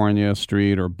California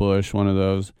Street or Bush, one of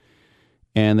those.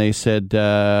 And they said,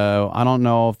 I don't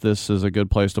know if this is a good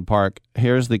place to park.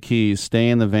 Here's the keys. Stay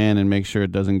in the van and make sure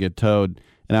it doesn't get towed.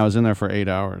 And I was in there for 8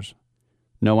 hours.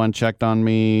 No one checked on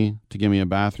me to give me a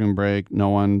bathroom break. No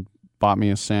one bought me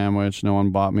a sandwich. No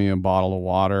one bought me a bottle of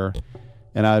water.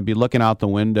 And I'd be looking out the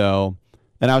window.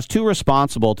 And I was too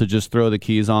responsible to just throw the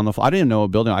keys on the floor. I didn't know a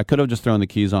building. I could have just thrown the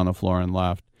keys on the floor and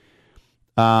left.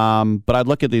 But I'd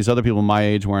look at these other people my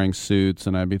age wearing suits,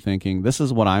 and I'd be thinking, this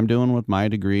is what I'm doing with my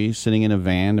degree, sitting in a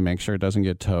van to make sure it doesn't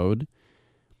get towed.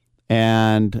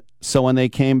 And so when they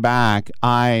came back,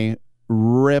 I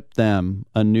ripped them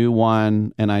a new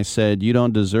one, and I said, you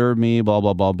don't deserve me, blah,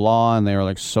 blah, blah, blah. And they were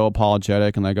like so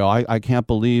apologetic, and they go, I can't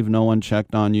believe no one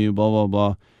checked on you, blah, blah,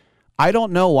 blah. I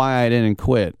don't know why I didn't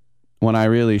quit when I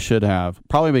really should have.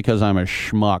 Probably because I'm a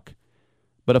schmuck.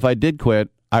 But if I did quit,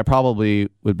 I probably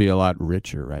would be a lot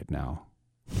richer right now.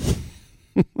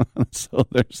 So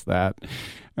there's that.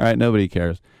 All right, nobody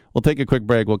cares. We'll take a quick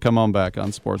break. We'll come on back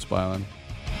on Sports Byline.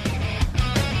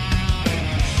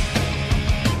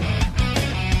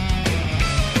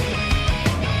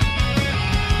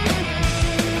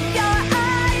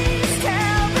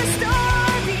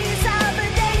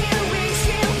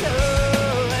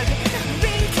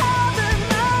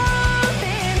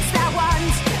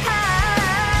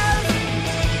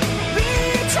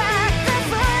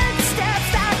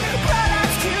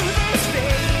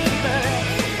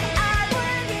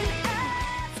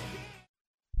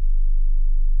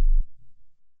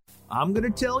 I'm going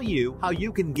to tell you how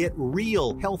you can get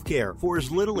real health care for as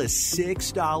little as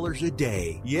 $6 a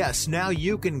day. Yes, now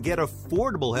you can get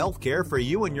affordable health care for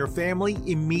you and your family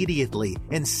immediately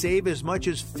and save as much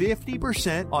as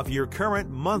 50% off your current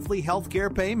monthly health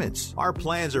care payments. Our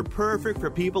plans are perfect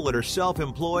for people that are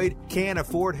self-employed, can't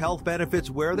afford health benefits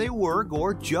where they work,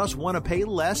 or just want to pay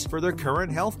less for their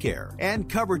current health care. And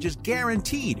coverage is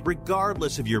guaranteed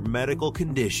regardless of your medical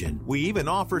condition. We even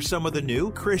offer some of the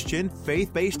new Christian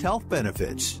faith-based health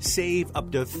benefits. Save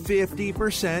up to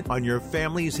 50% on your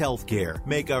family's health care.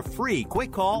 Make a free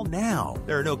quick call now.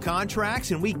 There are no contracts,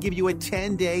 and we give you a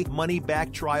 10-day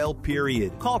money-back trial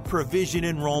period. Call Provision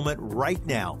Enrollment right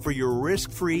now for your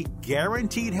risk-free,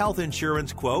 guaranteed health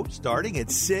insurance quote starting at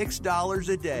 $6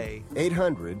 a day.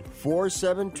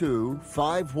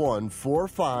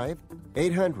 800-472-5145.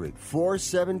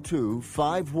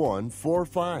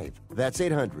 800-472-5145. That's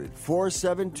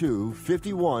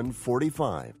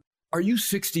 800-472-5145. Are you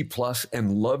 60 plus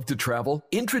and love to travel?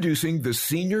 Introducing the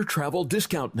Senior Travel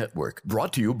Discount Network,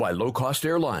 brought to you by Low Cost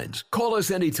Airlines. Call us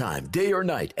anytime, day or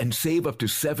night, and save up to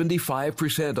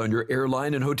 75% on your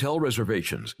airline and hotel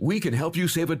reservations. We can help you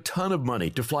save a ton of money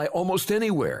to fly almost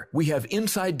anywhere. We have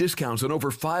inside discounts on over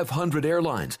 500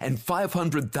 airlines and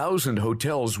 500,000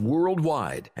 hotels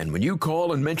worldwide. And when you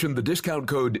call and mention the discount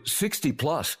code 60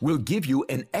 plus, we'll give you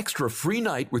an extra free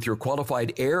night with your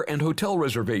qualified air and hotel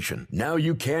reservation. Now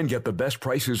you can get the best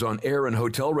prices on air and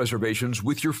hotel reservations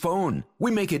with your phone.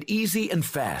 We make it easy and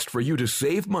fast for you to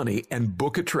save money and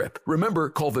book a trip. Remember,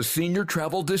 call the Senior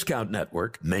Travel Discount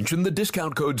Network, mention the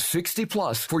discount code 60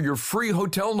 plus for your free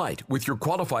hotel night with your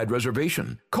qualified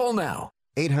reservation. Call now.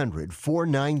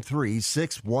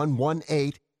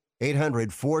 800-493-6118.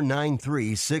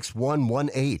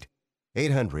 800-493-6118.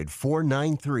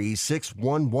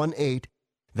 800-493-6118.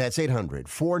 That's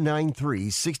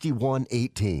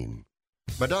 800-493-6118.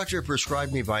 My doctor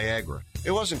prescribed me Viagra.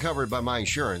 It wasn't covered by my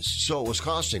insurance, so it was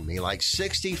costing me like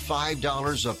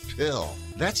 $65 a pill.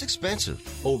 That's expensive.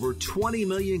 Over 20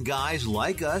 million guys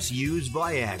like us use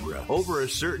Viagra. Over a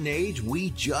certain age,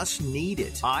 we just need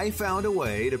it. I found a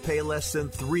way to pay less than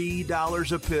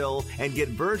 $3 a pill and get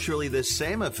virtually the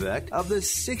same effect of the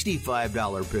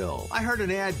 $65 pill. I heard an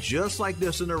ad just like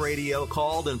this on the radio,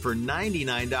 called, and for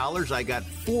 $99, I got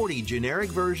 40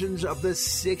 generic versions of the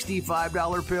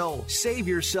 $65 pill. Save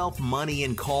yourself money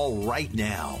and call right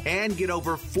now and get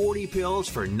over 40 pills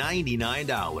for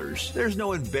 $99. There's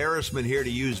no embarrassment here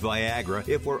to use Viagra.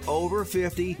 If we're over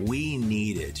 50, we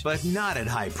need it, but not at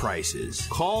high prices.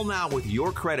 Call now with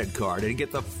your credit card and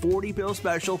get the 40 pill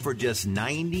special for just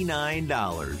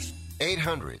 $99.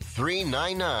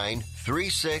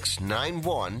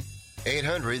 800-399-3691.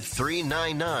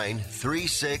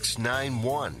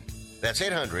 800-399-3691. That's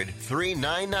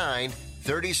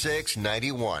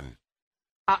 800-399-3691.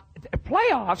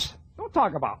 Playoffs? Don't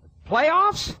talk about it.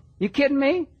 Playoffs? You kidding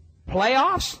me?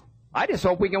 Playoffs? I just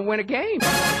hope we can win a game.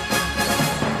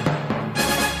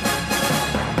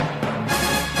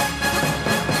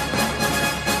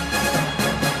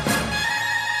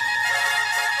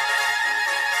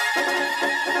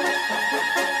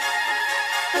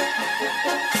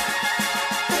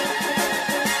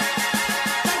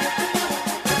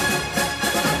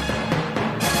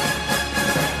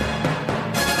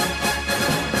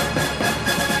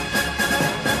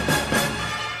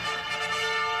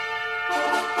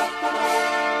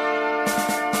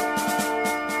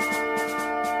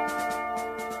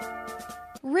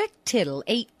 Tittle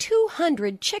ate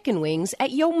 200 chicken wings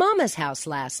at Yo Mama's house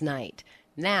last night.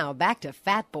 Now, back to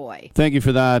Fat Boy. Thank you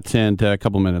for that, and a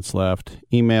couple minutes left.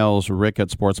 Emails,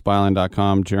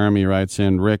 rick@sportsbyline.com. Jeremy writes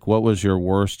in, Rick, what was your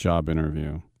worst job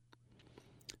interview?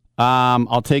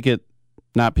 I'll take it,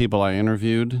 not people I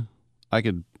interviewed. I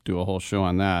could do a whole show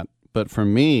on that. But for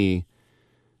me,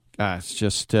 it's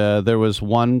just, there was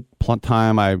one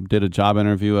time I did a job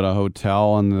interview at a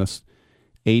hotel, and this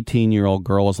 18-year-old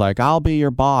girl was like, I'll be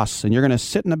your boss, and you're going to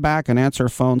sit in the back and answer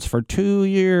phones for 2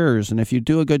 years, and if you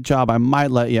do a good job, I might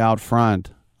let you out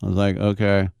front. I was like,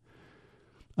 okay.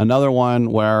 Another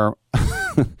one where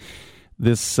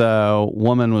this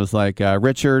woman was like,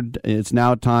 Richard, it's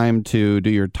now time to do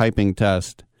your typing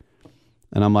test.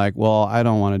 And I'm like, well, I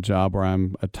don't want a job where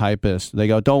I'm a typist. They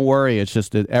go, don't worry, it's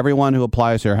just that everyone who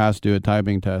applies here has to do a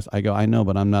typing test. I go, I know,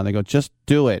 but I'm not. They go, just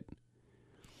do it.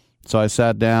 So I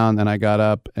sat down and I got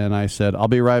up and I said, I'll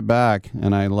be right back.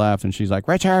 And I left and she's like,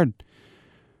 Richard.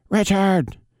 But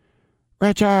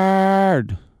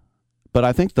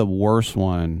I think the worst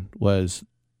one was,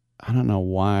 I don't know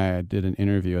why I did an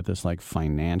interview at this like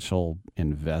financial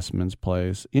investments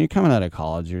place. You're coming out of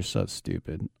college, you're so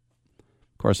stupid.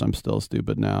 Of course, I'm still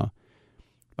stupid now.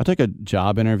 I took a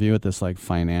job interview at this like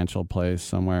financial place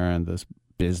somewhere in this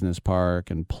business park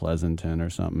in Pleasanton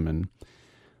or something. And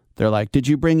they're like, did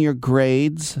you bring your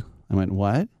grades? I went,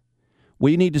 what?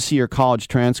 We need to see your college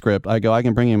transcript. I go, I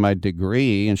can bring you my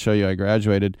degree and show you I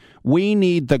graduated. We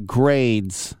need the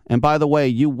grades. And by the way,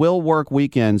 you will work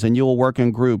weekends and you will work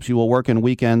in groups. You will work in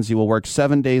weekends. You will work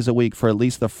 7 days a week for at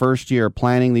least the first year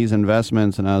planning these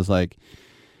investments. And I was like,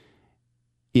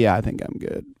 yeah, I think I'm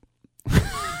good.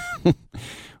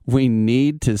 We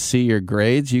need to see your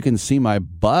grades. You can see my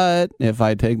butt if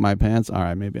I take my pants. All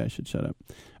right, maybe I should shut up.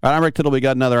 All right, I'm Rick Tittle. We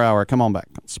got another hour. Come on back.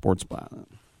 Sports Byline.